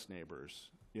 all of us neighbors,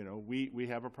 we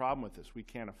have a problem with this. We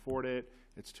can't afford it.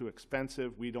 It's too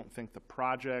expensive. We don't think the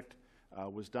project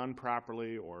was done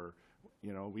properly, or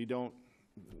we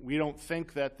don't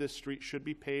think that this street should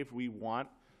be paved. We want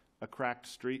a cracked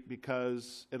street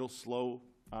because it'll slow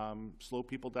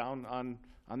people down on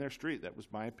their street. That was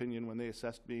my opinion when they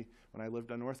assessed me when I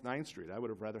lived on North 9th Street. I would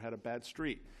have rather had a bad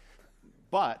street.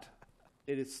 But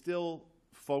it is still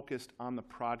focused on the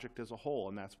project as a whole,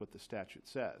 and that's what the statute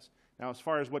says. Now, as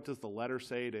far as what does the letter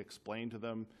say to explain to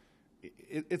them,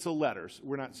 it's a letter.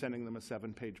 We're not sending them a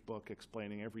 7-page book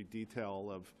explaining every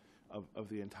detail of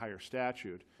the entire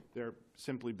statute. They're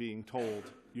simply being told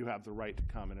you have the right to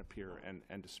come and appear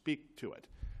and to speak to it.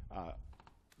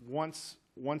 Once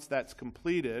that's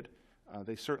completed,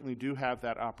 they certainly do have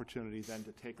that opportunity then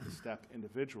to take the step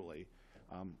individually.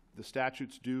 The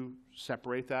statutes do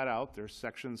separate that out. There's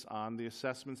sections on the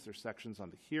assessments, there's sections on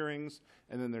the hearings,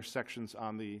 and then there's sections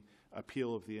on the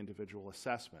appeal of the individual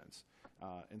assessments.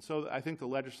 And so I think the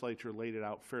legislature laid it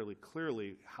out fairly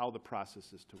clearly how the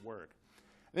process is to work.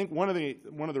 I think one of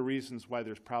the reasons why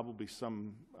there's probably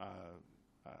some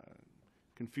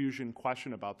confusion,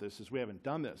 question about this is we haven't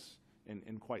done this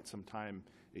in quite some time.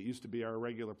 It used to be our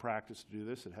regular practice to do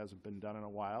this. It hasn't been done in a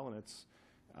while, and it's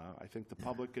I think the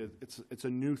public, it's a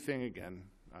new thing again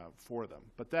for them.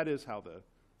 But that is how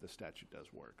the statute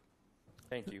does work.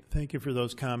 Thank you. Thank you for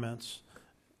those comments.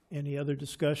 Any other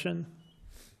discussion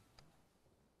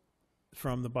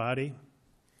from the body?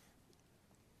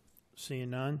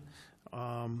 Seeing none.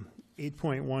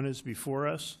 8.1 is before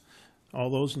us. All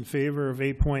those in favor of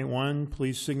 8.1,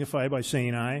 please signify by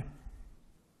saying aye.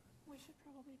 We should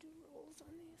probably do rolls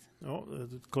on these. Oh,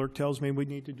 the clerk tells me we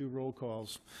need to do roll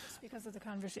calls. Just because of the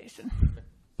conversation.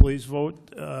 Please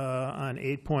vote on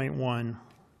 8.1.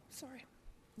 Sorry.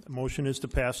 The motion is to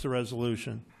pass the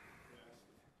resolution.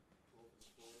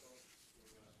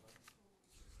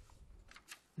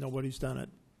 Nobody's done it.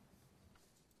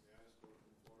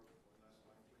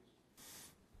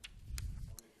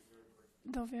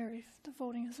 The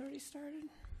voting has already started.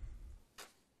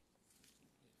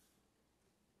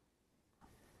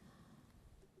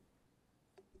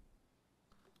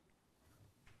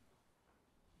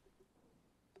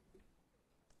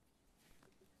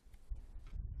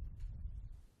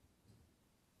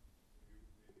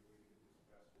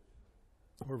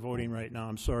 We're voting right now.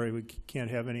 I'm sorry, we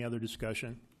can't have any other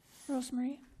discussion.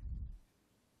 Rosemary?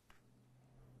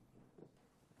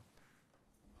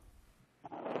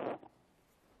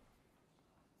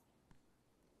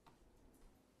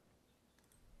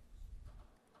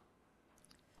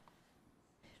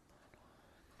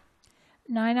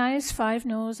 Nine ayes, 5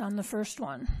 noes on the first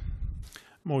one.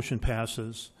 Motion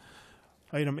passes.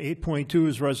 Item 8.2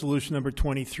 is resolution number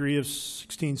 23 of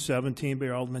 1617 by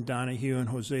Alderman Donahue and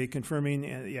Jose, confirming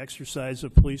the exercise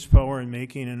of police power and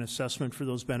making an assessment for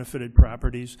those benefited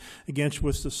properties, against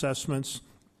which assessments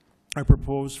are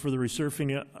proposed for the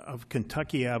resurfacing of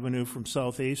Kentucky Avenue from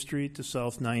South A Street to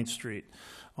South 9th Street.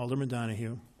 Alderman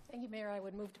Donahue. Thank you, Mayor. I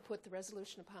would move to put the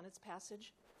resolution upon its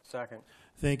passage. Second.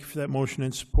 Thank you for that motion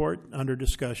and support. Under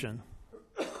discussion.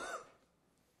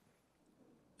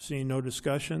 Seeing no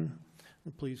discussion,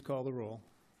 please call the roll.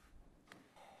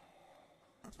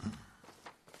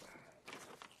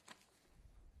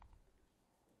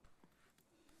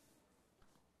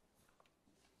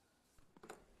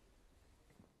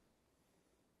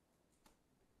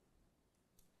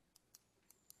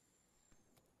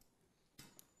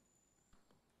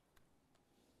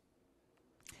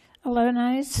 Eleven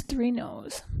ayes, 3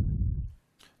 noes.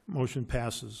 Motion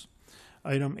passes.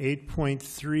 Item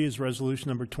 8.3 is resolution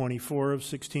number 24 of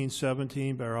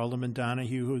 1617 by Alderman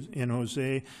Donahue and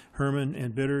Jose Herman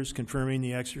and bidders confirming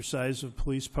the exercise of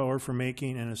police power for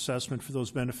making an assessment for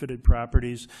those benefited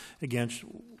properties against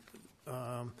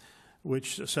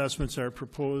which assessments are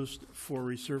proposed for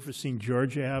resurfacing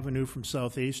Georgia Avenue from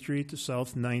South 8th Street to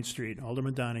South 9th Street.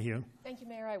 Alderman Donahue. Thank you,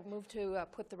 Mayor. I move to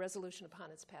put the resolution upon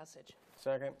its passage.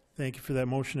 Second. Thank you for that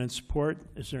motion and support.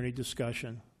 Is there any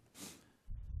discussion?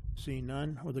 Seeing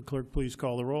none, will the clerk please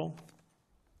call the roll?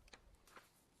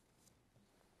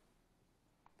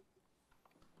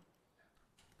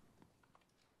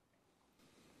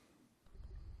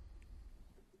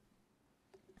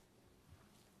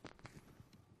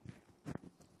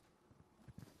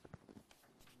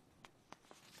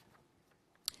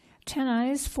 Ten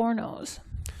ayes, 4 noes.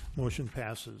 Motion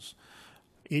passes.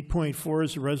 8.4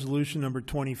 is a resolution number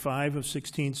 25 of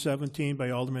 1617 by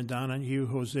Alderman Donahue,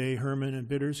 Jose Herman, and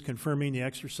bidders confirming the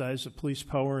exercise of police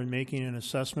power and making an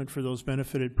assessment for those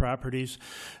benefited properties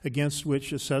against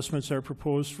which assessments are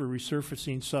proposed for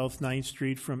resurfacing South 9th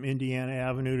Street from Indiana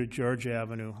Avenue to Georgia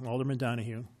Avenue. Alderman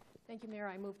Donahue. Thank you, Mayor.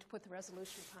 I move to put the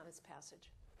resolution upon its passage.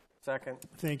 Second.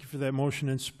 Thank you for that motion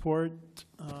and support.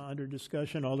 Under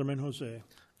discussion, Alderman Jose.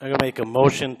 I'm going to make a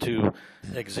motion to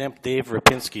exempt Dave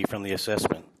Rapinski from the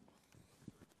assessment.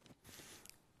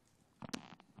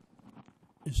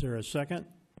 Is there a second?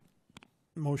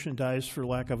 Motion dies for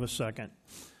lack of a second.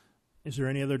 Is there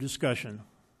any other discussion?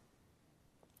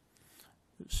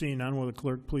 Seeing none, will the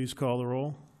clerk please call the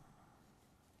roll?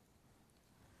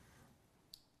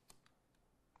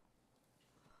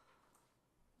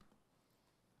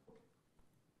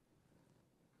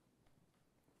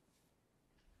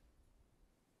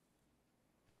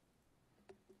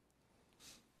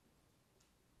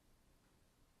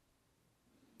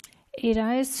 Eight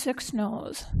ayes, 6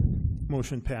 noes.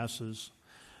 Motion passes.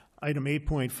 Item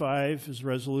 8.5 is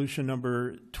resolution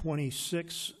number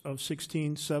 26 of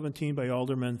 1617 by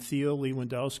Alderman Thiel,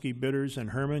 Lewandowski, Bitters,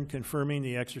 and Herman, confirming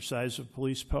the exercise of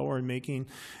police power and making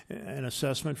an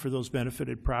assessment for those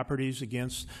benefited properties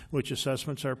against which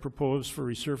assessments are proposed for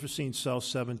resurfacing South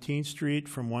 17th Street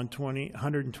from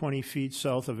 120 feet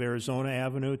south of Arizona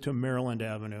Avenue to Maryland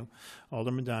Avenue.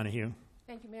 Alderman Donahue.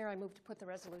 Thank you, Mayor. I move to put the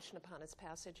resolution upon its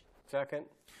passage. Second.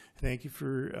 Thank you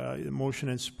for the motion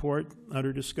and support.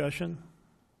 Under discussion?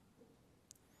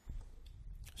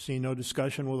 Seeing no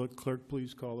discussion, will the clerk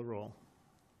please call the roll?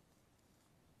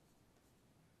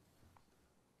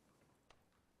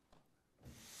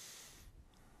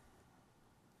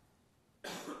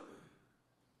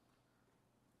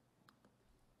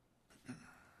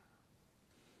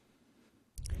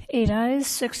 Eight ayes,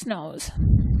 6 noes.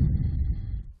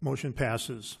 Motion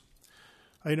passes.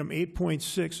 Item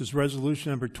 8.6 is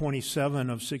resolution number 27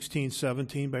 of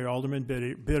 1617 by Alderman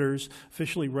Bitters,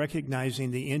 officially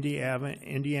recognizing the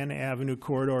Indiana Avenue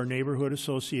Corridor Neighborhood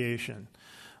Association.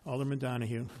 Alderman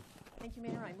Donahue. Thank you,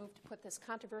 Mayor. I move to put this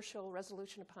controversial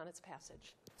resolution upon its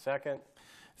passage. Second.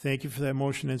 Thank you for that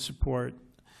motion and support.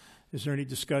 Is there any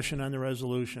discussion on the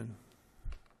resolution?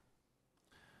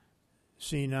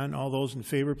 Seeing none, all those in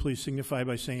favor, please signify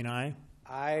by saying aye.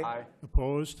 Aye. Aye.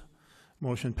 Opposed?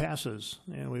 Motion passes,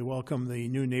 and we welcome the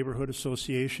new Neighborhood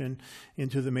Association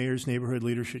into the Mayor's Neighborhood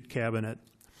Leadership Cabinet.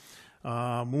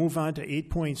 Move on to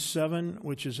 8.7,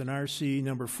 which is an RC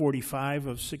number 45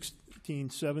 of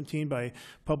 1617 by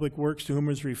Public Works, to whom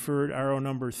is referred RO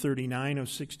number 39 of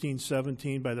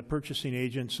 1617 by the purchasing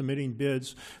agent submitting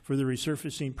bids for the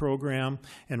resurfacing program,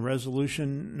 and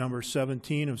resolution number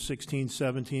 17 of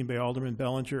 1617 by Alderman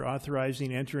Bellinger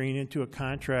authorizing entering into a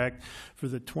contract for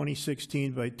the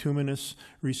 2016 bituminous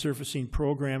resurfacing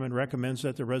program, and recommends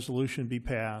that the resolution be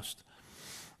passed.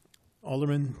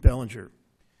 Alderman Bellinger.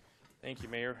 Thank you,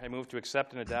 Mayor. I move to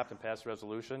accept and adopt and pass the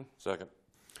resolution. Second.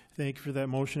 Thank you for that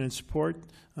motion and support.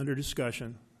 Under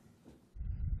discussion.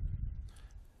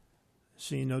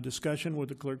 Seeing no discussion, would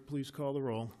the clerk please call the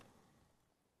roll?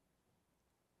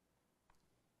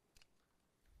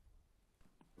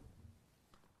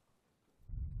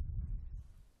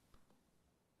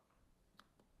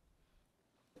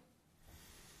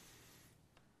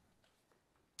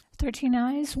 13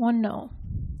 ayes, 1 no.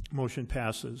 Motion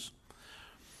passes.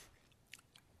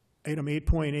 Item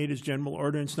 8.8 is General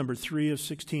Ordinance Number 3 of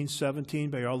 1617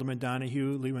 by Alderman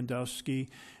Donahue, Lewandowski,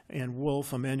 and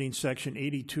Wolf, amending Section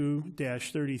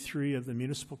 82-33 of the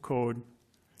Municipal Code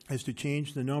as to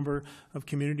change the number of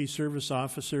community service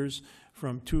officers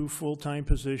from 2 full-time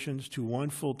positions to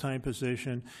 1 full-time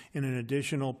position and an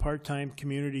additional part-time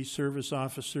community service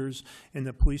officers in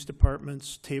the police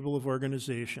department's table of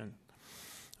organization.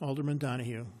 Alderman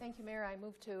Donahue. Thank you, Mayor. I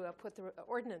move to put the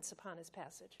ordinance upon its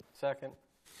passage. Second.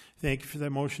 Thank you for that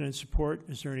motion and support.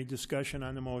 Is there any discussion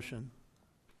on the motion?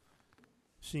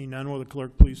 Seeing none, will the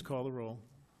clerk please call the roll?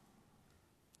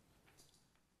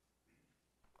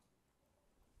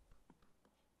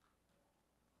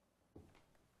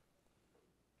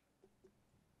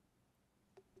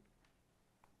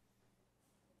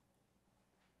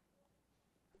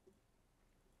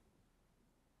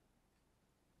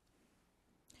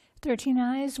 Thirteen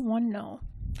ayes, 1 no.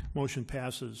 Motion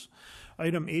passes.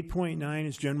 Item 8.9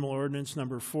 is General Ordinance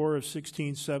Number 4 of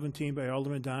 1617 by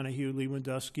Alderman Donahue,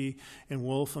 Lewandowski, and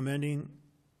Wolf, amending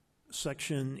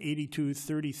Section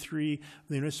 82-33 of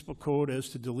the Municipal Code as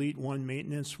to delete 1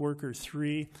 maintenance worker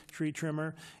 3 tree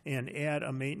trimmer and add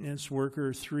a maintenance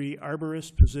worker 3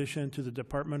 arborist position to the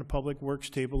Department of Public Works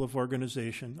table of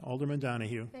organization. Alderman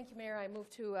Donahue. Thank you, Mayor. I move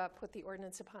to put the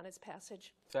ordinance upon its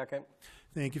passage. Second.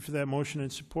 Thank you for that motion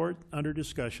and support. Under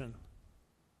discussion.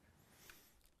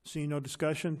 Seeing no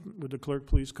discussion, would the clerk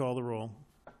please call the roll?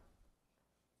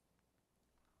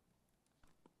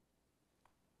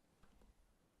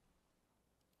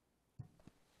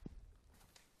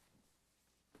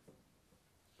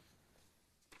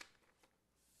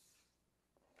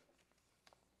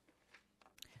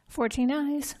 Fourteen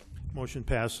ayes. Motion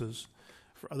passes.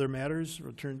 For other matters,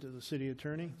 return to the city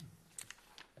attorney.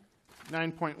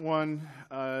 9.1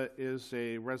 is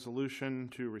a resolution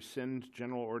to rescind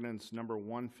General Ordinance Number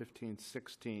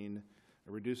 1/1516,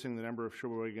 reducing the number of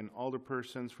Sheboygan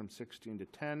alderpersons from 16 to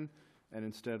 10, and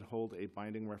instead hold a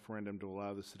binding referendum to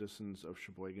allow the citizens of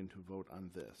Sheboygan to vote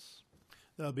on this.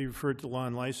 That'll be referred to law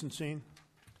and licensing.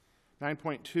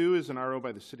 9.2 is an RO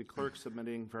by the city clerk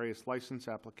submitting various license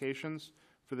applications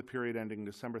for the period ending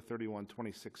December 31,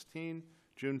 2016,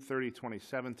 June 30,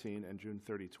 2017, and June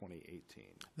 30, 2018.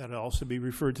 That'll also be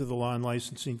referred to the Law and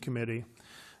Licensing Committee.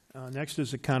 Next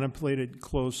is a contemplated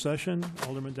closed session.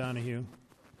 Alderman Donahue.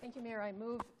 Thank you, Mayor. I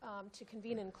move to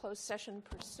convene in closed session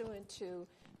pursuant to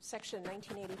Section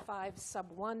 1985,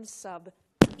 Sub 1, Sub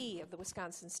E of the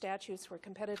Wisconsin statutes, where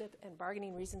competitive and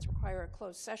bargaining reasons require a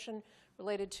closed session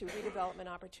related to redevelopment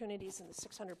opportunities in the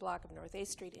 600 block of North 8th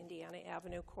Street, Indiana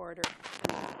Avenue corridor.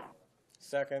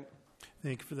 Second.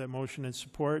 Thank you for that motion and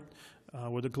support.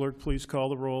 Would the clerk please call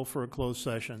the roll for a closed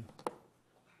session?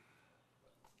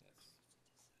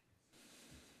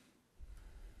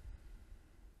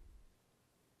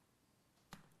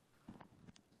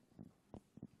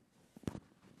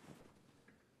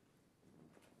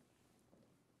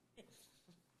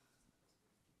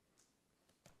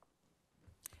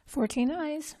 Fourteen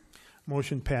ayes.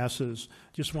 Motion passes.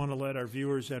 Just want to let our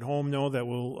viewers at home know that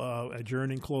we'll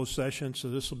adjourn in closed session, so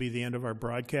this will be the end of our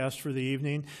broadcast for the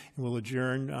evening, and we'll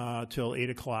adjourn till 8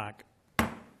 o'clock.